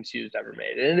project the MCU's ever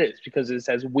made. And it is, because it's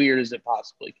as weird as it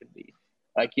possibly can be.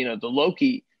 Like, you know, the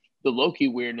Loki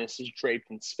weirdness is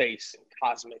draped in space and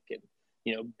cosmic and,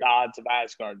 you know, gods of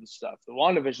Asgard and stuff. The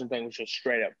WandaVision thing was just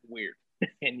straight up weird.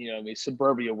 And, you know, I mean,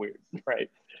 suburbia weird, right?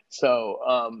 So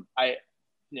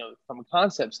you know, from a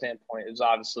concept standpoint, it was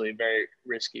obviously very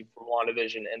risky for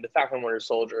WandaVision, and the Falcon Winter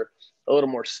Soldier a little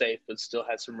more safe, but still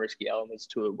had some risky elements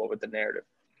to it, but with the narrative.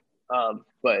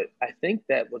 But I think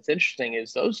that what's interesting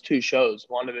is those two shows,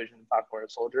 WandaVision and Falcon Winter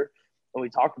Soldier, when we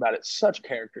talk about it, such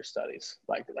character studies,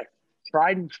 like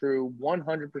tried and true,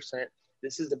 100%.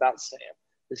 This is about Sam.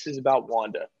 This is about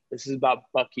Wanda. This is about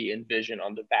Bucky and Vision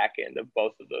on the back end of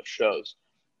both of those shows.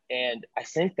 And I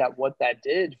think that what that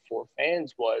did for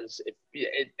fans was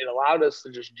it allowed us to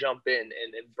just jump in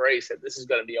and embrace that this is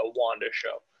going to be a Wanda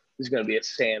show. This is going to be a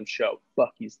Sam show.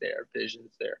 Bucky's there.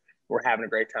 Vision's there. We're having a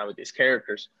great time with these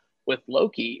characters. With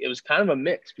Loki, it was kind of a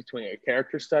mix between a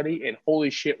character study and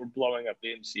holy shit, we're blowing up the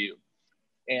MCU.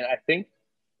 And I think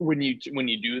when you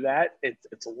do that,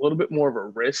 it's a little bit more of a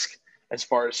risk as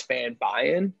far as fan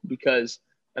buy-in, because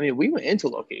I mean, we went into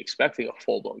Loki expecting a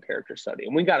full-blown character study,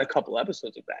 and we got a couple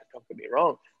episodes of that. Don't get me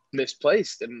wrong,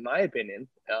 misplaced in my opinion,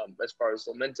 as far as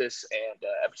Lamentus and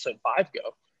episode 5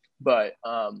 go. But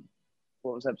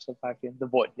what was episode 5 again? The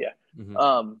Void, yeah.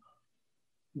 Mm-hmm.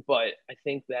 But I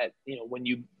think that, you know, when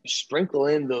you sprinkle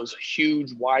in those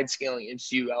huge, wide-scaling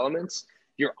MCU elements,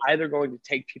 you're either going to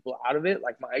take people out of it,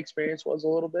 like my experience was a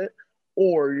little bit,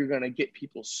 or you're going to get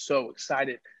people so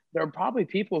excited. There are probably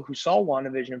people who saw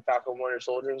WandaVision, Falcon Winter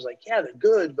Soldier, and was like, yeah, they're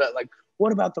good, but like,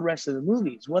 what about the rest of the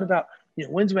movies? What about, you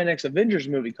know, when's my next Avengers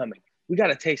movie coming? We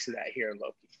got a taste of that here in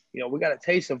Loki. You know, we got a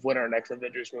taste of when our next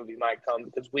Avengers movie might come,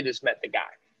 because we just met the guy.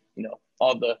 You know,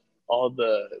 all the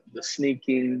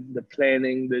sneaking, the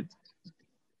planning, the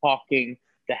talking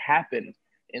that happened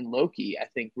in Loki, I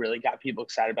think really got people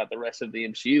excited about the rest of the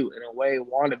MCU. In a way,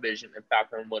 WandaVision and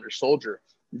Falcon Winter Soldier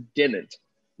didn't.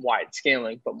 Wide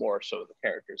scaling, but more so the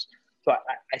characters. So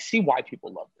I see why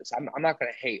people love this. I'm not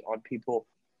going to hate on people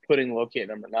putting Loki at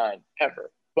number 9 ever,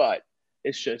 but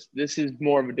it's just, this is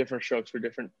more of a different strokes for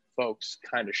different folks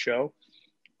kind of show.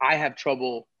 I have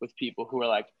trouble with people who are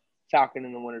like, Falcon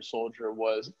and the Winter Soldier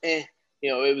was, you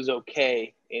know, it was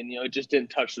okay. And, you know, it just didn't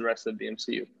touch the rest of the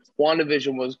MCU.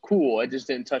 WandaVision was cool. It just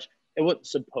didn't touch. It wasn't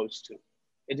supposed to.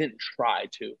 It didn't try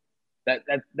to.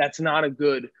 That's not a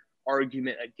good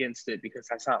argument against it because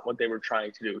that's not what they were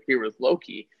trying to do. Here with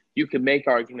Loki, you can make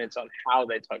arguments on how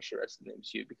they touch the rest of the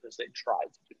MCU because they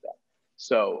tried to do that.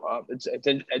 So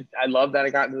I love that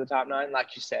it got into the top 9.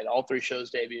 Like you said, all 3 shows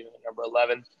debuting at number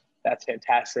 11. That's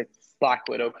fantastic. Black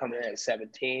Widow coming in at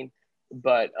 17.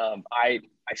 But I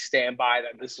stand by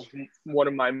that this is one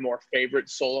of my more favorite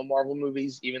solo Marvel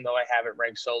movies. Even though I have it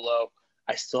ranked so low,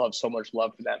 I still have so much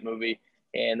love for that movie.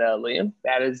 And Liam,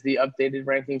 that is the updated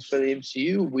rankings for the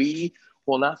MCU. We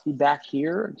will not be back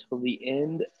here until the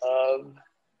end of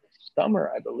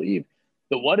summer, I believe.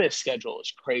 The What If schedule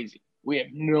is crazy. We have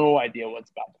no idea what's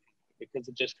about to happen because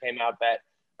it just came out that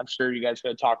I'm sure you guys are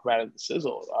going to talk about it in the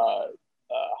sizzle.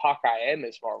 Hawkeye and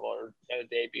Miss Marvel are going to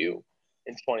debut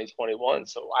in 2021.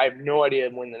 So I have no idea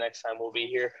when the next time we'll be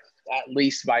here, at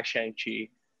least by Shang-Chi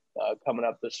coming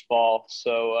up this fall.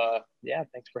 So,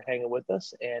 thanks for hanging with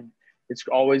us. And it's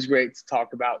always great to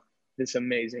talk about this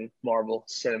amazing Marvel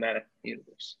Cinematic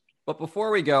Universe. But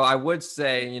before we go, I would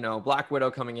say, Black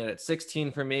Widow coming in at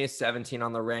 16 for me, 17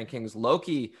 on the rankings.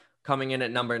 Loki coming in at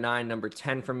number 9, number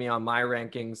 10 for me on my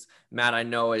rankings. Matt, I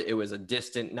know it was a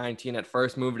distant 19 at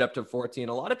first, moved up to 14.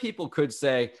 A lot of people could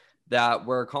say that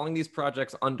we're calling these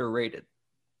projects underrated.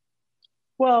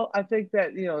 Well, I think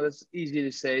that, that's easy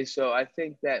to say. So I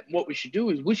think that what we should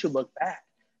do is we should look back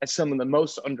at some of the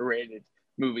most underrated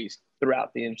movies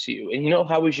throughout the MCU. And you know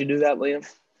how we should do that, Liam?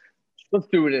 Let's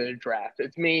do it in a draft.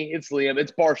 It's me, it's Liam,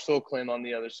 it's Barstool Clem on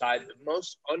the other side. The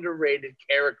most underrated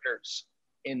characters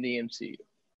in the MCU.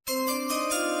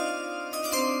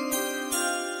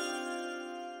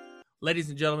 Ladies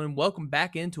and gentlemen, welcome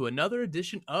back into another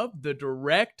edition of the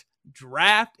Direct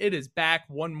Draft. It is back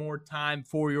one more time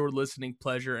for your listening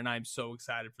pleasure, and I'm so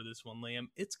excited for this one, Liam.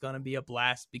 It's going to be a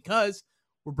blast because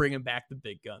we're bringing back the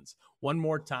big guns. One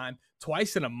more time,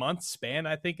 twice in a month span,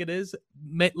 I think it is.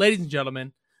 Ladies and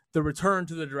gentlemen, the return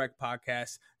to the Direct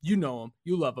Podcast. You know him.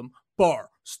 You love him.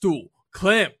 Barstool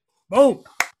Clem. Boom.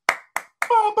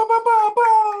 Wow.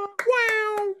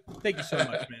 Thank you so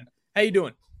much, man. How you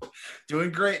doing?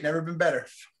 Doing great. Never been better.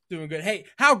 Doing good. Hey,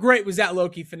 how great was that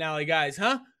Loki finale, guys,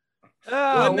 huh?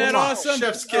 Wasn't that awesome?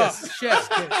 Chef's kiss. Oh, chef's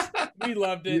kiss. We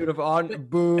loved it. Beautiful.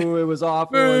 Boo. It was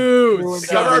awful. Boo.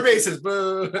 Cover our bases.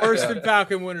 Boo. Worse than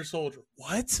Falcon Winter Soldier.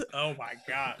 What? Oh, my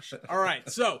gosh. All right.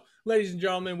 So, ladies and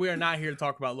gentlemen, we are not here to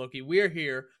talk about Loki. We are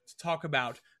here to talk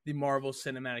about the Marvel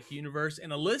Cinematic Universe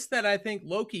and a list that I think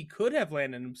Loki could have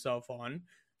landed himself on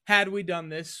had we done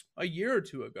this a year or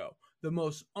two ago. The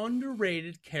most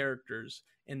underrated characters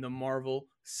in the Marvel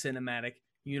Cinematic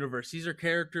Universe. These are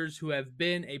characters who have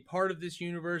been a part of this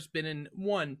universe, been in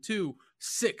 1, 2,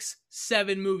 6,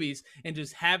 7 movies, and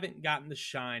just haven't gotten the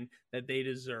shine that they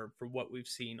deserve for what we've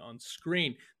seen on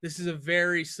screen. This is a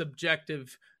very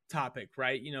subjective topic,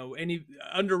 right? Any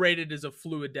underrated is a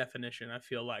fluid definition, I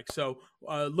feel like. So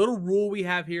a little rule we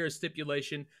have here is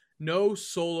stipulation. No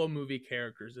solo movie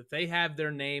characters. If they have their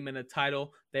name in a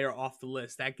title, they are off the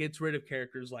list. That gets rid of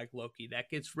characters like Loki. That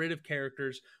gets rid of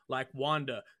characters like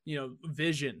Wanda,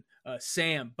 Vision,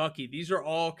 Sam, Bucky. These are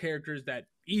all characters that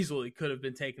easily could have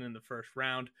been taken in the first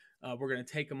round. We're going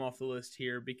to take them off the list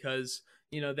here because,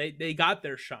 they got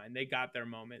their shine. They got their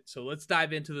moment. So let's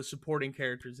dive into the supporting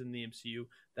characters in the MCU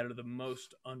that are the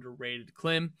most underrated.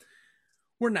 Clem,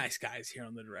 we're nice guys here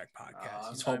on the Direct Podcast. I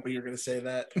was hoping you were going to say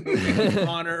that.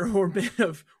 Honor, we're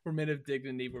men of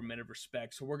dignity, we're men of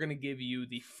respect. So we're going to give you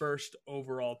the first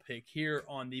overall pick here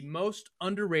on the most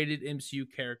underrated MCU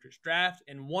characters draft.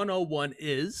 And 101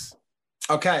 is...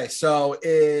 Okay, so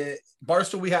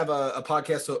Barstool, we have a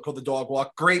podcast called The Dog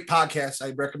Walk. Great podcast.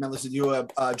 I recommend listening to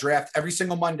a draft every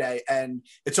single Monday. And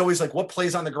it's always like what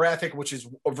plays on the graphic, which is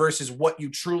versus what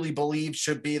you truly believe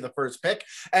should be the first pick.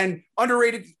 And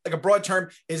underrated, like a broad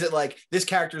term, is it like this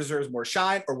character deserves more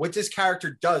shine or what this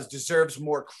character does deserves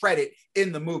more credit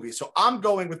in the movie? So I'm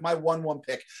going with my 1-1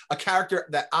 pick, a character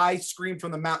that I scream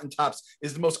from the mountaintops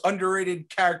is the most underrated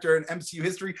character in MCU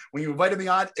history. When you invited me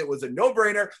on, it was a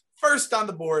no-brainer. First on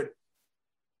the board,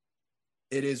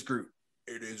 it is Groot.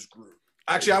 It is Groot.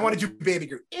 Actually, I want to do Baby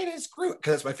Groot. It is Groot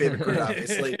because that's my favorite Groot,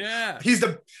 obviously. Yeah. He's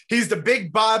the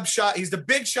big Bob shot. He's the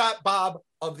big shot Bob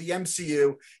of the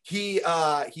MCU. He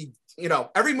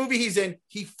every movie he's in,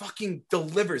 he fucking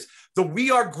delivers. The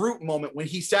 "We Are Groot" moment when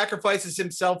he sacrifices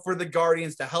himself for the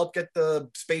Guardians to help get the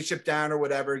spaceship down or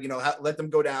whatever, let them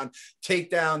go down, take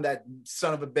down that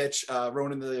son of a bitch,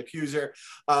 Ronan the Accuser.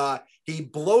 He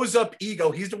blows up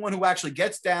Ego. He's the one who actually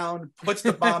gets down, puts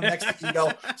the bomb next to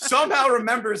Ego, somehow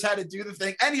remembers how to do the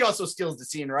thing. And he also steals the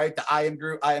scene, right? The I am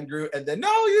Groot. And then,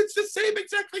 no, it's the same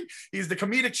exact thing. He's the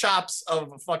comedic chops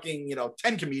of fucking,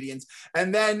 10 comedians.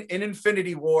 And then in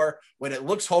Infinity War, when it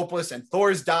looks hopeless and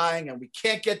Thor's dying and we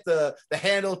can't get the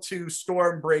handle to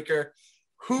Stormbreaker,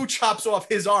 who chops off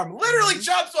his arm? Literally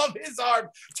chops off his arm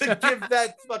to give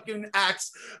that fucking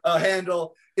axe a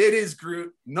handle. It is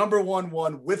Groot, number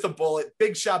 1-1 with a bullet.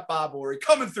 Big shot Bob Orry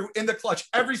coming through in the clutch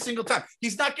every single time.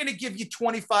 He's not going to give you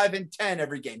 25 and 10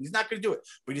 every game. He's not going to do it,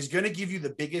 but he's going to give you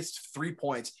the biggest 3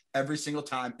 points every single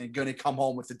time and going to come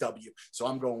home with the W. So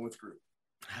I'm going with Groot.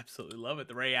 Absolutely love it.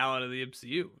 The Ray Allen of the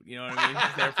MCU. You know what I mean?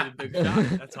 He's there for the big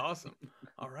shot. That's awesome.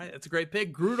 All right. That's a great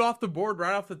pick. Groot off the board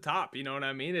right off the top. You know what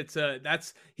I mean?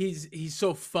 He's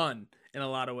so fun in a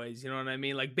lot of ways. You know what I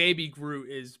mean? Like Baby Groot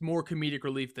is more comedic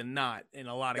relief than not in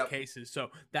a lot of cases. So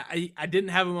that I didn't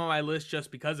have him on my list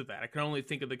just because of that. I can only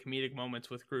think of the comedic moments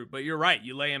with Groot, but you're right.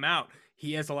 You lay him out.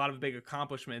 He has a lot of big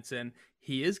accomplishments and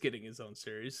he is getting his own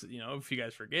series. If you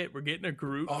guys forget, we're getting a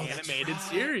Groot animated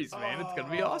series, man. It's going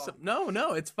to be awesome.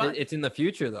 No, it's fun. It's in the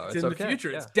future though. It's in the future.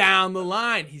 Yeah. It's down the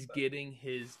line. He's getting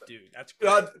his dude. That's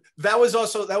great. That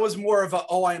was more of a,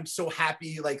 I am so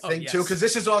happy thing too. Cause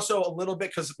this is also a little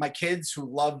bit, cause my kids who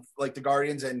love like the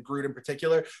Guardians and Groot in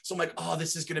particular. So I'm like,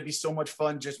 this is going to be so much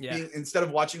fun. Just being, instead of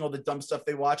watching all the dumb stuff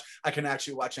they watch, I can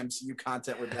actually watch MCU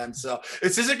content with them. So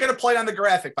this isn't going to play on the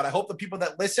graphic, but I hope the people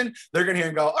that listen, they're going to hear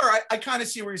and go, all right, I kind of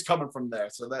see where he's coming from there.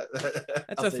 So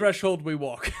that's a threshold we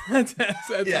walk. that's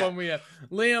one we have.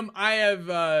 Liam, I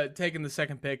have taken the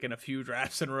second pick in a few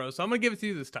drafts in a row, so I'm gonna give it to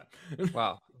you this time.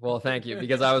 Wow. Well, thank you,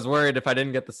 because I was worried if I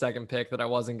didn't get the second pick that I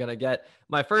wasn't gonna get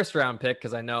my first round pick,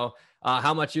 because I know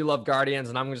how much you love Guardians,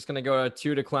 and I'm just gonna go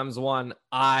 2 to Clem's 1.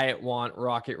 I want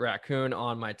Rocket Raccoon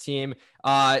on my team.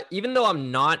 Even though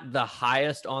I'm not the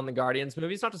highest on the Guardians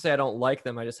movies, not to say I don't like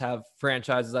them, I just have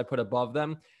franchises I put above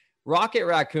them. Rocket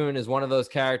Raccoon is one of those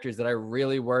characters that I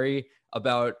really worry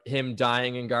about him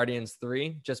dying in Guardians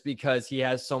 3, just because he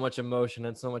has so much emotion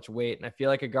and so much weight. And I feel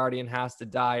like a Guardian has to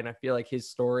die. And I feel like his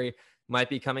story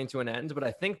might be coming to an end. But I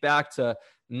think back to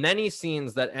many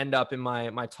scenes that end up in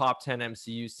my top 10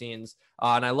 MCU scenes.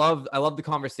 And I love the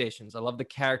conversations. I love the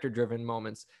character driven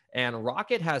moments. And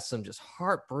Rocket has some just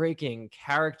heartbreaking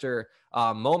character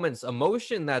moments,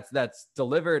 emotion that's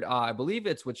delivered. I believe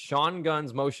it's with Sean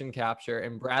Gunn's motion capture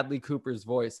and Bradley Cooper's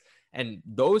voice. And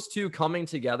those two coming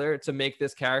together to make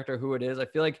this character who it is, I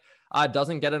feel like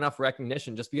doesn't get enough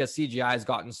recognition just because CGI has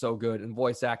gotten so good and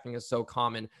voice acting is so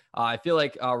common. I feel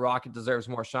like Rocket deserves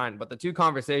more shine. But the two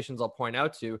conversations I'll point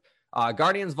out to,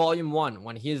 Guardians Volume 1,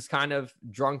 when he's kind of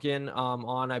drunken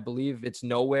on, I believe it's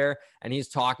Nowhere, and he's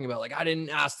talking about like, I didn't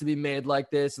ask to be made like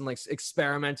this, and like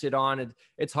experimented on it.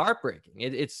 It's heartbreaking.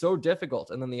 It's so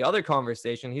difficult. And then the other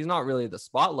conversation, he's not really the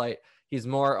spotlight. He's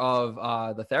more of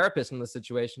the therapist in the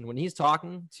situation. When he's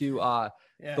talking to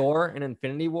Thor in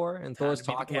Infinity War, and Thor's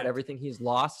talking about everything he's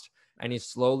lost, and he's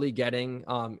slowly getting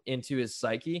into his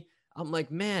psyche, I'm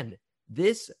like, man,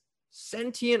 this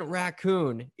sentient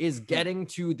raccoon is getting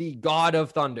to the God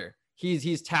of Thunder.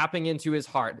 He's tapping into his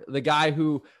heart. The guy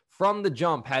who from the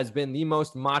jump has been the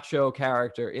most macho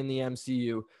character in the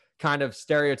MCU, kind of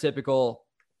stereotypical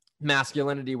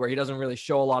masculinity where he doesn't really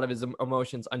show a lot of his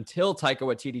emotions until Taika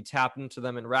Waititi tapped into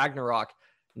them in Ragnarok.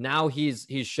 Now he's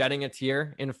shedding a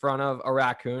tear in front of a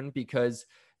raccoon because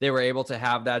they were able to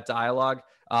have that dialogue.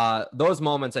 Those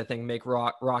moments, I think, make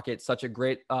Rocket such a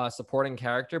great supporting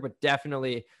character, but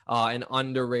definitely an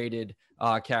underrated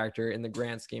character in the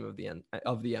grand scheme of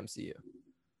the MCU.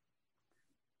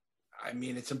 I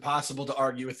mean, it's impossible to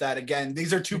argue with that. Again,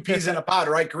 these are two peas in a pod,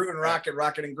 right? Groot and Rocket,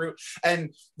 Rocket and Groot.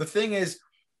 And the thing is,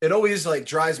 it always like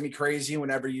drives me crazy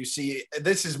whenever you see,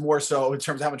 this is more so in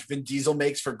terms of how much Vin Diesel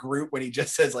makes for Groot when he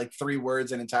just says like 3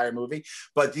 words an entire movie.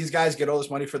 But these guys get all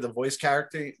this money for the voice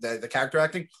character, the character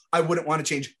acting. I wouldn't want to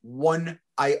change one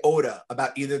iota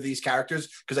about either of these characters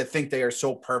because I think they are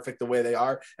so perfect the way they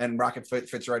are, and Rocket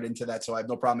fits right into that. So I have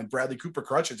no problem. And Bradley Cooper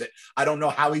crushes it. I don't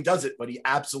know how he does it, but he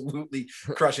absolutely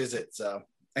crushes it. So,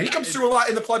 and he comes through a lot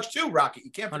in the clutch too, Rocket. You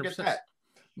can't forget 100%. That.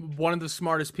 One of the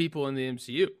smartest people in the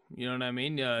MCU. You know what I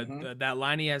mean? That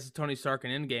line he has to Tony Stark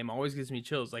in Endgame always gives me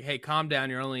chills. Like, hey, calm down.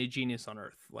 You're only a genius on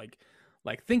Earth. Like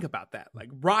think about that. Like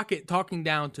Rocket talking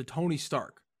down to Tony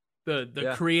Stark,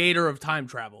 the creator of time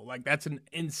travel. Like that's an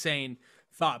insane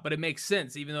thought, but it makes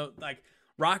sense. Even though like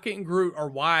Rocket and Groot are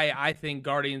why I think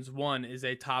Guardians 1 is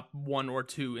a top 1 or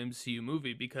 2 MCU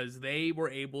movie, because they were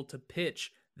able to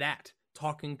pitch that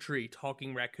talking tree,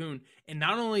 talking raccoon. And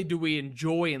not only do we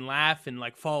enjoy and laugh and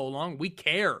like follow along, we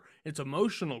care. It's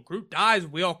emotional. Groot dies,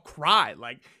 we all cry.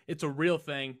 Like, it's a real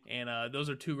thing. And those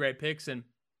are 2 great picks. And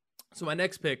so my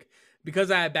next pick, because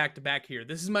I had back-to-back here,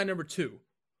 this is my number 2.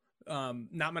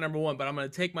 Not my number 1, but I'm going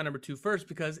to take my number 2 first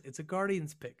because it's a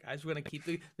Guardians pick. I just want to keep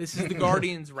this is the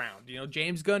Guardians round. You know,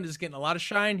 James Gunn is getting a lot of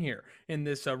shine here in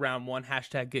this round 1.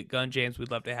 # get Gunn. James,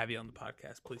 we'd love to have you on the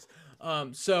podcast, please.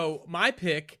 So my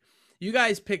pick, you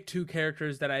guys picked 2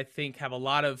 characters that I think have a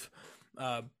lot of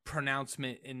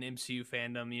pronouncement in MCU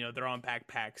fandom. You know, they're on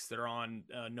backpacks, they're on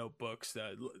notebooks.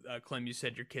 Clem, you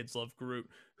said your kids love Groot.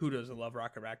 Who doesn't love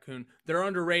Rocket Raccoon? They're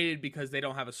underrated because they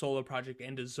don't have a solo project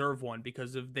and deserve one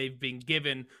because they've been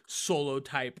given solo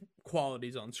type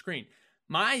qualities on screen.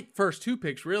 My first 2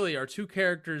 picks really are 2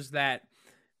 characters that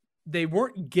they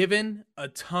weren't given a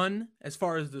ton as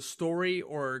far as the story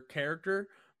or character,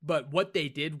 but what they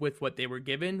did with what they were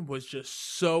given was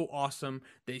just so awesome.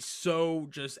 They so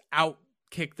just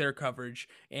outkicked their coverage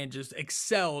and just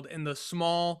excelled in the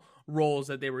small roles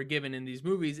that they were given in these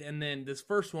movies. And then this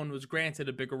first one was granted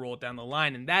a bigger role down the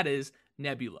line, and that is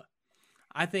Nebula.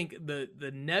 I think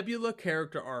the Nebula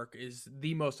character arc is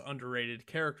the most underrated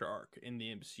character arc in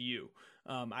the MCU.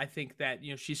 I think that,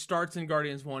 you know, she starts in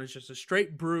Guardians 1 as just a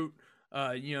straight brute,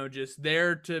 you know, just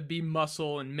there to be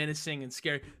muscle and menacing and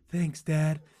scary. Thanks,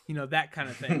 Dad. You know, that kind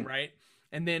of thing, right?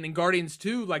 And then in Guardians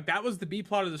 2, like, that was the B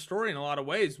plot of the story in a lot of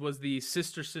ways, was the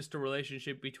sister-sister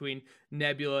relationship between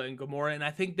Nebula and Gamora. And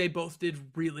I think they both did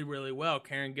really, really well.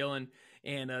 Karen Gillan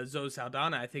and Zoe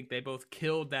Saldana, I think they both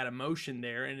killed that emotion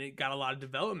there, and it got a lot of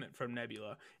development from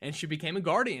Nebula. And she became a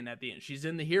Guardian at the end. She's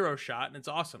in the hero shot, and it's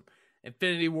awesome.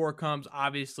 Infinity War comes,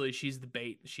 obviously, she's the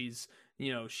bait. She's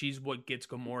what gets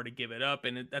Gamora to give it up,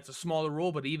 and that's a smaller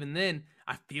role, but even then,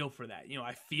 I feel for that. You know,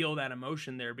 I feel that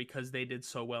emotion there because they did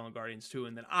so well in Guardians 2,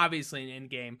 and then obviously in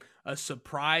Endgame, a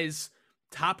surprise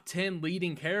top 10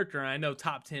 leading character, and I know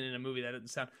top 10 in a movie, that doesn't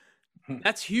sound...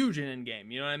 That's huge in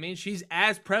Endgame, you know what I mean? She's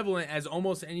as prevalent as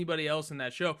almost anybody else in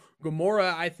that show.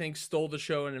 Gamora, I think, stole the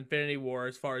show in Infinity War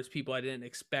as far as people I didn't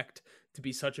expect to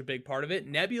be such a big part of it.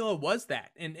 Nebula was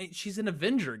that, and she's an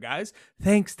Avenger, guys.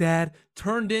 Thanks, Dad.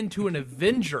 Turned into an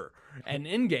Avenger and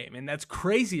Endgame, and that's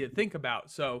crazy to think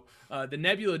about. So the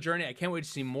Nebula journey, I can't wait to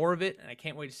see more of it, and I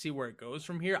can't wait to see where it goes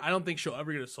from here. I don't think she'll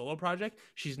ever get a solo project.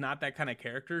 She's not that kind of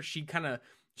character.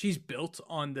 She's built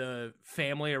on the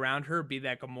family around her, be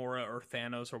that Gamora or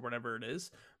Thanos or whatever it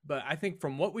is. But I think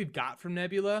from what we've got from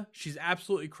Nebula, she's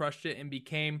absolutely crushed it and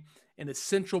became an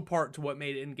essential part to what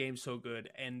made Endgame so good.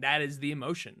 And that is the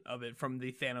emotion of it from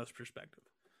the Thanos perspective.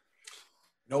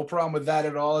 No problem with that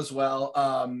at all as well.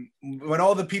 When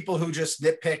all the people who just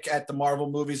nitpick at the Marvel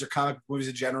movies or comic book movies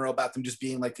in general about them just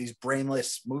being like these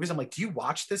brainless movies, I'm like, do you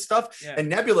watch this stuff? Yeah. And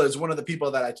Nebula is one of the people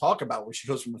that I talk about where she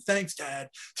goes from thanks, Dad,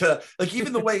 to like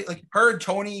even the way like her and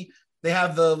Tony, they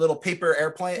have the little paper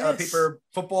airplane, paper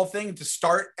football thing to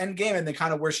start Endgame, and then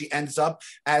kind of where she ends up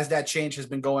as that change has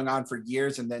been going on for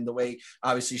years. And then the way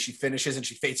obviously she finishes and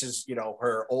she faces, you know,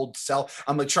 her old self.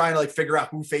 I'm like trying to like figure out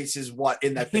who faces what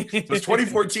in that thing. So it's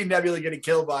 2014 Nebula getting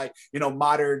killed by, you know,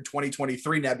 modern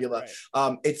 2023 Nebula.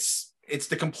 Right. It's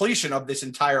the completion of this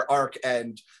entire arc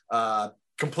and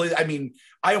complete. I mean,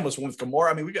 I almost went with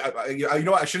Gamora. I mean, you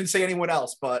know, I shouldn't say anyone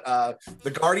else, but the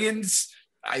Guardians,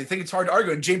 I think it's hard to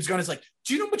argue. And James Gunn is like,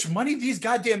 do you know how much money these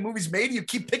goddamn movies made? You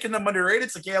keep picking them underrated.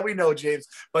 It's like, yeah, we know, James.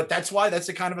 But that's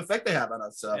the kind of effect they have on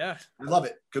us. So yeah. I love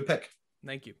it. Good pick.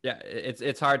 Thank you. Yeah,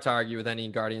 it's hard to argue with any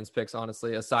Guardians picks,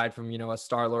 honestly, aside from, you know, a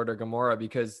Star-Lord or Gamora,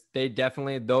 because they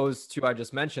definitely, those 2 I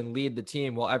just mentioned, lead the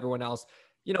team while everyone else,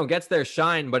 you know, gets their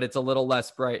shine, but it's a little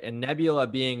less bright. And Nebula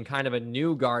being kind of a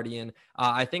new Guardian,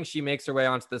 I think she makes her way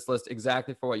onto this list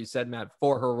exactly for what you said, Matt,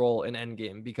 for her role in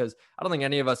Endgame, because I don't think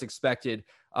any of us expected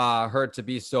her to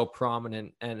be so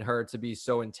prominent and her to be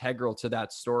so integral to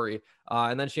that story.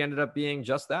 And then she ended up being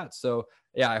just that. So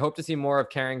yeah, I hope to see more of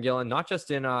Karen Gillan, not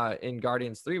just in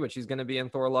Guardians 3, but she's going to be in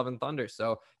Thor: Love and Thunder.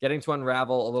 So getting to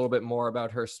unravel a little bit more about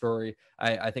her story,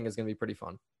 I think is going to be pretty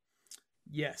fun.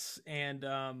 Yes, and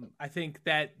I think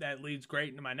that leads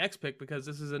great into my next pick, because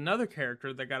this is another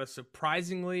character that got a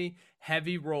surprisingly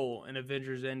heavy role in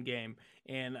Avengers Endgame,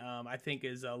 and I think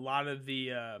is a lot of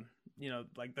the you know,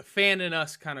 like the fan in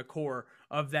us kind of core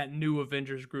of that new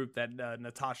Avengers group that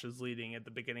Natasha's leading at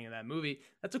the beginning of that movie.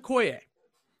 That's Okoye.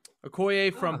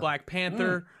 Okoye from Black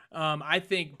Panther. I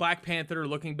think Black Panther,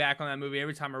 looking back on that movie,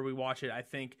 every time I rewatch it, I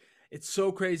think it's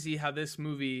so crazy how this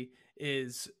movie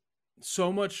is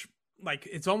so much like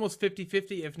it's almost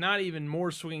 50-50, if not even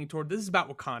more swinging toward this is about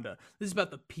Wakanda. This is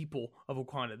about the people of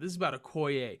Wakanda. This is about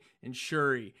Okoye and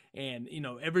Shuri and, you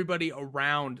know, everybody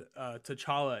around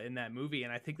T'Challa in that movie.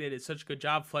 And I think they did such a good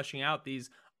job fleshing out these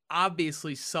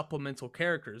obviously supplemental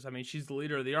characters. I mean, she's the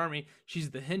leader of the army, she's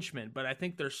the henchman, but I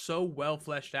think they're so well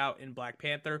fleshed out in Black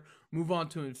Panther. Move on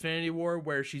to Infinity War,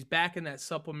 where she's back in that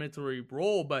supplementary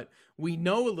role, but we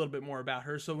know a little bit more about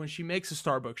her. So when she makes a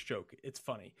Starbucks joke, it's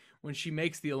funny. When she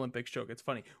makes the Olympics joke, it's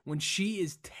funny. When she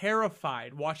is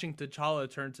terrified watching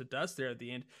T'Challa turn to dust there at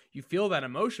the end, you feel that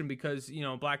emotion because, you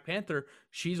know, Black Panther,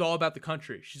 she's all about the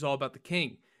country. She's all about the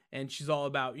king. And she's all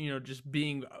about, you know, just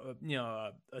being,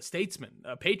 a statesman,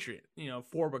 a patriot, you know,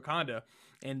 for Wakanda.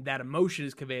 And that emotion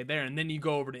is conveyed there. And then you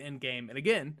go over to Endgame. And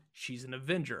again, she's an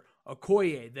Avenger.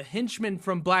 Okoye, the henchman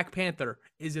from Black Panther,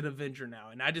 is an Avenger now.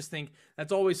 And I just think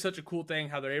that's always such a cool thing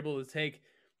how they're able to take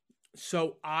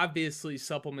so obviously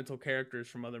supplemental characters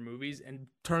from other movies and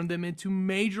turn them into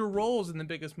major roles in the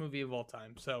biggest movie of all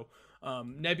time. So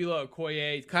Nebula,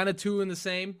 Okoye, kind of two in the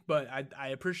same, but I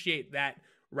appreciate that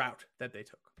route that they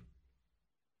took.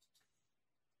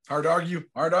 Hard to argue.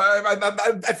 I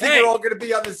think we're all going to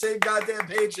be on the same goddamn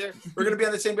page here. We're going to be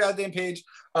on the same goddamn page.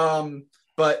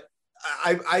 But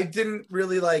I didn't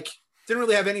really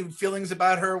have any feelings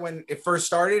about her when it first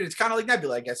started. It's kind of like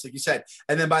Nebula, I guess, like you said.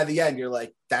 And then by the end, you're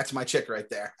like, that's my chick right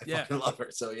there. I fucking love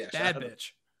her. So yeah, bad bitch.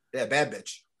 Yeah, bad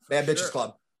bitch. Bad bitches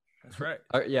club. That's right.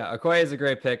 Yeah, Okoye is a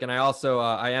great pick, and I also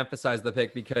I emphasize the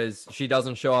pick because she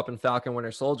doesn't show up in Falcon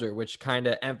Winter Soldier, which kind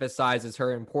of emphasizes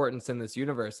her importance in this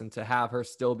universe, and to have her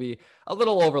still be a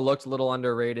little overlooked, a little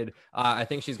underrated. I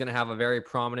think she's going to have a very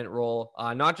prominent role,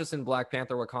 not just in Black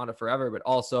Panther: Wakanda Forever, but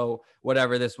also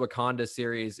whatever this Wakanda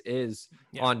series is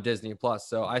on Disney Plus.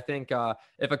 So I think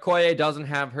if Okoye doesn't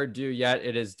have her due yet,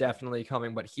 it is definitely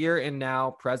coming. But here and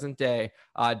now, present day,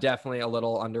 definitely a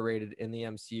little underrated in the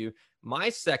MCU. My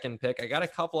second pick, I got a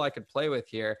couple I could play with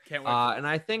here. Can't wait. And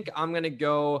I think I'm going to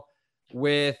go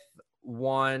with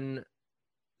one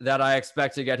that I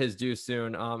expect to get his due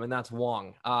soon, and that's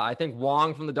Wong. I think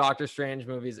Wong from the Doctor Strange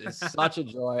movies is such a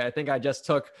joy. I think I just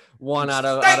took one out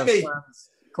of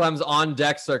Clem's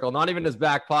on-deck circle, not even his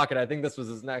back pocket. I think this was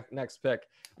his next pick.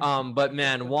 But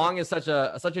man, Wong is such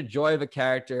a joy of a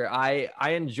character. I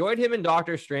enjoyed him in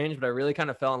Doctor Strange, but I really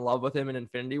kind of fell in love with him in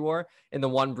Infinity War in the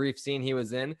one brief scene he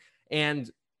was in.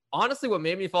 And honestly, what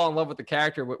made me fall in love with the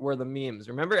character were the memes.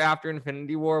 Remember after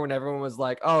Infinity War when everyone was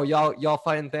like, oh, y'all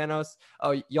fighting Thanos?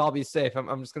 Oh, y'all be safe.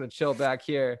 I'm just going to chill back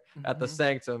here at the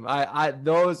Sanctum.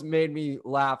 Those made me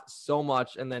laugh so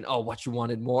much. And then, oh, what you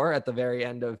wanted more at the very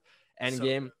end of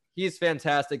Endgame. So he's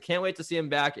fantastic. Can't wait to see him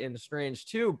back in Strange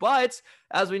 2. But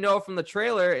as we know from the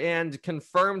trailer and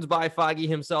confirmed by Feige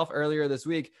himself earlier this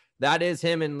week, that is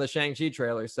him in the Shang-Chi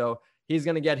trailer. So he's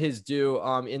going to get his due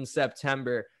in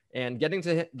September. And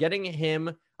getting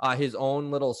him his own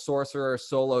little sorcerer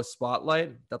solo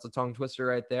spotlight, that's a tongue twister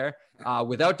right there,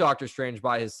 without Doctor Strange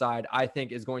by his side, I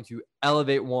think is going to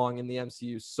elevate Wong in the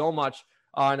MCU so much.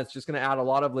 And it's just going to add a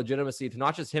lot of legitimacy to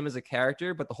not just him as a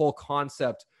character, but the whole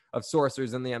concept of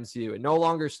sorcerers in the MCU. It no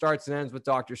longer starts and ends with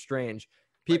Doctor Strange.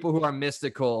 People who are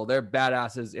mystical, they're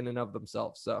badasses in and of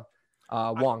themselves. So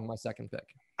Wong, my second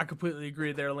pick. I completely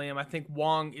agree there, Liam. I think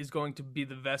Wong is going to be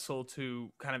the vessel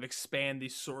to kind of expand the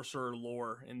sorcerer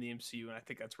lore in the MCU, and I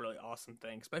think that's a really awesome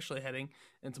thing, especially heading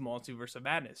into Multiverse of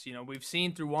Madness. You know, we've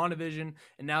seen through WandaVision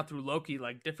and now through Loki,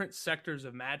 like different sectors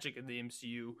of magic in the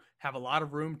MCU have a lot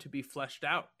of room to be fleshed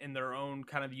out in their own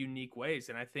kind of unique ways,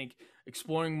 and I think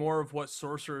exploring more of what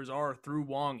sorcerers are through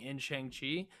Wong in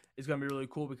Shang-Chi is going to be really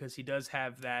cool because he does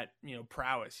have that, you know,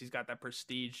 prowess. He's got that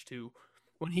prestige to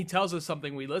when he tells us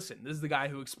something, we listen. This is the guy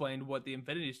who explained what the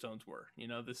Infinity Stones were. You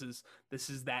know, this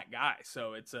is that guy.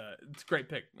 So it's a great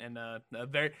pick and a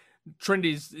very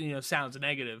trendy's, you know, sounds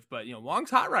negative, but you know, Wong's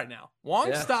hot right now.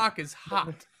 Wong's stock is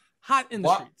hot in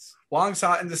the streets. Wong's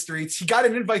hot in the streets. He got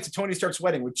an invite to Tony Stark's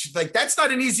wedding, which like that's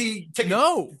not an easy ticket.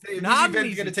 No, not an easy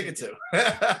to get a ticket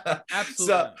to.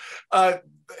 Absolutely. So,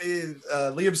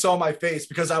 Liam saw my face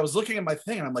because I was looking at my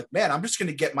thing and I'm like, man, I'm just going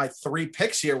to get my 3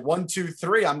 picks here. 1, 2,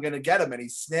 3. I'm going to get him. And he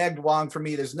snagged Wong for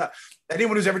me. There's not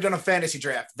anyone who's ever done a fantasy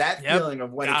draft. That feeling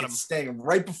of when it gets staying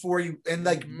right before you and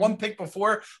like one pick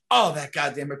before. Oh, that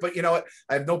goddamn it. But you know what?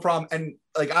 I have no problem. And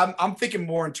like, I'm thinking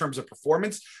more in terms of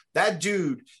performance. That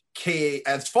dude,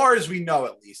 as far as we know,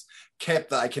 at least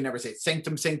kept I can never say it,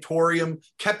 Sanctum Sanctorium,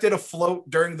 kept it afloat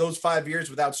during those 5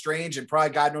 years without Strange, and probably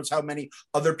God knows how many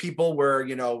other people were,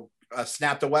 you know,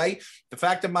 snapped away. The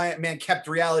fact that my man kept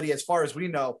reality, as far as we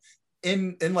know,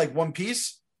 in like One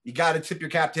Piece, you got to tip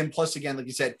your cap to him. Plus, again, like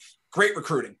you said, Great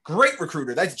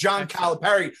recruiter. That's John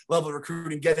Calipari level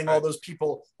recruiting, getting all those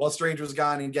people while Strange was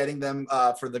gone and getting them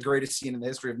for the greatest scene in the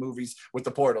history of movies with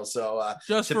the portal. So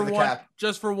just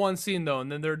for one scene though,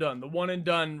 and then they're done. The one and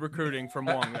done recruiting from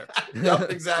Wong there.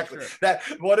 Yep, exactly. Sure. That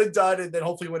one and done, and then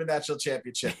hopefully win a national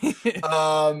championship.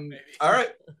 All right.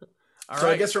 So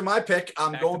I guess for my pick,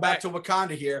 I'm going back to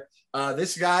Wakanda here.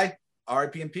 This guy,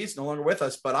 R.I.P. in peace, no longer with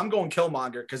us, but I'm going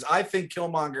Killmonger because I think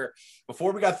Killmonger,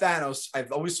 before we got Thanos,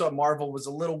 I've always thought Marvel was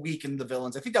a little weak in the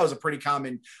villains. I think that was a pretty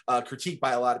common critique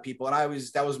by a lot of people. And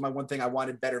that was my one thing. I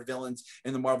wanted better villains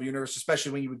in the Marvel universe,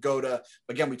 especially when you would go to,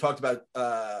 again, we talked about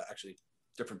actually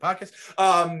different podcasts.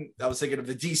 I was thinking of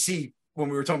the DC when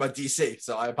we were talking about DC.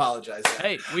 So I apologize.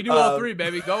 Hey, we do all three,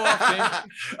 baby. Go off,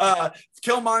 team.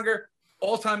 Killmonger,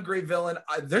 all-time great villain.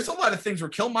 There's a lot of things where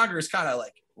Killmonger is kind of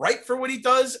like right for what he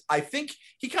does. I think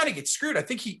he kind of gets screwed. I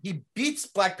think he beats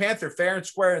Black Panther fair and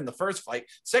square in the first fight.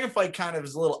 Second fight kind of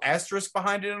is a little asterisk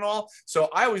behind it and all. So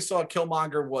I always thought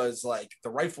Killmonger was like the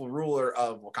rightful ruler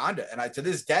of Wakanda. And to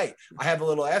this day, I have a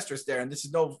little asterisk there. And this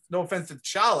is no offense to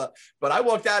T'Challa, but I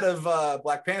walked out of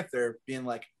Black Panther being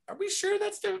like, are we sure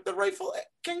that's the rightful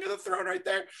king of the throne right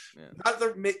there? Yeah.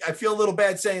 I feel a little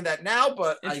bad saying that now,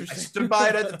 but I stood by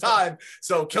it at the time.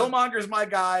 So Killmonger is my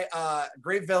guy,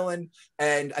 great villain.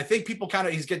 And I think people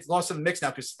he's getting lost in the mix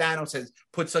now because Thanos has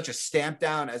put such a stamp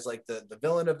down as like the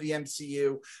villain of the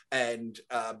MCU. And,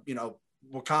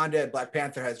 Wakanda and Black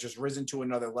Panther has just risen to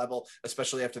another level,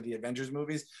 especially after the Avengers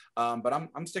movies. But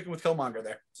I'm sticking with Killmonger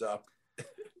there. So.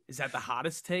 Is that the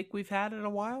hottest take we've had in a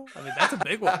while? I mean, that's a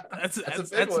big one. That's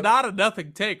not a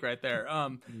nothing take right there.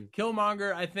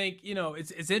 Killmonger, I think,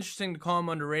 it's interesting to call him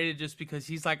underrated just because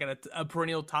he's like a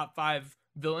perennial top 5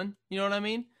 villain. You know what I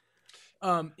mean?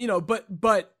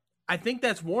 But I think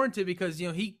that's warranted because,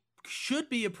 he should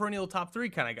be a perennial top 3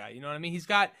 kind of guy. You know what I mean? He's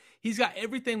got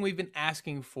everything we've been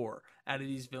asking for out of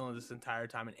these villains this entire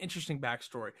time. An interesting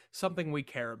backstory, something we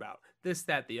care about, this,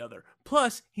 that, the other.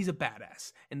 Plus, he's a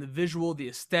badass. And the visual, the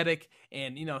aesthetic,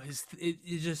 and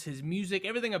his music,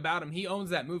 everything about him, he owns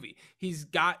that movie.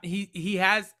 He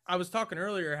has, I was talking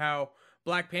earlier how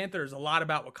Black Panther is a lot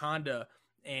about Wakanda,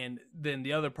 and then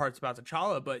the other part's about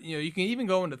T'Challa, but you can even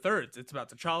go into thirds. It's about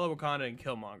T'Challa, Wakanda, and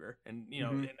Killmonger, and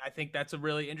and I think that's a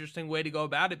really interesting way to go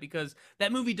about it because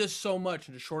that movie does so much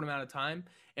in a short amount of time.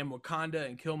 And Wakanda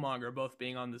and Killmonger both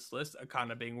being on this list,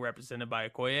 Wakanda being represented by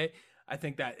Okoye, I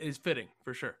think that is fitting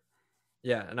for sure.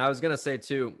 Yeah, and I was going to say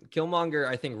too, Killmonger,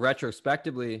 I think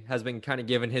retrospectively has been kind of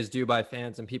given his due by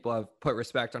fans and people have put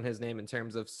respect on his name in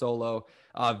terms of solo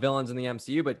villains in the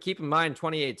MCU. But keep in mind,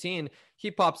 2018, he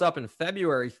pops up in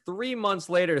February. 3 months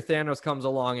later, Thanos comes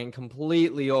along and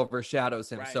completely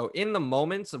overshadows him. Right. So in the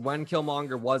moments when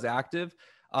Killmonger was active,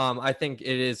 I think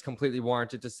it is completely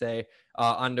warranted to say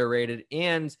underrated.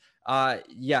 And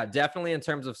definitely in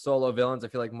terms of solo villains, I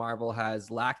feel like Marvel has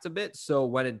lacked a bit. So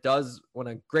when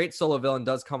a great solo villain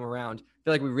does come around, I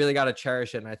feel like we really got to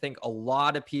cherish it. And I think a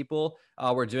lot of people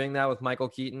were doing that with Michael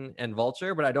Keaton and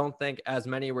Vulture, but I don't think as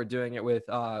many were doing it with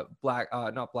Eric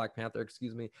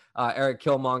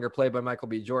Killmonger, played by Michael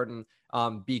B. Jordan,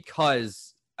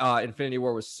 because Infinity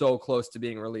War was so close to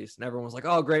being released and everyone was like,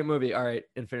 oh, great movie. All right,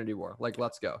 Infinity War, like,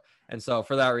 let's go. And so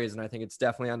for that reason, I think it's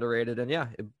definitely underrated. And yeah,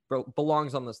 it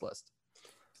belongs on this list.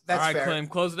 That's all right, fair. Clem,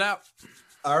 close it out.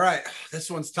 All right.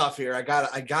 This one's tough here. I got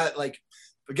it. Like,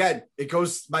 again, it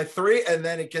goes my 3 and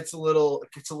then it gets a little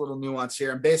nuance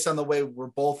here. And based on the way we're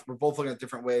both looking at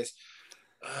different ways.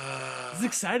 This is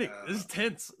exciting. This is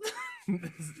tense.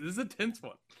 This is a tense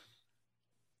one.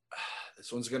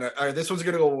 This one's gonna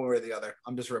go one way or the other.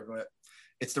 I'm just ripping it.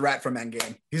 It's the rat from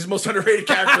Endgame. He's the most underrated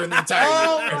character in the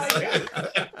entire universe.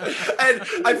 And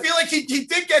I feel like he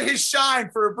did get his shine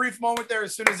for a brief moment there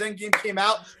as soon as Endgame came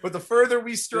out. But the further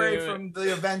we stray from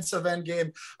the events of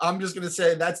Endgame, I'm just gonna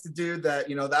say that's the dude that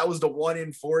that was the 1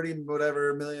 in 40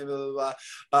 whatever million. Blah, blah,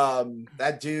 blah.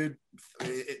 That dude.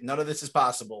 None of this is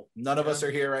possible. None of us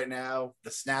are here right now.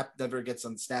 The snap never gets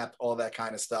unsnapped, all that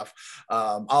kind of stuff.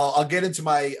 I'll get into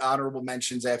my honorable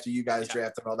mentions after you guys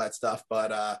draft and all that stuff,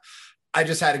 but I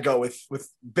just had to go with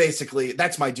basically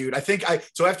that's my dude.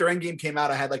 So after Endgame came out,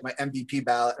 I had like my MVP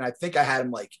ballot, and I think I had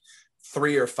him like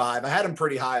 3 or 5. I had him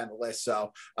pretty high on the list.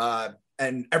 So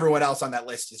and everyone else on that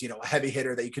list is, a heavy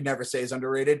hitter that you could never say is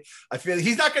underrated. I feel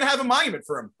he's not going to have a monument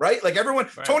for him, right? Like everyone,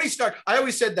 right. Tony Stark. I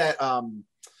always said that.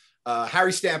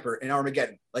 Harry Stamper in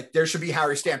Armageddon, like there should be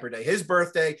Harry Stamper Day, his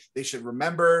birthday. They should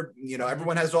remember,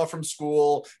 everyone has off from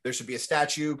school. There should be a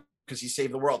statue because he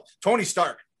saved the world. Tony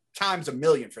Stark times a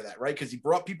million for that, right? Because he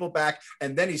brought people back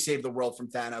and then he saved the world from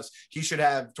Thanos. He should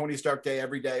have Tony Stark Day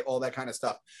every day, all that kind of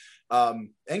stuff.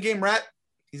 Endgame rat,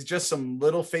 He's just some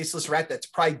little faceless rat that's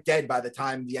probably dead by the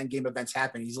time the Endgame events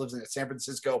happen. He lives in a San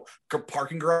Francisco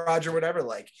parking garage or whatever,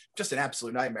 like just an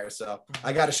absolute nightmare. So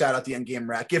I got to shout out the Endgame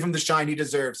rat. Give him the shine he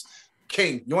deserves.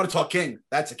 King. You want to talk king?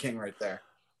 That's a king right there.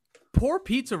 Poor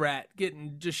pizza rat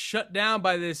getting just shut down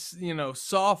by this,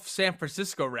 soft San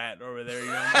Francisco rat over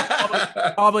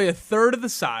there. Probably a third of the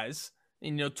size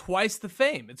and, twice the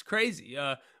fame. It's crazy.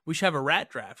 We should have a rat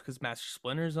draft because Master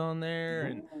Splinter's on there,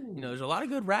 and there's a lot of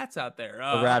good rats out there.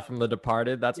 The rat from The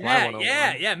Departed. That's my one.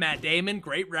 Yeah. Matt Damon,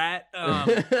 great rat.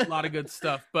 A lot of good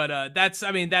stuff. But I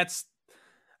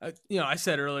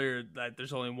said earlier that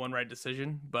there's only one right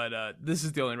decision, but this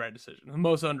is the only right decision. The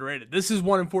most underrated. This is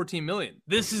 1 in 14 million.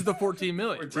 This is the 14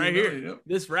 million right here. Yep.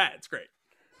 This rat, it's great.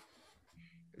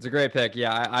 It's a great pick.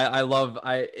 Yeah, I love.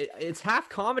 It's half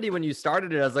comedy when you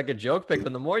started it as like a joke pick,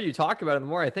 but the more you talk about it, the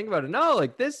more I think about it. No,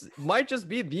 like this might just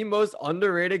be the most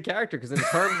underrated character because in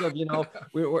terms of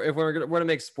if we're gonna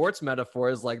make sports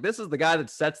metaphors, like this is the guy that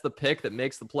sets the pick that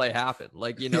makes the play happen.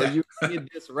 Like you need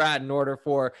this rat in order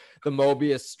for the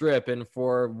Mobius strip and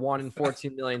for 1 in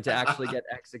 14 million to actually get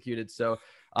executed. So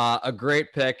a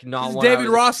great pick. Not one David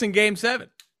Ross in Game 7.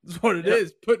 That's what it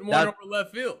is. Putting one over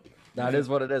left field. That is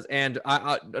what it is. And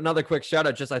another quick shout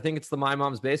out, I think it's the My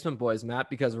Mom's Basement Boys, Matt,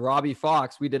 because Robbie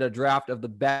Fox, we did a draft of the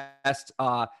best,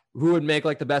 who would make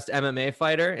like the best MMA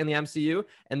fighter in the MCU.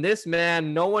 And this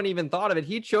man, no one even thought of it.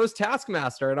 He chose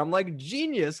Taskmaster. And I'm like,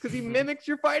 genius, because he mimics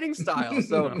your fighting style.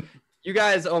 So you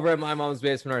guys over at My Mom's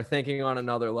Basement are thinking on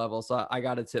another level. So I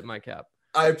got to tip my cap.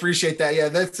 I appreciate that. Yeah,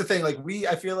 that's the thing. Like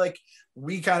I feel like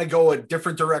we kind of go a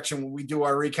different direction when we do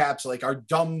our recaps, like our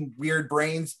dumb, weird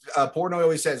brains. Portnoy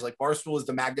always says like Barstool is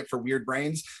the magnet for weird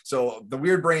brains. So the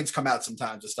weird brains come out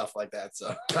sometimes and stuff like that.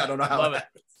 So I don't know how that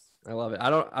happens. I love it. I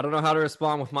don't know how to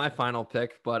respond with my final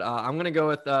pick, but I'm going to go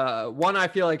with one I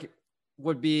feel like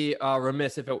would be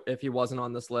remiss if he wasn't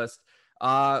on this list.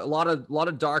 A lot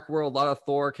of Dark World, a lot of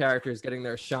Thor characters getting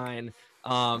their shine.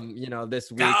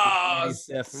 This week,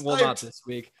 not this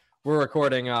week. We're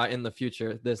recording in the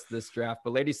future this draft,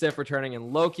 but Lady Sif returning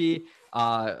in Loki.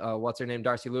 What's her name?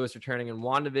 Darcy Lewis returning in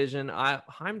WandaVision.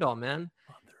 Heimdall, man.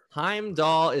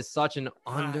 Heimdall is such an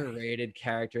underrated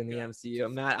character in the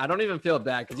MCU. Matt, I don't even feel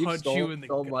bad because you've stolen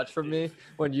so much from me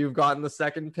when you've gotten the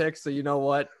second pick. So you know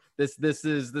what? This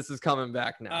is coming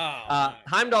back now.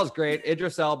 Heimdall's great.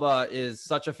 Idris Elba is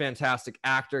such a fantastic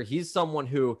actor. He's someone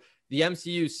who the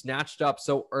MCU snatched up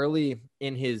so early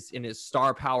in his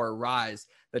star power rise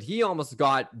that he almost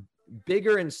got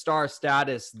bigger in star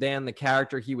status than the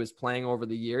character he was playing over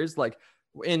the years. Like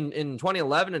in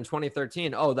 2011 and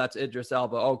 2013, oh, that's Idris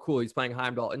Elba. Oh, cool, he's playing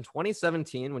Heimdall. In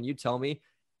 2017, when you tell me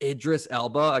Idris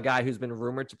Elba, a guy who's been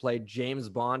rumored to play James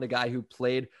Bond, a guy who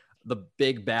played the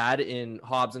big bad in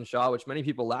Hobbs and Shaw, which many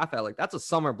people laugh at, like that's a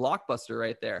summer blockbuster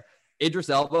right there. Idris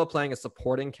Elba playing a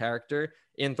supporting character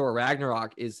in Thor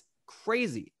Ragnarok is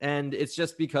crazy, and it's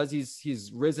just because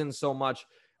he's risen so much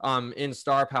in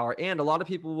star power. And a lot of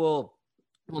people will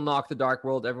knock the Dark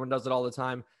World. Everyone does it all the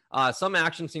time. Some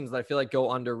action scenes that I feel like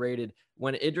go underrated.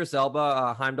 When Idris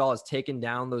Elba, Heimdall, has taken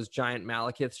down those giant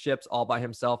Malekith ships all by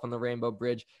himself on the Rainbow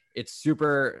Bridge, it's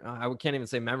super, I can't even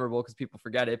say memorable because people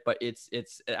forget it, but it's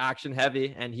action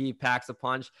heavy and he packs a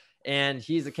punch. And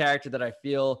he's a character that I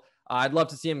feel I'd love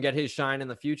to see him get his shine in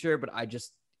the future, but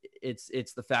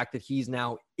it's the fact that he's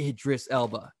now Idris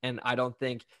Elba, and I don't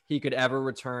think he could ever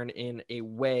return in a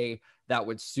way that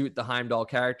would suit the Heimdall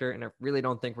character. And I really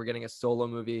don't think we're getting a solo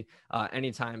movie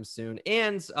anytime soon.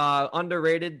 And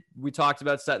underrated, we talked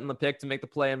about setting the pick to make the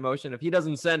play in motion. If he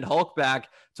doesn't send Hulk back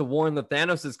to warn that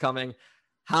Thanos is coming,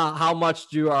 how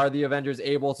much are the Avengers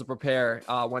able to prepare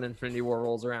when Infinity War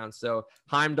rolls around? So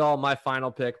Heimdall, my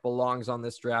final pick, belongs on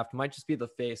this draft. Might just be the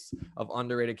face of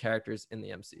underrated characters in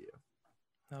the MCU.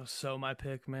 That was so my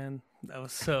pick, man. That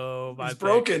was so my He's pick.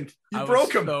 broken. You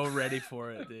broke him. So ready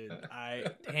for it, dude.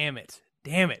 Damn it.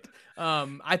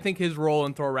 I think his role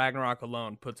in Thor Ragnarok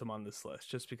alone puts him on this list,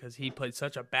 just because he played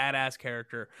such a badass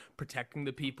character, protecting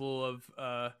the people of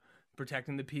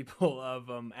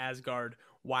Asgard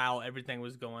while everything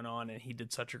was going on, and he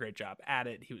did such a great job at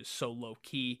it. He was so low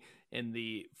key in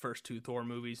the first two Thor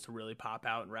movies to really pop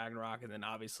out in Ragnarok, and then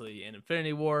obviously in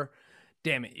Infinity War.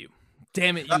 Damn it, you,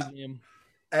 Liam.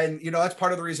 And, that's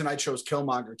part of the reason I chose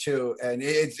Killmonger, too. And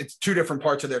it's two different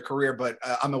parts of their career, but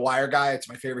I'm a Wire guy. It's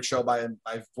my favorite show by him.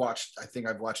 I think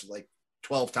I've watched it like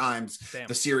 12 times,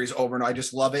 the series over, and I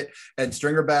just love it. And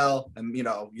Stringer Bell and,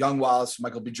 Young Wallace,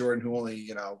 Michael B. Jordan, who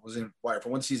only, was in Wire for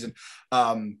one season.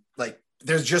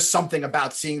 There's just something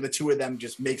about seeing the two of them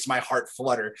just makes my heart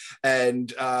flutter.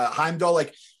 And Heimdall,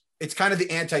 it's kind of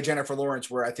the anti-Jennifer Lawrence,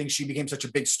 where I think she became such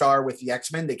a big star with the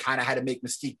X-Men. They kind of had to make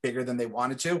Mystique bigger than they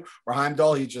wanted to. Or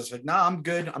Heimdall, he's just like, nah, I'm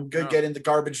good. Getting the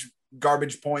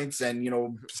garbage points and,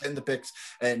 sending the picks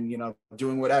and,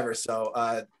 doing whatever.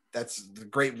 So that's a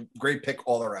great pick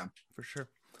all around. For sure.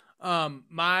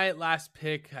 My last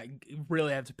pick, I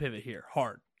really have to pivot here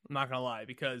hard. I'm not going to lie,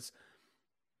 because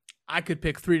I could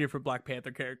pick 3 different Black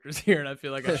Panther characters here, and I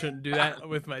feel like I shouldn't do that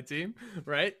with my team,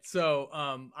 right? So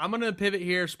I'm going to pivot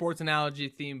here, sports analogy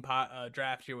theme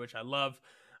draft here, which I love.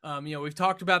 We've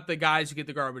talked about the guys who get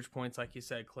the garbage points, like you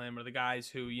said, Clem, or the guys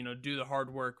who, do the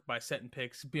hard work by setting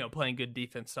picks, playing good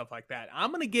defense, stuff like that.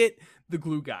 I'm going to get the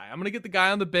glue guy. I'm going to get the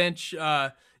guy on the bench.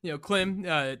 Clem,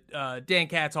 Dan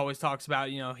Katz always talks about,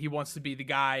 he wants to be the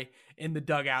guy in the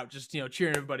dugout, just,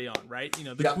 cheering everybody on, right?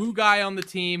 The glue guy on the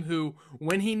team who,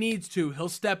 when he needs to, he'll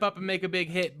step up and make a big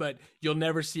hit, but you'll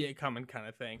never see it coming kind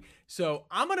of thing. So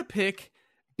I'm going to pick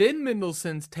Ben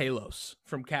Mendelsohn's Talos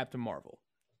from Captain Marvel.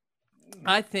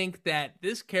 I think that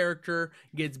this character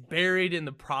gets buried in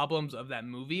the problems of that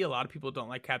movie. A lot of people don't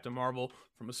like Captain Marvel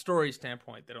from a story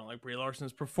standpoint. They don't like Brie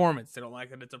Larson's performance. They don't like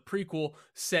that it's a prequel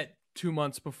set 2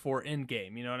 months before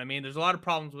Endgame. You know what I mean? There's a lot of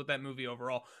problems with that movie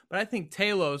overall. But I think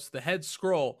Talos, the head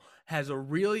Skrull, has a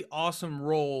really awesome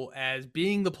role as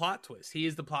being the plot twist. He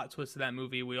is the plot twist of that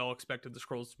movie. We all expected the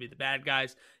Skrulls to be the bad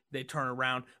guys. They turn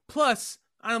around. Plus,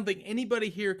 I don't think anybody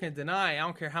here can deny, I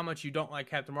don't care how much you don't like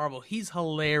Captain Marvel, he's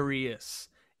hilarious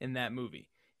in that movie.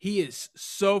 He is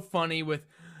so funny with,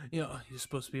 you're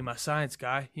supposed to be my science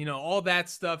guy. All that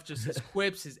stuff, just his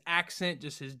quips, his accent,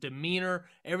 just his demeanor,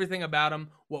 everything about him,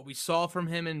 what we saw from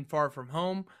him in Far From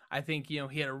Home. I think, he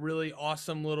had a really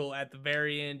awesome little, at the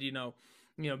very end,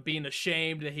 being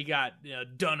ashamed that he got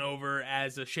done over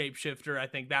as a shapeshifter. I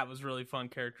think that was really fun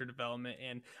character development.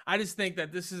 And I just think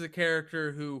that this is a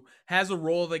character who has a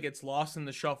role that gets lost in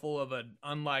the shuffle of an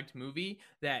unliked movie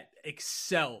that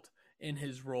excelled in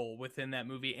his role within that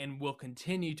movie and will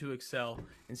continue to excel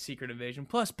in Secret Invasion.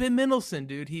 Plus, Ben Mendelsohn,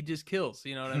 dude, he just kills.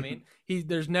 You know what I mean?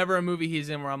 There's never a movie he's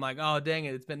in where I'm like, oh, dang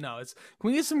it. Can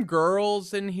we get some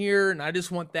girls in here? And I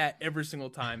just want that every single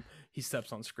time he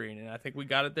steps on screen, and I think we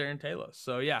got it there in Talos.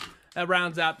 So yeah, that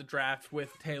rounds out the draft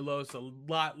with Talos. A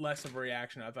lot less of a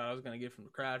reaction I thought I was going to get from the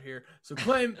crowd here. So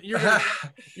Clem, you're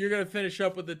gonna finish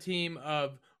up with the team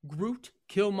of Groot,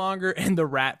 Killmonger, and the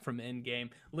Rat from Endgame.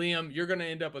 Liam, you're gonna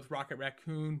end up with Rocket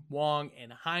Raccoon, Wong,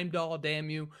 and Heimdall. Damn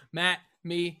you, Matt.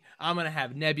 I'm gonna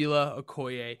have Nebula,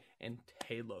 Okoye, and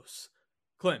Talos.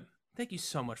 Clem, thank you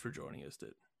so much for joining us,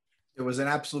 dude. It was an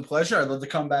absolute pleasure. I'd love to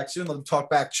come back soon. Love to talk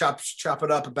back, chop it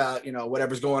up about,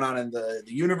 whatever's going on in the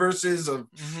universes of,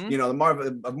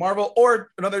 the Marvel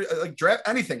or another draft,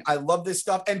 anything. I love this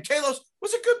stuff. And Talos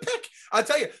was a good pick. I'll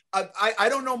tell you, I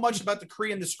don't know much about the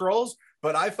Kree and the Skrulls,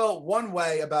 but I felt one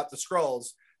way about the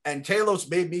Skrulls, and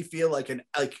Talos made me feel like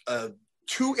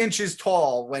 2 inches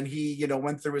tall when he,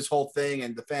 went through his whole thing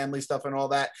and the family stuff and all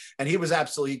that. And he was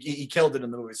absolutely, he killed it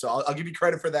in the movie. So I'll give you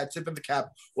credit for that. Tip of the cap.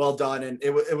 Well done. And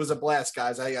it was a blast,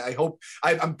 guys. I hope,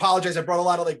 I apologize. I brought a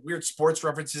lot of weird sports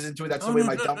references into it. That's the way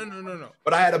my dumb. No.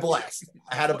 But I had a blast.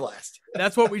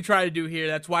 That's what we try to do here.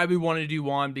 That's why we wanted to do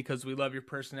Juan, because we love your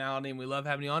personality and we love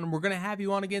having you on. And we're going to have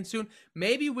you on again soon.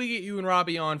 Maybe we get you and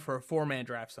Robbie on for a 4-man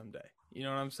draft someday. You know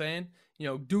what I'm saying?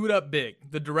 Do it up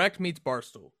big. The direct meets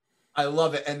Barstool. I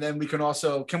love it. And then we can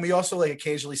we also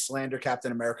occasionally slander Captain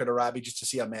America to Robbie just to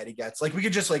see how mad he gets? We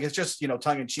could just it's just,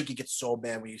 tongue in cheek. He gets so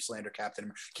mad when you slander Captain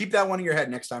America. Keep that one in your head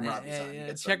next time Robbie's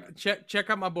on. Check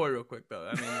out my boy real quick though.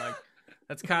 I mean,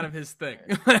 that's kind of his thing.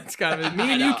 That's kind of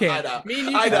me and you can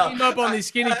team up on these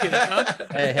skinny kids, huh?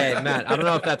 Hey, Matt, I don't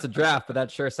know if that's a draft, but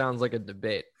that sure sounds like a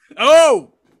debate.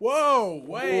 Oh, whoa,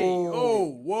 wait.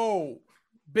 Oh, whoa.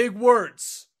 Big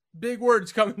words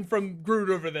coming from Groot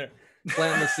over there.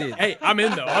 Plant the seed. Hey, I'm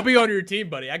in though. I'll be on your team,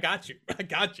 buddy. I got you.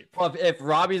 Well, if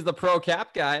Robbie's the pro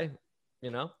cap guy,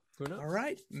 who knows? All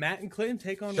right, Matt and Clem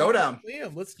take on showdown.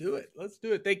 Liam, let's do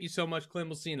it. Thank you so much, Clem.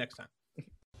 We'll see you next time.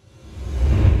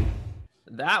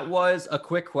 That was a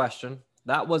quick question.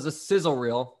 That was a sizzle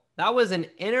reel. That was an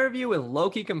interview with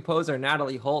Loki composer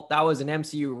Natalie Holt. That was an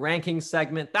MCU ranking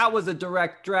segment. That was a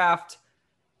direct draft.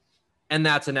 And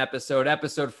that's an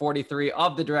episode 43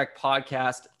 of the Direct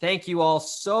Podcast. Thank you all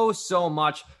so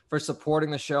much for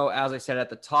supporting the show. As I said at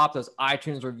the top, those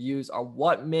iTunes reviews are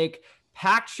what make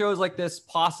packed shows like this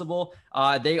possible.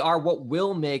 They are what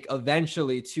will make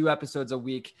eventually 2 episodes a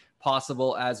week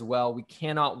possible as well. We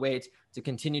cannot wait to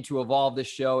continue to evolve this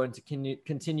show and to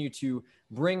continue to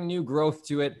bring new growth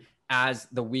to it as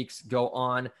the weeks go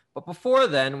on. But before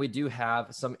then, we do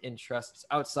have some interests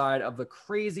outside of the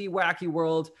crazy, wacky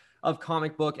world of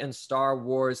comic book and Star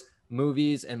Wars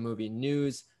movies and movie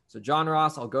news. So John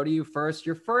Ross, I'll go to you first.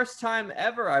 Your first time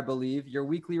ever, I believe, your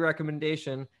weekly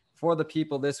recommendation for the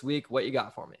people this week. What you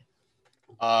got for me?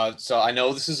 So I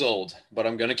know this is old, but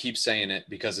I'm going to keep saying it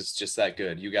because it's just that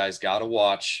good. You guys got to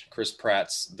watch Chris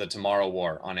Pratt's The Tomorrow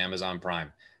War on Amazon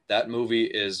Prime. That movie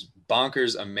is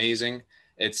bonkers amazing.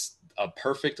 It's a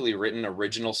perfectly written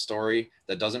original story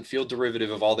that doesn't feel derivative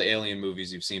of all the alien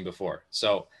movies you've seen before.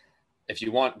 So if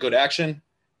you want good action,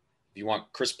 if you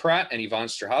want Chris Pratt and Yvonne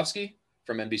Strahovski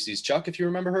from NBC's Chuck, if you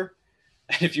remember her,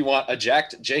 and if you want a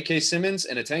jacked J.K. Simmons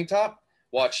in a tank top,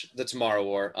 watch The Tomorrow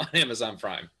War on Amazon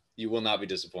Prime. You will not be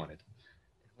disappointed.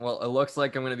 Well, it looks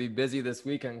like I'm going to be busy this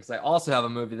weekend because I also have a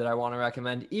movie that I want to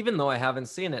recommend, even though I haven't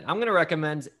seen it. I'm going to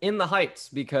recommend In the Heights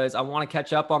because I want to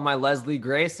catch up on my Leslie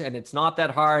Grace, and it's not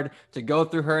that hard to go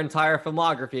through her entire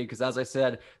filmography because, as I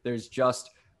said, there's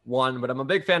just one. But I'm a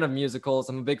big fan of musicals.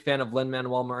 I'm a big fan of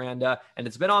Lin-Manuel Miranda, and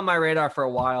it's been on my radar for a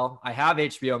while. I have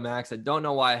HBO Max. I don't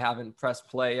know why I haven't pressed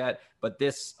play yet, but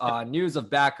this news of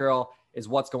Batgirl is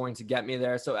what's going to get me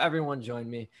there. So everyone join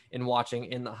me in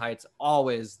watching In the Heights,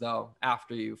 always though,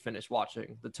 after you finish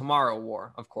watching The Tomorrow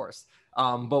War, of course.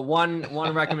 But one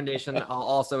recommendation I'll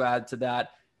also add to that,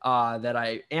 that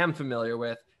I am familiar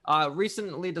with,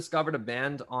 recently discovered a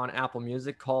band on Apple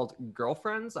Music called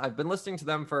Girlfriends. I've been listening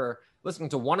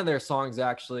to one of their songs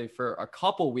actually for a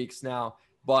couple weeks now,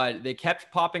 but they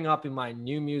kept popping up in my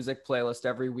new music playlist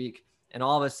every week. And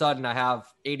all of a sudden I have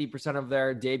 80% of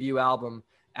their debut album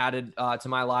added to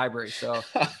my library. So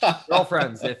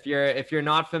Girlfriends, if you're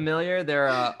not familiar, they're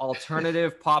a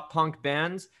alternative pop punk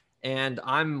band, and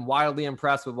I'm wildly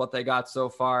impressed with what they got so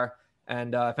far.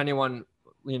 And if anyone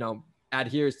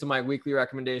adheres to my weekly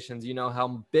recommendations, you know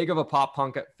how big of a pop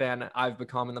punk fan I've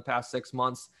become in the past 6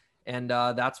 months, and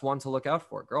that's one to look out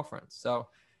for. Girlfriends. So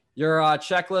your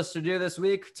checklist to do this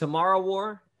week: Tomorrow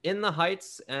War, In the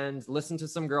Heights, and listen to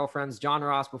some Girlfriends. John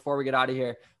Ross, before we get out of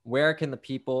here, where can the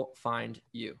people find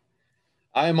you?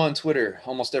 I am on Twitter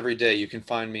almost every day. You can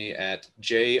find me at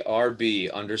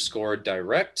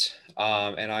JRB_direct.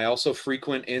 And I also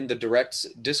frequent in the Direct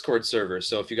Discord server.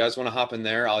 So if you guys want to hop in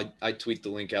there, I tweet the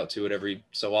link out to it every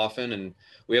so often. And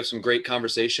we have some great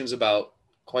conversations about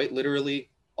quite literally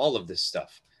all of this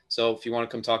stuff. So if you want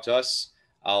to come talk to us,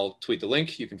 I'll tweet the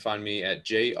link. You can find me at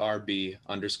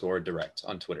JRB_direct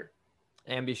on Twitter.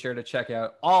 And be sure to check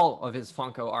out all of his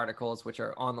Funko articles, which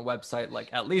are on the website like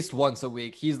at least once a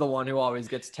week. He's the one who always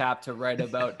gets tapped to write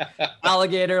about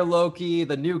Alligator, Loki,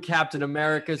 the new Captain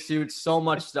America suit, so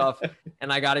much stuff.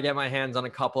 And I got to get my hands on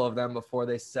a couple of them before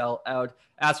they sell out.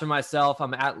 As for myself,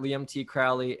 I'm at Liam T.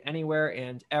 Crowley anywhere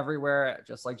and everywhere,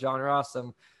 just like John Ross.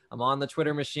 I'm on the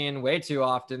Twitter machine way too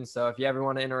often. So if you ever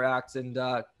want to interact and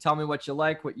tell me what you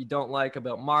like, what you don't like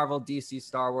about Marvel, DC,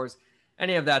 Star Wars,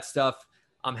 any of that stuff,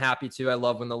 I'm happy to. I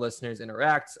love when the listeners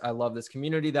interact. I love this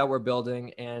community that we're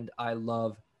building, and I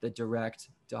love the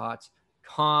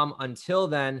direct.com. Until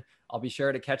then, I'll be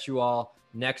sure to catch you all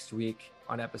next week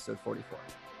on episode 44.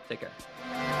 Take care.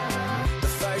 The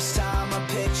first time I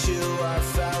picked you up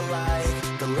felt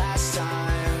like the last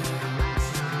time.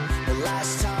 The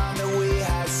last time that we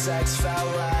had sex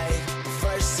felt like the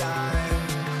first time.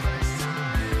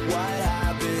 What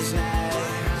happens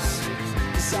next?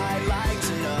 'Cause I'd like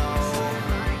to know.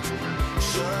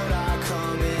 Should I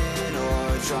come in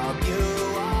or drop you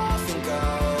off and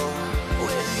go?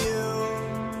 With you,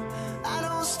 I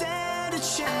don't stand a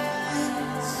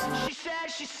chance.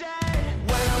 She said,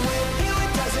 when I'm with you,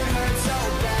 it doesn't hurt so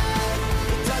bad.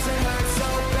 It doesn't hurt so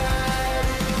bad.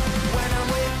 When I'm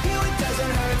with you, it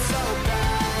doesn't hurt so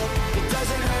bad. It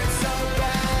doesn't hurt so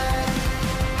bad.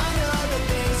 I know that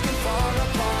things can fall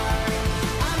apart.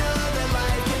 I know that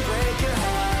life can break your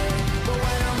heart. But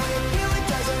when I'm with you, it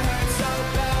doesn't hurt so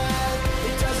bad.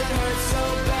 It doesn't hurt so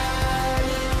bad.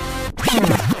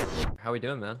 How we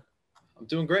doing, man? I'm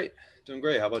doing great.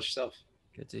 How about yourself?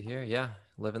 Good to hear. Yeah.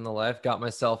 Living the life. Got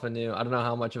myself I don't know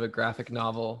how much of a graphic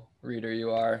novel reader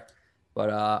you are, but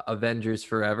Avengers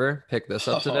Forever. Picked this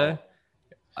up today.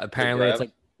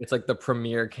 Apparently it's like the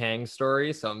premier Kang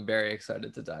story. So I'm very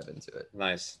excited to dive into it.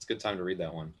 Nice. It's a good time to read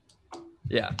that one.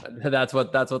 Yeah. That's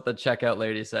what the checkout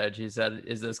lady said. She said,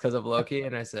 "Is this because of Loki?"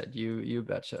 And I said, you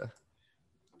betcha.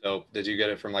 So did you get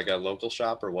it from like a local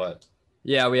shop or what?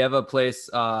 Yeah, we have a place,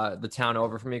 the town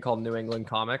over from me called New England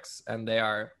Comics, and they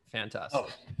are fantastic. Oh,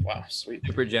 wow, sweet.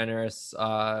 Super generous.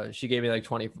 She gave me like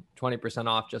 20%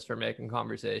 off just for making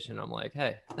conversation. I'm like,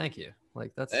 hey, thank you.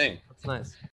 Like that's nice.